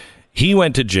Trump. He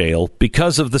went to jail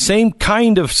because of the same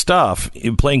kind of stuff,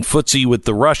 playing footsie with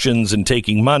the Russians and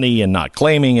taking money and not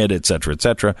claiming it, et cetera, et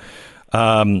cetera.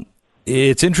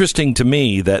 It's interesting to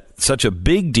me that such a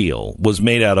big deal was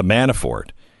made out of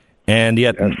Manafort. And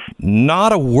yet,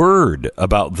 not a word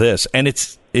about this, and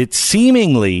it's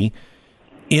seemingly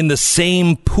in the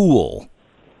same pool.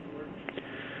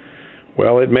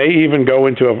 Well, it may even go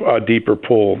into a deeper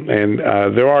pool, and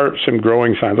there are some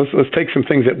growing signs. Let's take some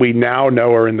things that we now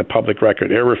know are in the public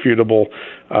record, irrefutable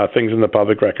things in the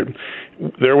public record.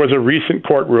 There was a recent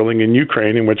court ruling in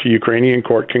Ukraine in which a Ukrainian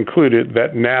court concluded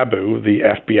that NABU, the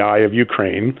FBI of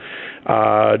Ukraine,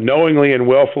 knowingly and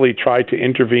willfully tried to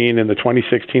intervene in the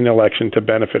 2016 election to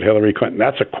benefit Hillary Clinton.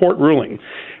 That's a court ruling.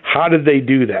 How did they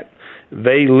do that?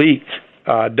 They leaked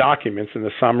documents in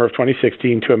the summer of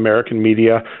 2016 to American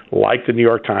media like the New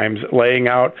York Times, laying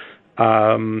out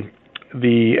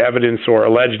the evidence or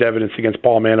alleged evidence against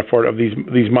Paul Manafort of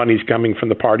these monies coming from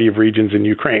the Party of Regions in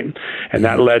Ukraine. And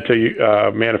that led to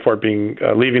Manafort being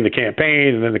leaving the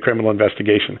campaign and then the criminal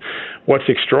investigation. What's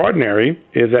extraordinary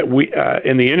is that we,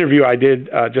 in the interview I did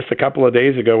just a couple of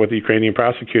days ago with the Ukrainian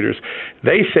prosecutors,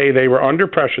 they say they were under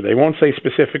pressure. They won't say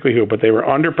specifically who, but they were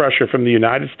under pressure from the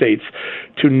United States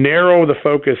to narrow the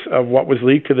focus of what was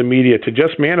leaked to the media to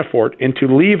just Manafort and to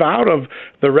leave out of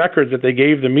the records that they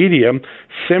gave the media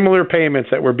similar payments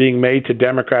that were being made to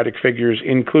Democratic figures,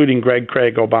 including Greg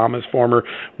Craig, Obama's former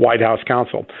White House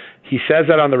counsel. He says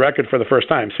that on the record for the first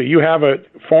time. So you have a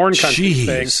foreign country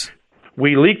saying,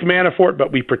 we leaked Manafort,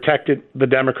 but we protected the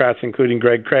Democrats, including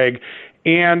Greg Craig.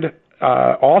 And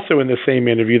also in the same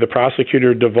interview, the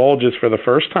prosecutor divulges for the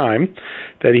first time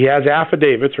that he has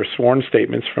affidavits or sworn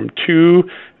statements from two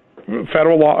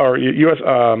federal law or U.S.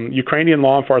 Ukrainian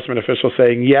law enforcement officials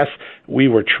saying, yes, we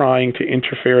were trying to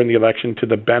interfere in the election to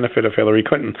the benefit of Hillary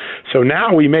Clinton. So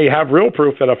now we may have real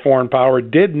proof that a foreign power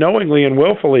did knowingly and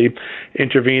willfully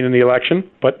intervene in the election,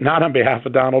 but not on behalf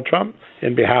of Donald Trump,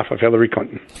 in behalf of Hillary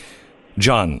Clinton.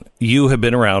 John, you have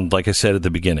been around, like I said at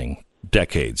the beginning,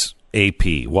 decades.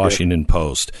 AP, Washington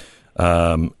Post.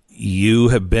 You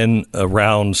have been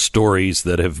around stories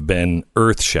that have been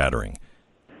earth-shattering.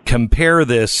 Compare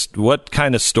this. What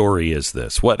kind of story is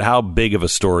this? How big of a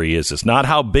story is this? Not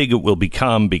how big it will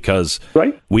become, because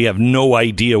we have no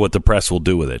idea what the press will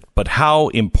do with it. But how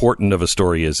important of a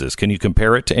story is this? Can you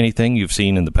compare it to anything you've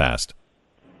seen in the past?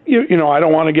 You know, I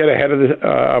don't want to get ahead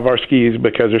of our skis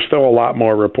because there's still a lot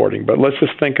more reporting. But let's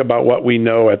just think about what we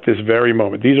know at this very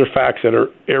moment. These are facts that are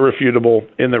irrefutable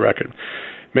in the record.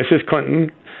 Mrs.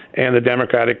 Clinton and the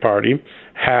Democratic Party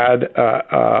had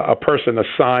a person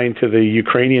assigned to the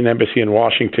Ukrainian embassy in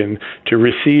Washington to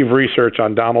receive research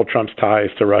on Donald Trump's ties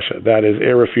to Russia. That is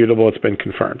irrefutable. It's been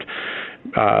confirmed.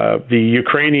 The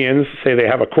Ukrainians say they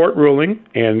have a court ruling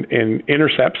and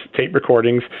intercepts, tape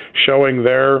recordings, showing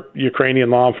their Ukrainian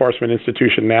law enforcement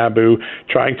institution, NABU,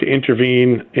 trying to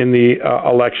intervene in the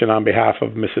election on behalf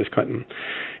of Mrs. Clinton.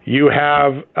 You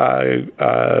have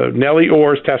Nellie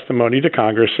Orr's testimony to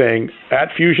Congress saying, at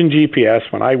Fusion GPS,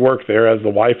 when I worked there as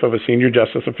the wife of a senior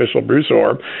justice official, Bruce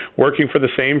Orr, working for the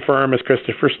same firm as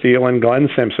Christopher Steele and Glenn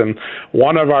Simpson,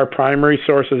 one of our primary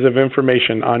sources of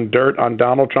information on dirt on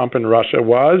Donald Trump and Russia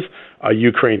was a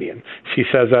Ukrainian. She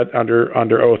says that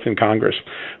under oath in Congress.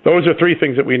 Those are three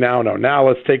things that we now know. Now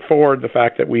let's take forward the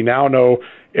fact that we now know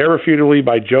irrefutably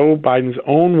by Joe Biden's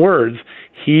own words,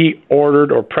 he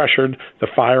ordered or pressured the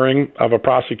firing of a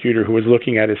prosecutor who was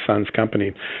looking at his son's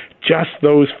company. Just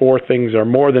those four things are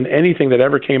more than anything that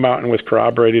ever came out and was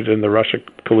corroborated in the Russia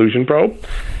collusion probe.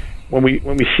 When we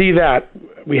see that,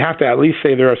 we have to at least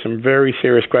say there are some very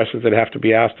serious questions that have to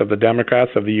be asked of the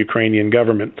Democrats, of the Ukrainian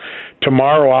government.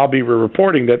 Tomorrow I'll be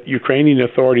reporting that Ukrainian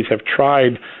authorities have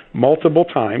tried multiple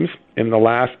times in the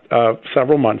last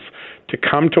several months to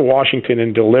come to Washington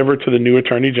and deliver to the new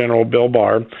Attorney General, Bill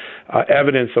Barr,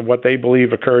 evidence of what they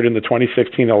believe occurred in the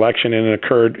 2016 election and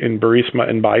occurred in Burisma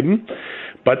and Biden.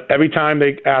 But every time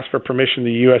they ask for permission,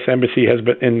 the U.S. Embassy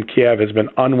in Kiev has been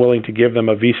unwilling to give them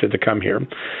a visa to come here.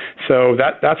 So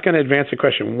that's going to advance the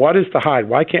question. What is the hide?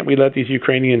 Why can't we let these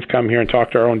Ukrainians come here and talk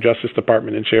to our own Justice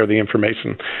Department and share the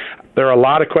information? There are a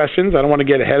lot of questions. I don't want to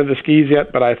get ahead of the skis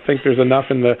yet, but I think there's enough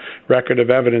in the record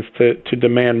of evidence to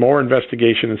demand more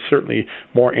investigation and certainly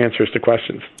more answers to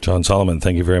questions. John Solomon,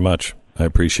 thank you very much. I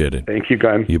appreciate it. Thank you,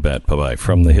 Glenn. You bet. Bye-bye.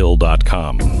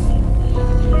 FromTheHill.com.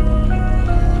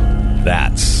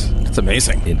 That's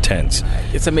amazing. Intense.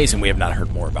 It's amazing we have not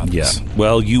heard more about this. Yeah.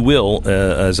 Well, you will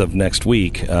as of next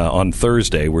week. On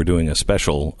Thursday, we're doing a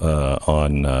special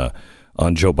on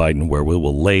Joe Biden where we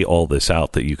will lay all this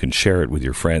out that you can share it with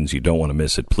your friends. You don't want to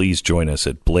miss it. Please join us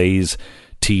at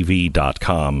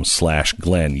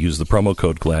blazetv.com/Glenn. Use the promo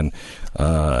code Glenn.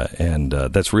 And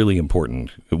that's really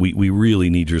important. We really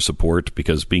need your support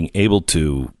because being able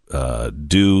to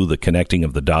do the connecting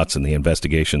of the dots and the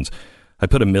investigations. I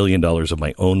put $1 million of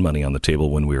my own money on the table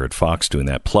when we were at Fox doing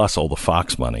that, plus all the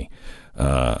Fox money.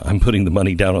 I'm putting the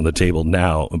money down on the table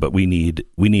now, but we need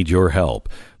your help.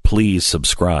 Please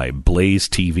subscribe,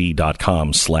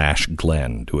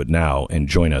 blazetv.com/Glenn. Do it now and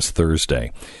join us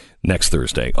next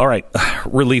Thursday. All right,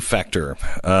 Relief Factor.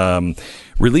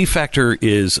 Relief Factor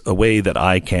is a way that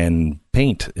I can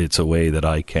paint. It's a way that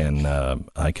I can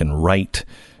write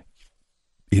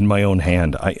in my own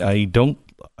hand. I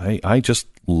just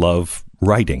love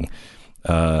writing,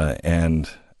 and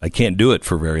I can't do it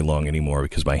for very long anymore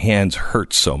because my hands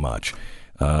hurt so much.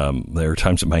 There are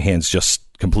times that my hands just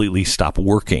completely stop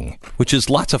working, which is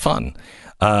lots of fun.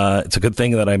 It's a good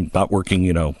thing that I'm not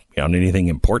working, on anything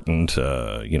important,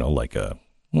 like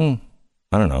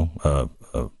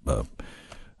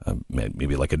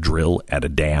maybe like a drill at a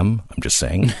dam. I'm just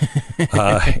saying.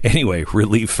 Anyway,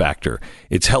 Relief Factor.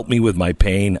 It's helped me with my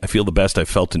pain. I feel the best I've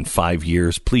felt in 5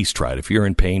 years. Please try it. If you're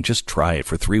in pain, just try it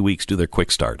for 3 weeks. Do their quick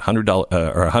start. $100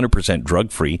 or 100%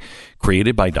 drug free,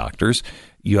 created by doctors.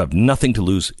 You have nothing to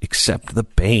lose except the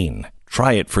pain.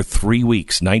 Try it for 3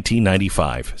 weeks,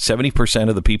 $19.95. 70%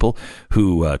 of the people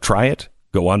who try it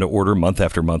go on to order month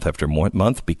after month after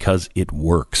month because it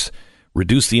works.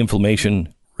 Reduce the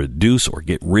inflammation. Reduce or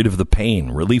get rid of the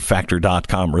pain.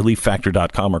 ReliefFactor.com.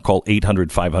 ReliefFactor.com or call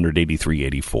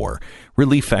 800-500-8384.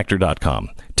 ReliefFactor.com.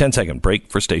 10-second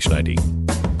break for Station ID.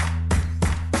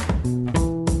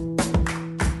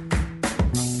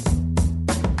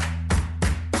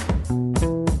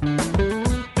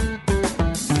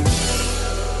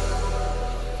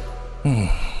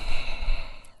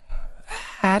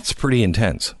 That's pretty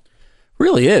intense.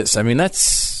 Really is. I mean,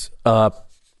 that's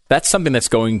something that's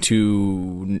going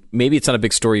to, maybe it's not a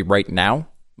big story right now,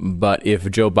 but if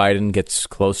Joe Biden gets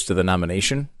close to the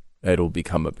nomination, it'll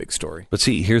become a big story. But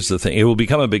see, here's the thing. It will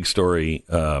become a big story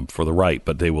for the right,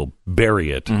 but they will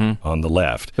bury it on the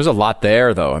left. There's a lot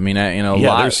there, though. I mean,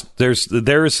 lot.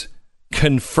 There's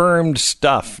confirmed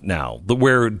stuff now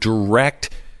where direct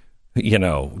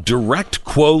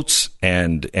quotes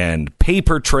and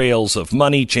paper trails of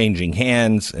money changing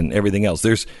hands and everything else.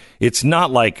 It's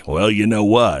not like, well, you know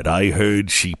what? I heard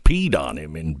she peed on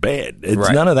him in bed. It's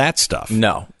none of that stuff.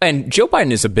 No. And Joe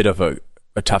Biden is a bit of a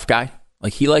tough guy.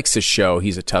 Like, he likes to show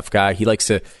he's a tough guy. He likes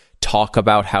to talk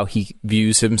about how he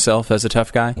views himself as a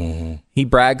tough guy. Mm-hmm. He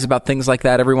brags about things like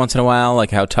that every once in a while,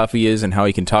 like how tough he is and how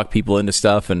he can talk people into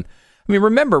stuff. And I mean,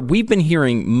 remember, we've been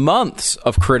hearing months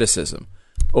of criticism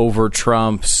over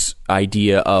Trump's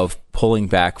idea of pulling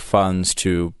back funds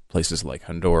to places like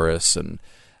Honduras and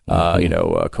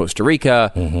Costa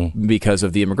Rica because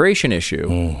of the immigration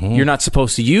issue. You're not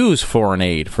supposed to use foreign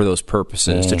aid for those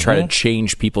purposes to try to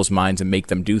change people's minds and make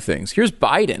them do things. Here's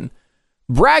Biden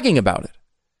bragging about it,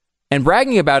 and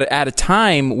bragging about it at a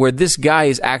time where this guy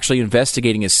is actually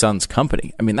investigating his son's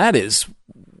company. I mean, that is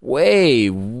way,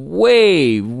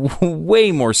 way,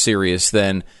 way more serious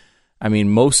than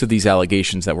most of these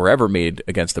allegations that were ever made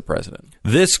against the president.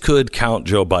 This could count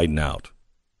Joe Biden out.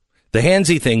 The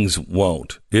handsy things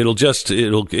won't. It'll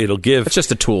give. It's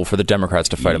just a tool for the Democrats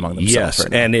to fight among themselves. Yes,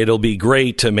 right, and it'll be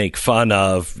great to make fun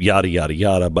of yada yada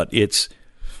yada, but it's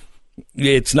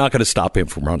not going to stop him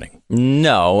from running.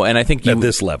 No, and I think at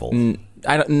this level,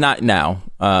 not now.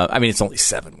 It's only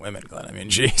 7 women, Glenn.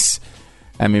 Jeez.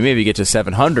 Maybe you get to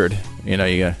 700. You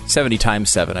got 70 times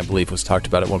 7, I believe, was talked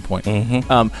about at one point.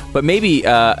 But maybe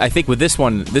I think with this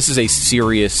one, this is a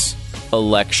serious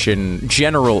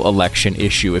general election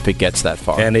issue if it gets that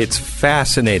far. And it's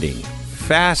fascinating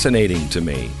to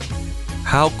me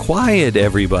how quiet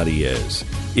everybody is.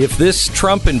 If this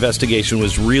Trump investigation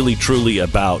was really, truly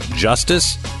about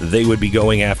justice, they would be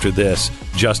going after this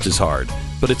just as hard.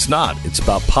 But it's not. It's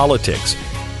about politics.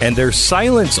 And their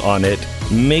silence on it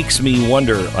makes me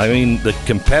wonder. I mean, the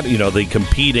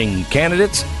competing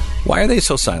candidates, why are they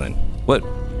so silent? What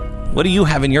do you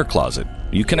have in your closet?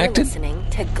 Are you connected? You're listening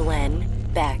to Glenn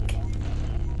Beck.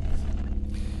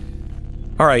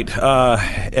 All right.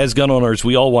 As gun owners,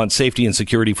 we all want safety and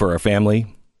security for our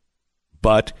family.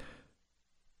 But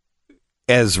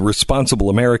as responsible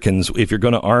Americans, if you're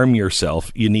going to arm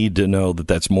yourself, you need to know that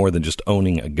that's more than just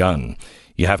owning a gun.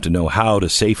 You have to know how to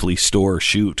safely store,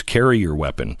 shoot, carry your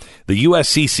weapon. The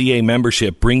USCCA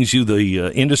membership brings you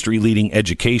the industry-leading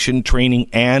education, training,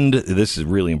 and, this is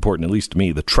really important, at least to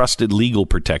me, the trusted legal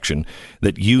protection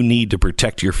that you need to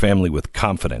protect your family with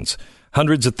confidence.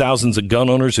 Hundreds of thousands of gun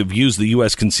owners have used the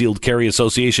U.S. Concealed Carry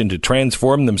Association to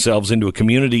transform themselves into a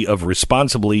community of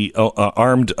responsibly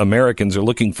armed Americans are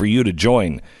looking for you to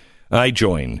join. I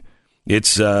join.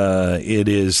 It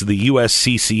is the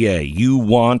USCCA. You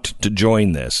want to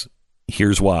join this.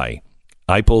 Here's why.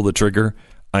 I pull the trigger.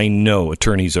 I know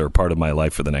attorneys are a part of my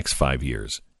life for the next 5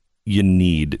 years. You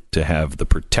need to have the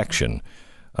protection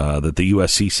that the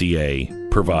USCCA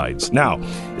provides. Now,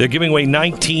 they're giving away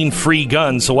 19 free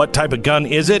guns. So what type of gun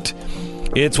is it?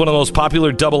 It's one of the most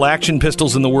popular double-action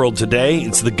pistols in the world today.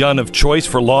 It's the gun of choice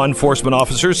for law enforcement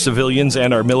officers, civilians,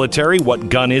 and our military. What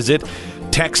gun is it?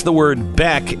 Text the word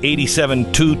Beck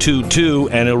 87222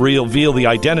 and it'll reveal the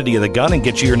identity of the gun and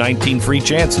get you your 19 free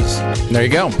chances. There you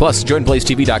go. Plus,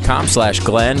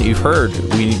 JordanBlazeTV.com/Glenn. You've heard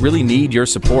we really need your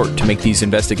support to make these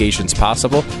investigations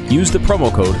possible. Use the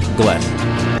promo code Glenn.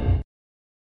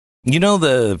 You know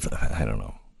I don't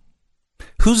know.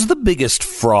 Who's the biggest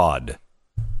fraud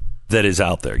that is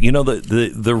out there? You know,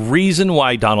 the reason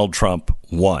why Donald Trump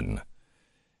won,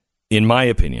 in my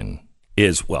opinion,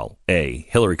 is, well,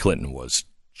 Hillary Clinton was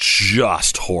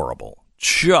just horrible.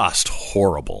 Just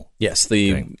horrible. Yes,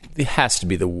 it has to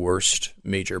be the worst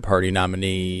major party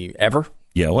nominee ever.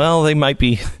 Yeah, well, they might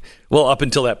be. Well, up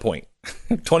until that point.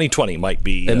 2020 might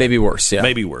be. It may be worse, yeah.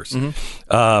 Maybe worse.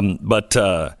 Mm-hmm. But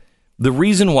the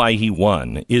reason why he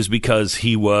won is because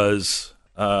he was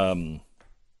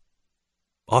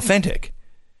authentic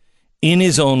in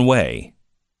his own way.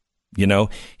 You know,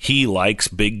 he likes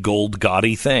big, gold,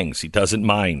 gaudy things. He doesn't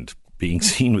mind being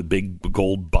seen with big,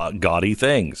 gold, gaudy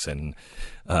things. And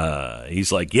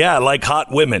he's like, yeah, I like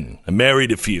hot women. I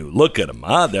married a few. Look at them.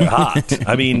 They're hot.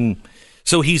 I mean,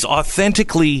 so he's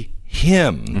authentically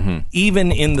him,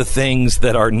 even in the things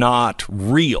that are not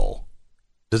real.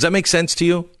 Does that make sense to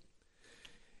you?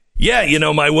 Yeah, you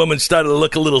know, my woman started to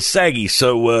look a little saggy,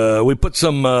 so we put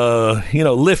some,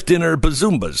 lift in her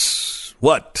bazoombas.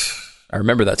 What? I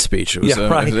remember that speech. It was, it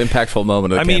was an impactful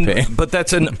moment of the campaign. But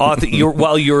that's an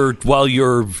while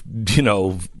you're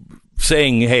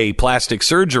saying, hey, plastic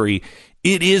surgery,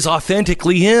 it is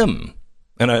authentically him.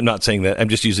 And I'm not saying that. I'm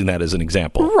just using that as an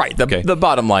example. Right. The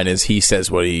bottom line is he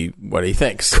says what he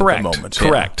thinks. Correct. At the moment.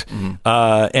 Correct.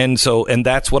 Yeah. And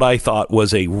that's what I thought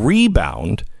was a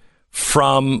rebound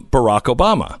from Barack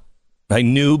Obama. I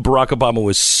knew Barack Obama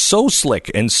was so slick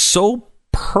and so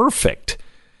perfect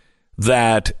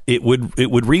that it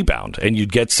would rebound and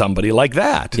you'd get somebody like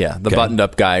that. Yeah, the buttoned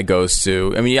up guy goes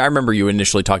to, I mean, I remember you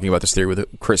initially talking about this theory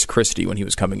with Chris Christie when he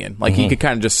was coming in. Like, he could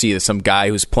kind of just see some guy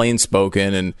who's plain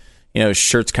spoken and, you know, his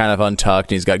shirt's kind of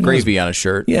untucked and he's got gravy on his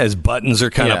shirt. Yeah, his buttons are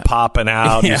kind of popping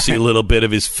out. You see a little bit of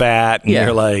his fat and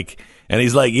you're like, and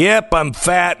he's like, yep, I'm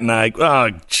fat. And oh,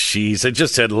 jeez, I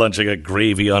just had lunch. I got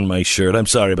gravy on my shirt. I'm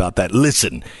sorry about that.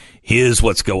 Listen. Here's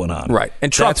what's going on. Right.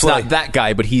 And Trump's not that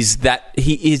guy, but he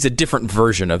is a different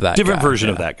version of that guy. Different version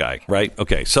of that guy, right?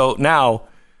 Okay. So now,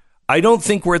 I don't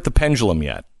think we're at the pendulum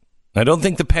yet. I don't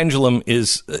think the pendulum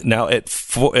is now at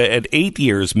 8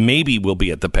 years, maybe we'll be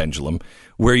at the pendulum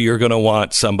where you're going to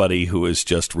want somebody who is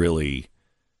just really,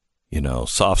 you know,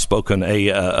 soft-spoken,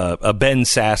 a Ben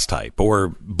Sass type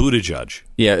or Buttigieg.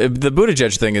 Yeah, the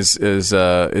Buttigieg thing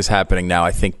is happening now,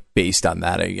 I think, based on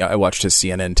that. I watched his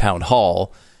CNN town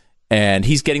hall. And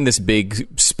he's getting this big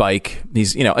spike.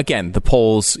 He's, you know, again, the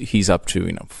polls, he's up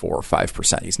to, 4 or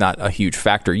 5%. He's not a huge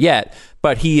factor yet,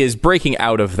 but he is breaking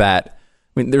out of that.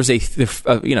 I mean, there's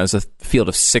there's a field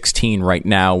of 16 right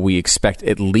now. We expect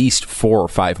at least 4 or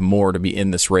 5 more to be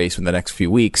in this race in the next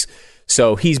few weeks.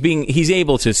 So he's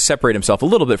able to separate himself a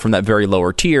little bit from that very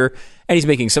lower tier, and he's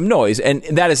making some noise. And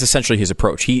that is essentially his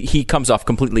approach. He comes off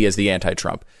completely as the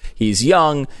anti-Trump. He's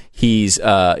young. He's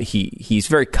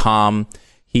very calm.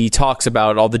 He talks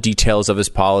about all the details of his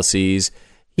policies.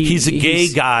 He's a gay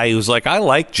guy who's like, I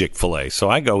like Chick-fil-A, so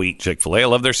I go eat Chick-fil-A. I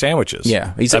love their sandwiches.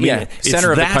 Yeah, he's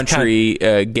center of the country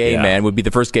gay man, would be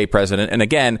the first gay president. And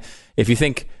again, if you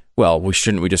think, well, we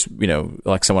just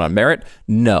elect someone on merit?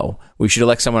 No, we should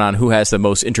elect someone on who has the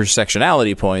most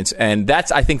intersectionality points, and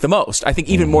that's, I think, the most. I think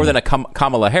even more than a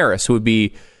Kamala Harris, who would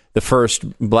be the first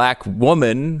black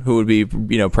woman who would be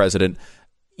president.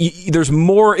 There's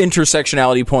more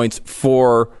intersectionality points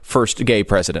for first gay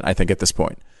president, I think, at this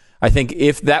point. I think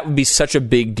if that would be such a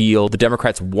big deal, the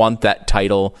Democrats want that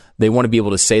title. They want to be able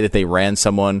to say that they ran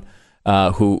someone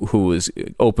who is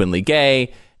openly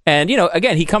gay. And,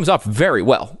 again, he comes off very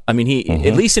well. I mean, he,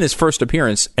 at least in his first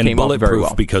appearance, came off very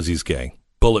well. Because he's gay.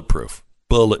 Bulletproof.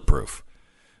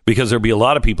 Because there'll be a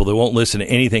lot of people that won't listen to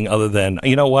anything other than,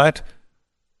 you know what?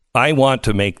 I want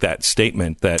to make that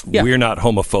statement that we're not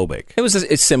homophobic.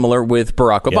 It's similar with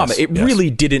Barack Obama. It really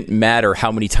didn't matter how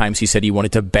many times he said he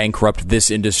wanted to bankrupt this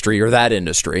industry or that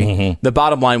industry. The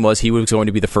bottom line was he was going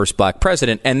to be the first black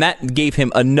president, and that gave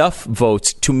him enough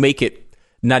votes to make it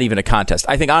not even a contest.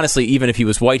 I think, honestly, even if he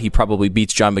was white, he probably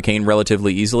beats John McCain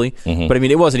relatively easily. But, I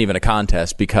mean, it wasn't even a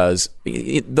contest because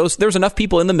there's enough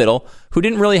people in the middle who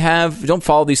don't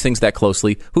follow these things that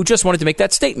closely, who just wanted to make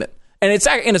that statement. And it's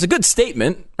a good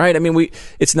statement, right? I mean,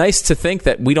 it's nice to think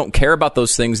that we don't care about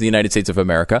those things in the United States of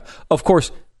America. Of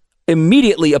course,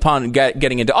 immediately upon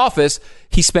getting into office,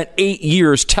 he spent 8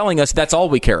 years telling us that's all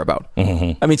we care about.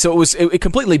 I mean, so it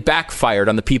completely backfired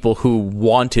on the people who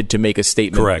wanted to make a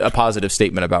statement, a positive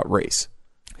statement about race.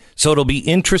 So it'll be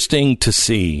interesting to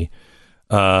see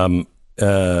Buttigieg,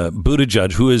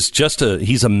 who is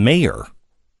he's a mayor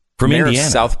from Indiana.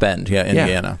 South Bend,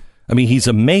 Indiana. I mean, he's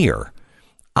a mayor.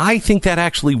 I think that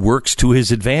actually works to his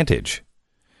advantage.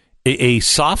 A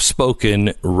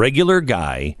soft-spoken, regular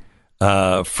guy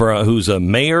who's a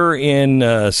mayor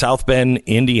in South Bend,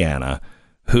 Indiana,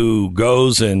 who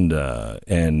goes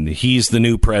and he's the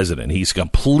new president. He's a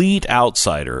complete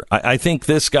outsider. I think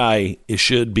this guy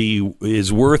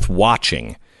is worth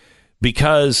watching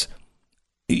because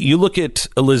you look at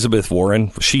Elizabeth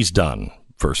Warren. She's done.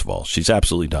 First of all, she's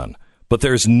absolutely done. But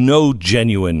there's no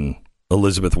genuine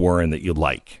Elizabeth Warren that you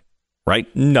like, right?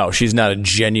 No, she's not a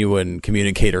genuine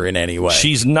communicator in any way.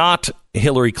 She's not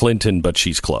Hillary Clinton, but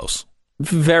she's close.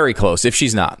 Very close, if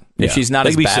she's not. If she's not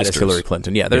as bad as Hillary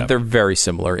Clinton. Yeah, they're very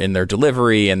similar in their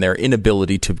delivery and their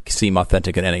inability to seem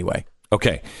authentic in any way.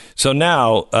 Okay, so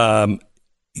now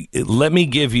let me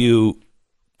give you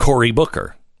Cory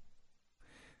Booker.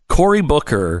 Cory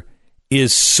Booker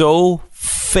is so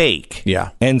fake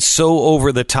and so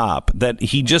over the top that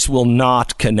he just will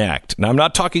not connect. Now, I'm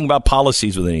not talking about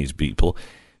policies with any of these people.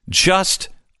 Just,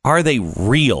 are they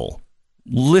real?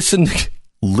 Listen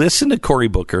to Cory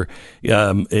Booker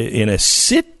in a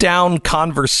sit-down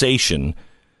conversation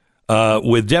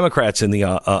with Democrats in the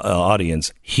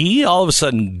audience. He all of a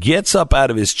sudden gets up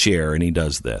out of his chair and he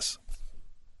does this.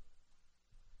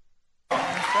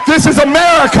 This is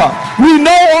America. We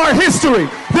know our history.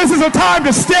 This is a time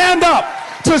to stand up,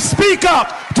 to speak up,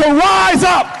 to rise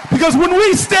up. Because when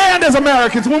we stand as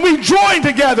Americans, when we join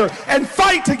together and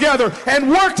fight together and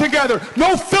work together,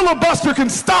 no filibuster can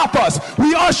stop us.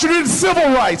 We ushered in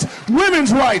civil rights,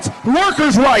 women's rights,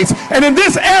 workers' rights. And in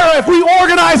this era, if we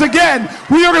organize again,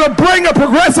 we are going to bring a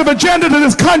progressive agenda to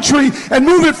this country and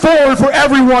move it forward for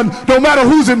everyone, no matter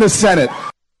who's in the Senate.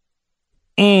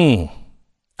 I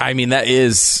mean,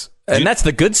 that's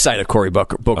the good side of Cory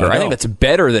Booker. I think that's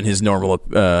better than his normal.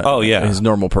 His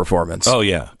normal performance. Oh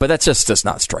yeah, but that just does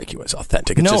not strike you as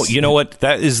authentic. You know what?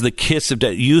 That is the kiss of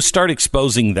death. You start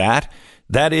exposing that.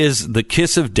 That is the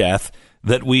kiss of death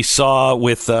that we saw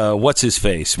with what's his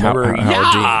face? Remember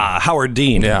Howard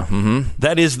Dean? Yeah,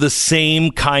 that is the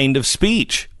same kind of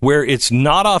speech where it's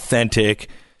not authentic.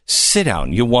 Sit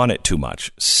down. You want it too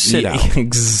much. Sit down.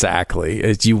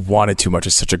 Exactly. You want it too much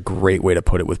is such a great way to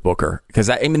put it with Booker. Because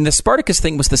the Spartacus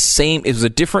thing was the same. It was a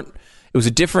different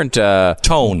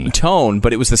tone,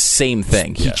 but it was the same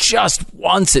thing. He just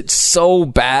wants it so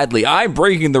badly. I'm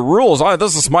breaking the rules.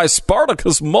 This is my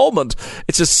Spartacus moment.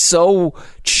 It's just so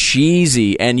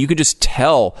cheesy, and you could just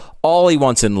tell all he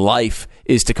wants in life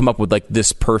is to come up with like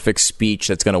this perfect speech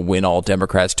that's going to win all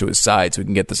Democrats to his side so he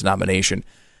can get this nomination.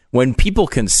 When people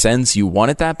can sense you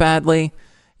want it that badly,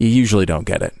 you usually don't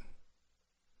get it.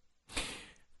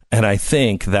 And I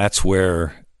think that's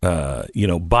where,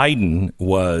 Biden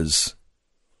was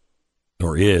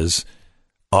or is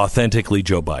authentically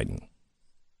Joe Biden.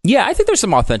 Yeah, I think there's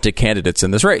some authentic candidates in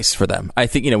this race for them. I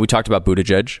think, we talked about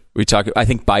Buttigieg. I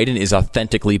think Biden is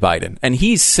authentically Biden. And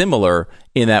he's similar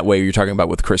in that way you're talking about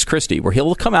with Chris Christie, where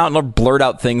he'll come out and he'll blurt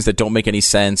out things that don't make any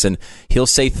sense. And he'll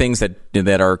say things that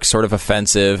are sort of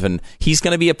offensive. And he's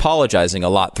going to be apologizing a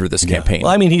lot through this campaign.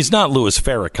 Well, I mean, he's not Louis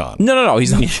Farrakhan. No.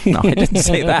 He's not. No, I didn't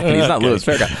say that. He's not Louis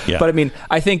Farrakhan. Yeah. But I mean,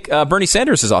 I think Bernie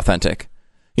Sanders is authentic.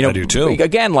 I do too.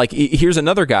 Again, here's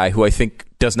another guy who I think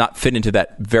does not fit into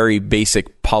that very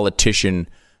basic politician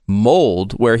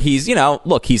mold where he's,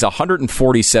 he's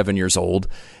 147 years old.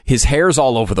 His hair's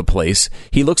all over the place.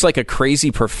 He looks like a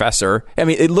crazy professor. I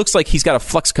mean, it looks like he's got a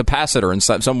flux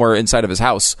capacitor somewhere inside of his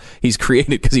house he's created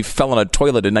because he fell in a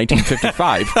toilet in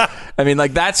 1955. I mean,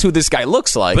 that's who this guy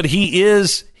looks like. But he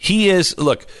is,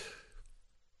 look,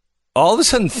 all of a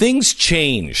sudden things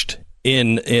changed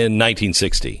in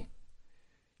 1960.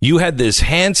 You had this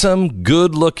handsome,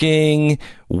 good-looking,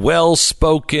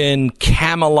 well-spoken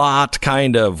Camelot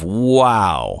kind of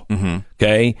wow,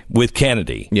 okay, with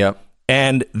Kennedy. Yep.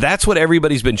 And that's what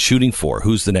everybody's been shooting for.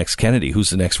 Who's the next Kennedy?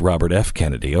 Who's the next Robert F.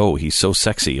 Kennedy? Oh, he's so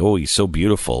sexy. Oh, he's so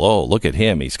beautiful. Oh, look at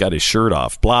him. He's got his shirt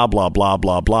off. Blah, blah, blah,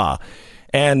 blah, blah.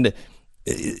 And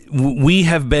we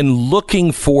have been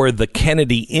looking for the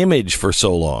Kennedy image for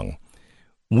so long.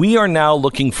 We are now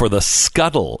looking for the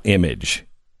Scuttle image.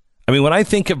 I mean, when I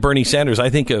think of Bernie Sanders, I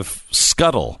think of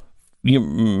Scuttle. You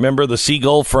remember the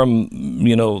seagull from,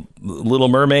 Little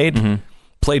Mermaid,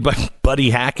 played by Buddy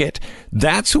Hackett?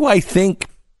 That's who I think.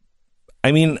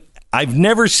 I mean, I've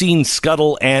never seen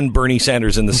Scuttle and Bernie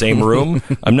Sanders in the same room.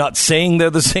 I'm not saying they're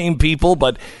the same people,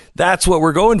 but that's what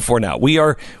we're going for now. We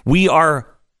are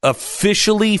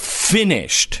officially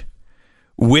finished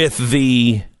with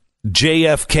the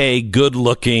JFK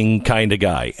good-looking kind of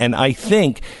guy. And I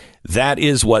think that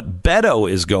is what Beto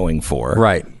is going for.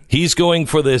 Right. He's going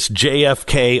for this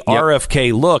JFK,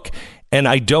 RFK look. And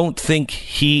I don't think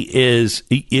he is.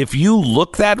 If you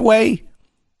look that way,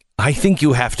 I think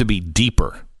you have to be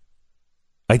deeper.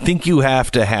 I think you have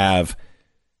to have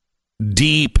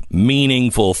deep,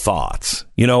 meaningful thoughts.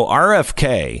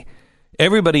 RFK,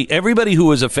 everybody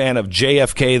who is a fan of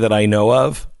JFK that I know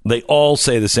of, they all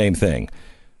say the same thing.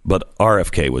 But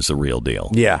RFK was the real deal.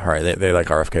 Yeah, right. They like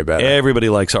RFK better. Everybody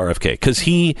likes RFK because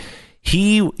he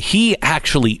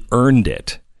actually earned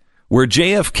it. Where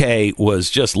JFK was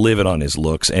just living on his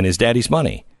looks and his daddy's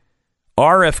money.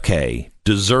 RFK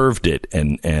deserved it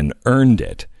and earned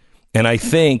it. And I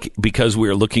think because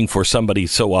we're looking for somebody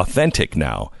so authentic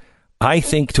now, I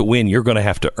think to win, you're going to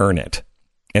have to earn it.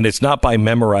 And it's not by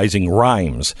memorizing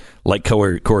rhymes like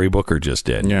Cory Booker just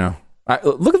did. Yeah.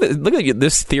 Look at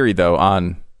this theory, though,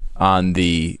 on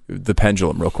the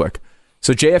pendulum real quick.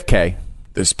 So JFK,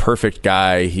 this perfect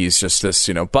guy, he's just this,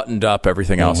 buttoned up,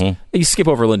 everything else. You skip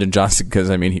over Lyndon Johnson because,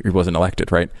 he wasn't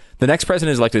elected, right? The next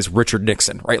president elected is Richard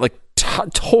Nixon, right? Like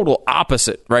total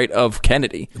opposite, right, of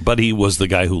Kennedy. But he was the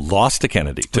guy who lost to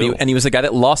Kennedy, too. And he was the guy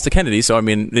that lost to Kennedy. So,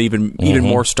 even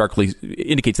more starkly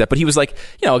indicates that. But he was like,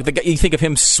 you think of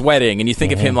him sweating and you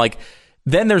think of him like,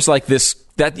 then there's like this,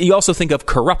 that you also think of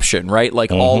corruption, right?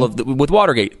 Like all of with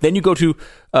Watergate. Then you go to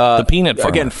the peanut farmer.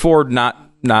 Again, Ford not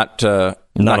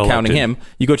counting him.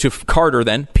 You go to Carter,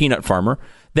 then peanut farmer.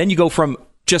 Then you go from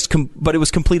but it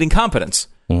was complete incompetence.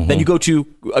 Then you go to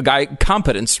a guy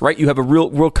competence, right? You have a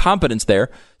real competence there.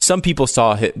 Some people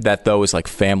saw that though as like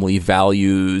family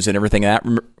values and everything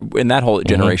in that whole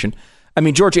generation.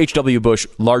 George H.W. Bush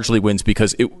largely wins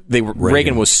because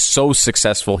Reagan was so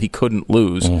successful he couldn't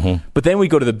lose. But then we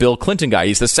go to the Bill Clinton guy.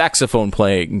 He's the saxophone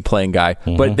playing guy.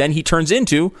 But then he turns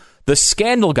into the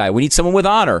scandal guy. We need someone with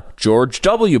honor. George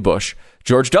W. Bush.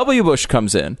 George W. Bush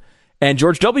comes in. And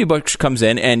George W. Bush comes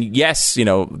in, and yes,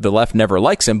 the left never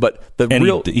likes him, but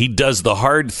he does the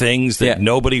hard things that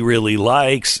nobody really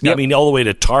likes. Yep. All the way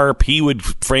to TARP, he would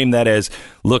frame that as,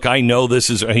 look, I know this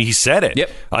is, he said it.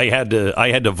 Yep. I had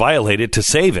to violate it to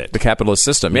save it. The capitalist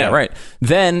system. Yeah, right.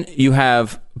 Then you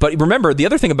have, but remember, the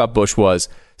other thing about Bush was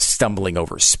stumbling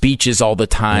over speeches all the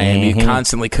time. You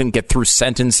constantly couldn't get through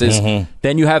sentences.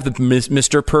 Then you have the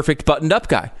Mr. Perfect buttoned up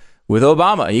guy. With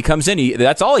Obama, he comes in,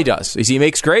 that's all he does, is he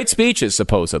makes great speeches,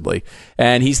 supposedly.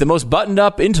 And he's the most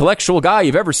buttoned-up intellectual guy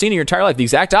you've ever seen in your entire life, the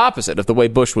exact opposite of the way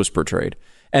Bush was portrayed.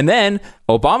 And then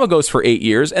Obama goes for 8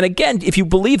 years. And again, if you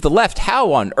believe the left,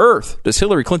 how on earth does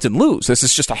Hillary Clinton lose? This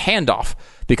is just a handoff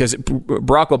because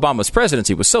Barack Obama's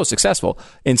presidency was so successful.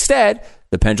 Instead,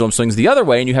 the pendulum swings the other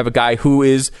way, and you have a guy who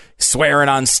is swearing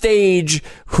on stage,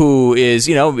 who is,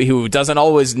 who doesn't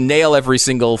always nail every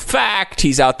single fact.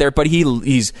 He's out there, but he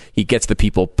gets the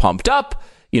people pumped up.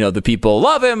 The people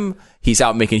love him. He's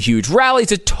out making huge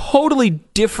rallies. A totally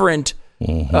different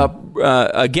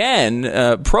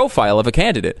profile of a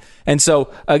candidate. And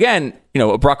so, again,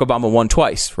 Barack Obama won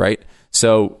twice, right?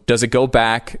 So does it go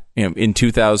back in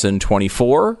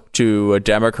 2024 to a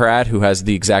Democrat who has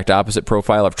the exact opposite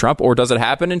profile of Trump, or does it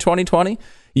happen in 2020?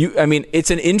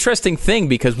 It's an interesting thing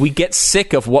because we get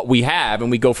sick of what we have and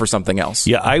we go for something else.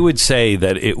 Yeah, I would say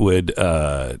that it would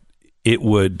go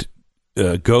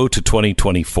to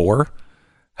 2024.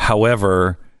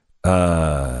 However,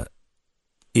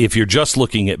 if you're just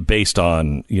looking at based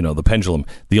on the pendulum,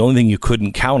 the only thing you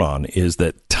couldn't count on is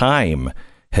that time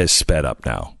has sped up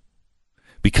now.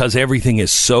 Because everything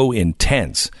is so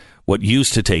intense, what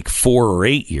used to take 4 or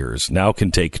 8 years now can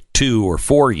take 2 or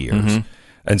 4 years. Mm-hmm.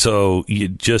 And so you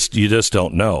just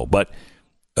don't know. But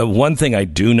one thing I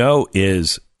do know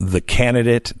is the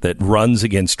candidate that runs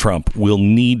against Trump will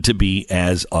need to be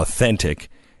as authentic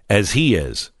as he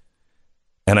is.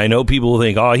 And I know people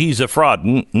think, oh, he's a fraud.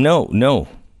 No.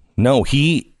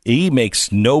 He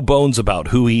makes no bones about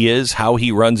who he is, how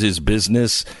he runs his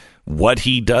business, what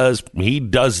he does. He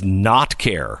does not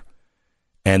care.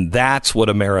 And that's what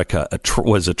America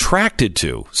was attracted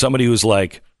to. Somebody who's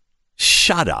like,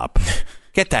 shut up.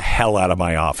 Get the hell out of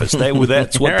my office.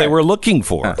 That's what they were looking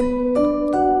for. I'm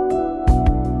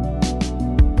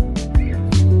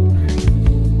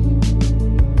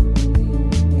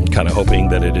kind of hoping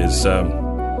that it is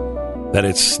that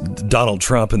it's Donald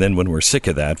Trump, and then when we're sick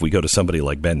of that, we go to somebody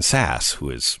like Ben Sass, who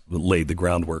has laid the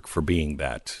groundwork for being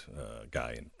that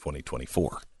guy in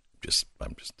 2024. I'm just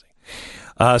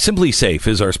saying. Simply Safe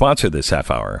is our sponsor this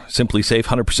half hour. Simply Safe,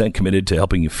 100% committed to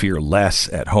helping you fear less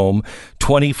at home,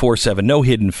 24/7, no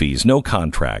hidden fees, no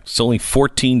contract. It's only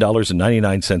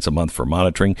 $14.99 a month for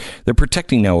monitoring. They're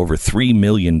protecting now over 3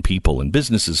 million people and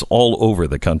businesses all over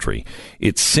the country.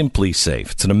 It's Simply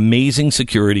Safe. It's an amazing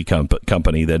security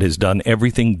company that has done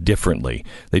everything differently.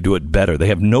 They do it better. They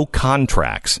have no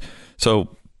contracts.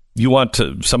 So you want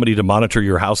somebody to monitor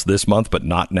your house this month, but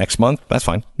not next month? That's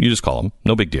fine. You just call them.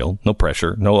 No big deal. No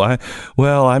pressure.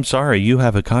 I'm sorry. You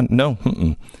have a no.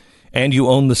 And you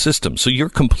own the system. So you're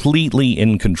completely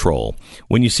in control.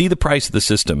 When you see the price of the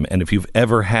system, and if you've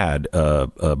ever had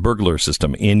a burglar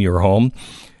system in your home,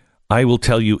 I will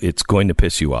tell you it's going to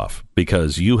piss you off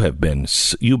because you've been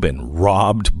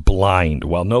robbed blind.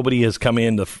 While nobody has come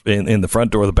in the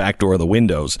front door, the back door, or the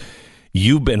windows,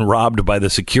 you've been robbed by the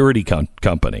security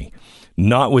company.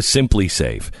 Not with Simply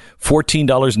Safe.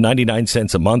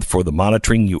 $14.99 a month for the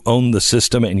monitoring. You own the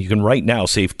system, and you can right now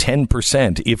save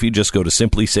 10% if you just go to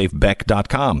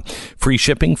simplysafebeck.com. Free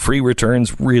shipping, free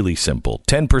returns, really simple.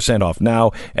 10% off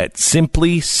now at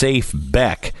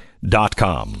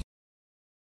simplysafebeck.com.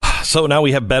 So now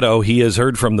we have Beto. He has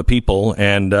heard from the people,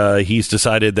 and he's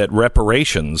decided that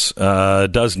reparations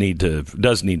does need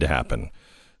to happen.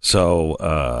 So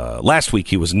last week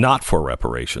he was not for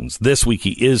reparations. This week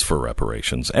he is for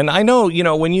reparations. And I know,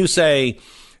 when you say,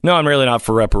 no, I'm really not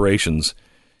for reparations,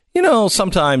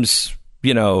 sometimes,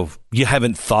 you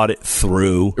haven't thought it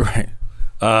through. Right.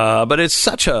 But it's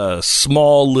such a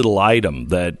small little item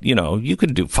that, you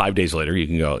can do 5 days later. You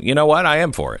can go, you know what? I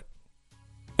am for it.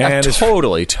 And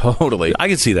totally. I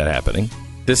can see that happening.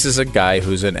 This is a guy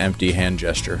who's an empty hand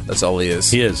gesture. That's all he is.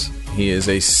 He is. He is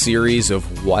a series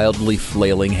of wildly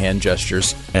flailing hand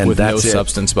gestures with no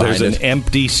substance behind it. There's an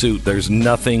empty suit. There's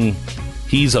nothing.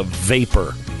 He's a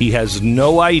vapor. He has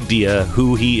no idea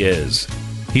who he is.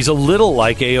 He's a little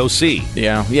like AOC.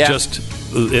 Yeah. Just,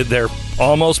 they're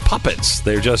almost puppets.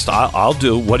 They're just, I'll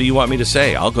do. What do you want me to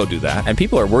say? I'll go do that. And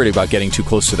people are worried about getting too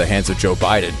close to the hands of Joe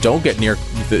Biden. Don't get near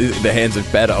the hands of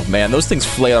Beto, man. Those things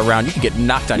flail around. You can get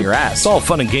knocked on your ass. It's all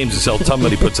fun and games until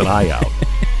somebody puts an eye out.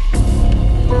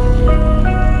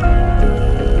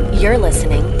 You're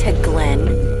listening to Glenn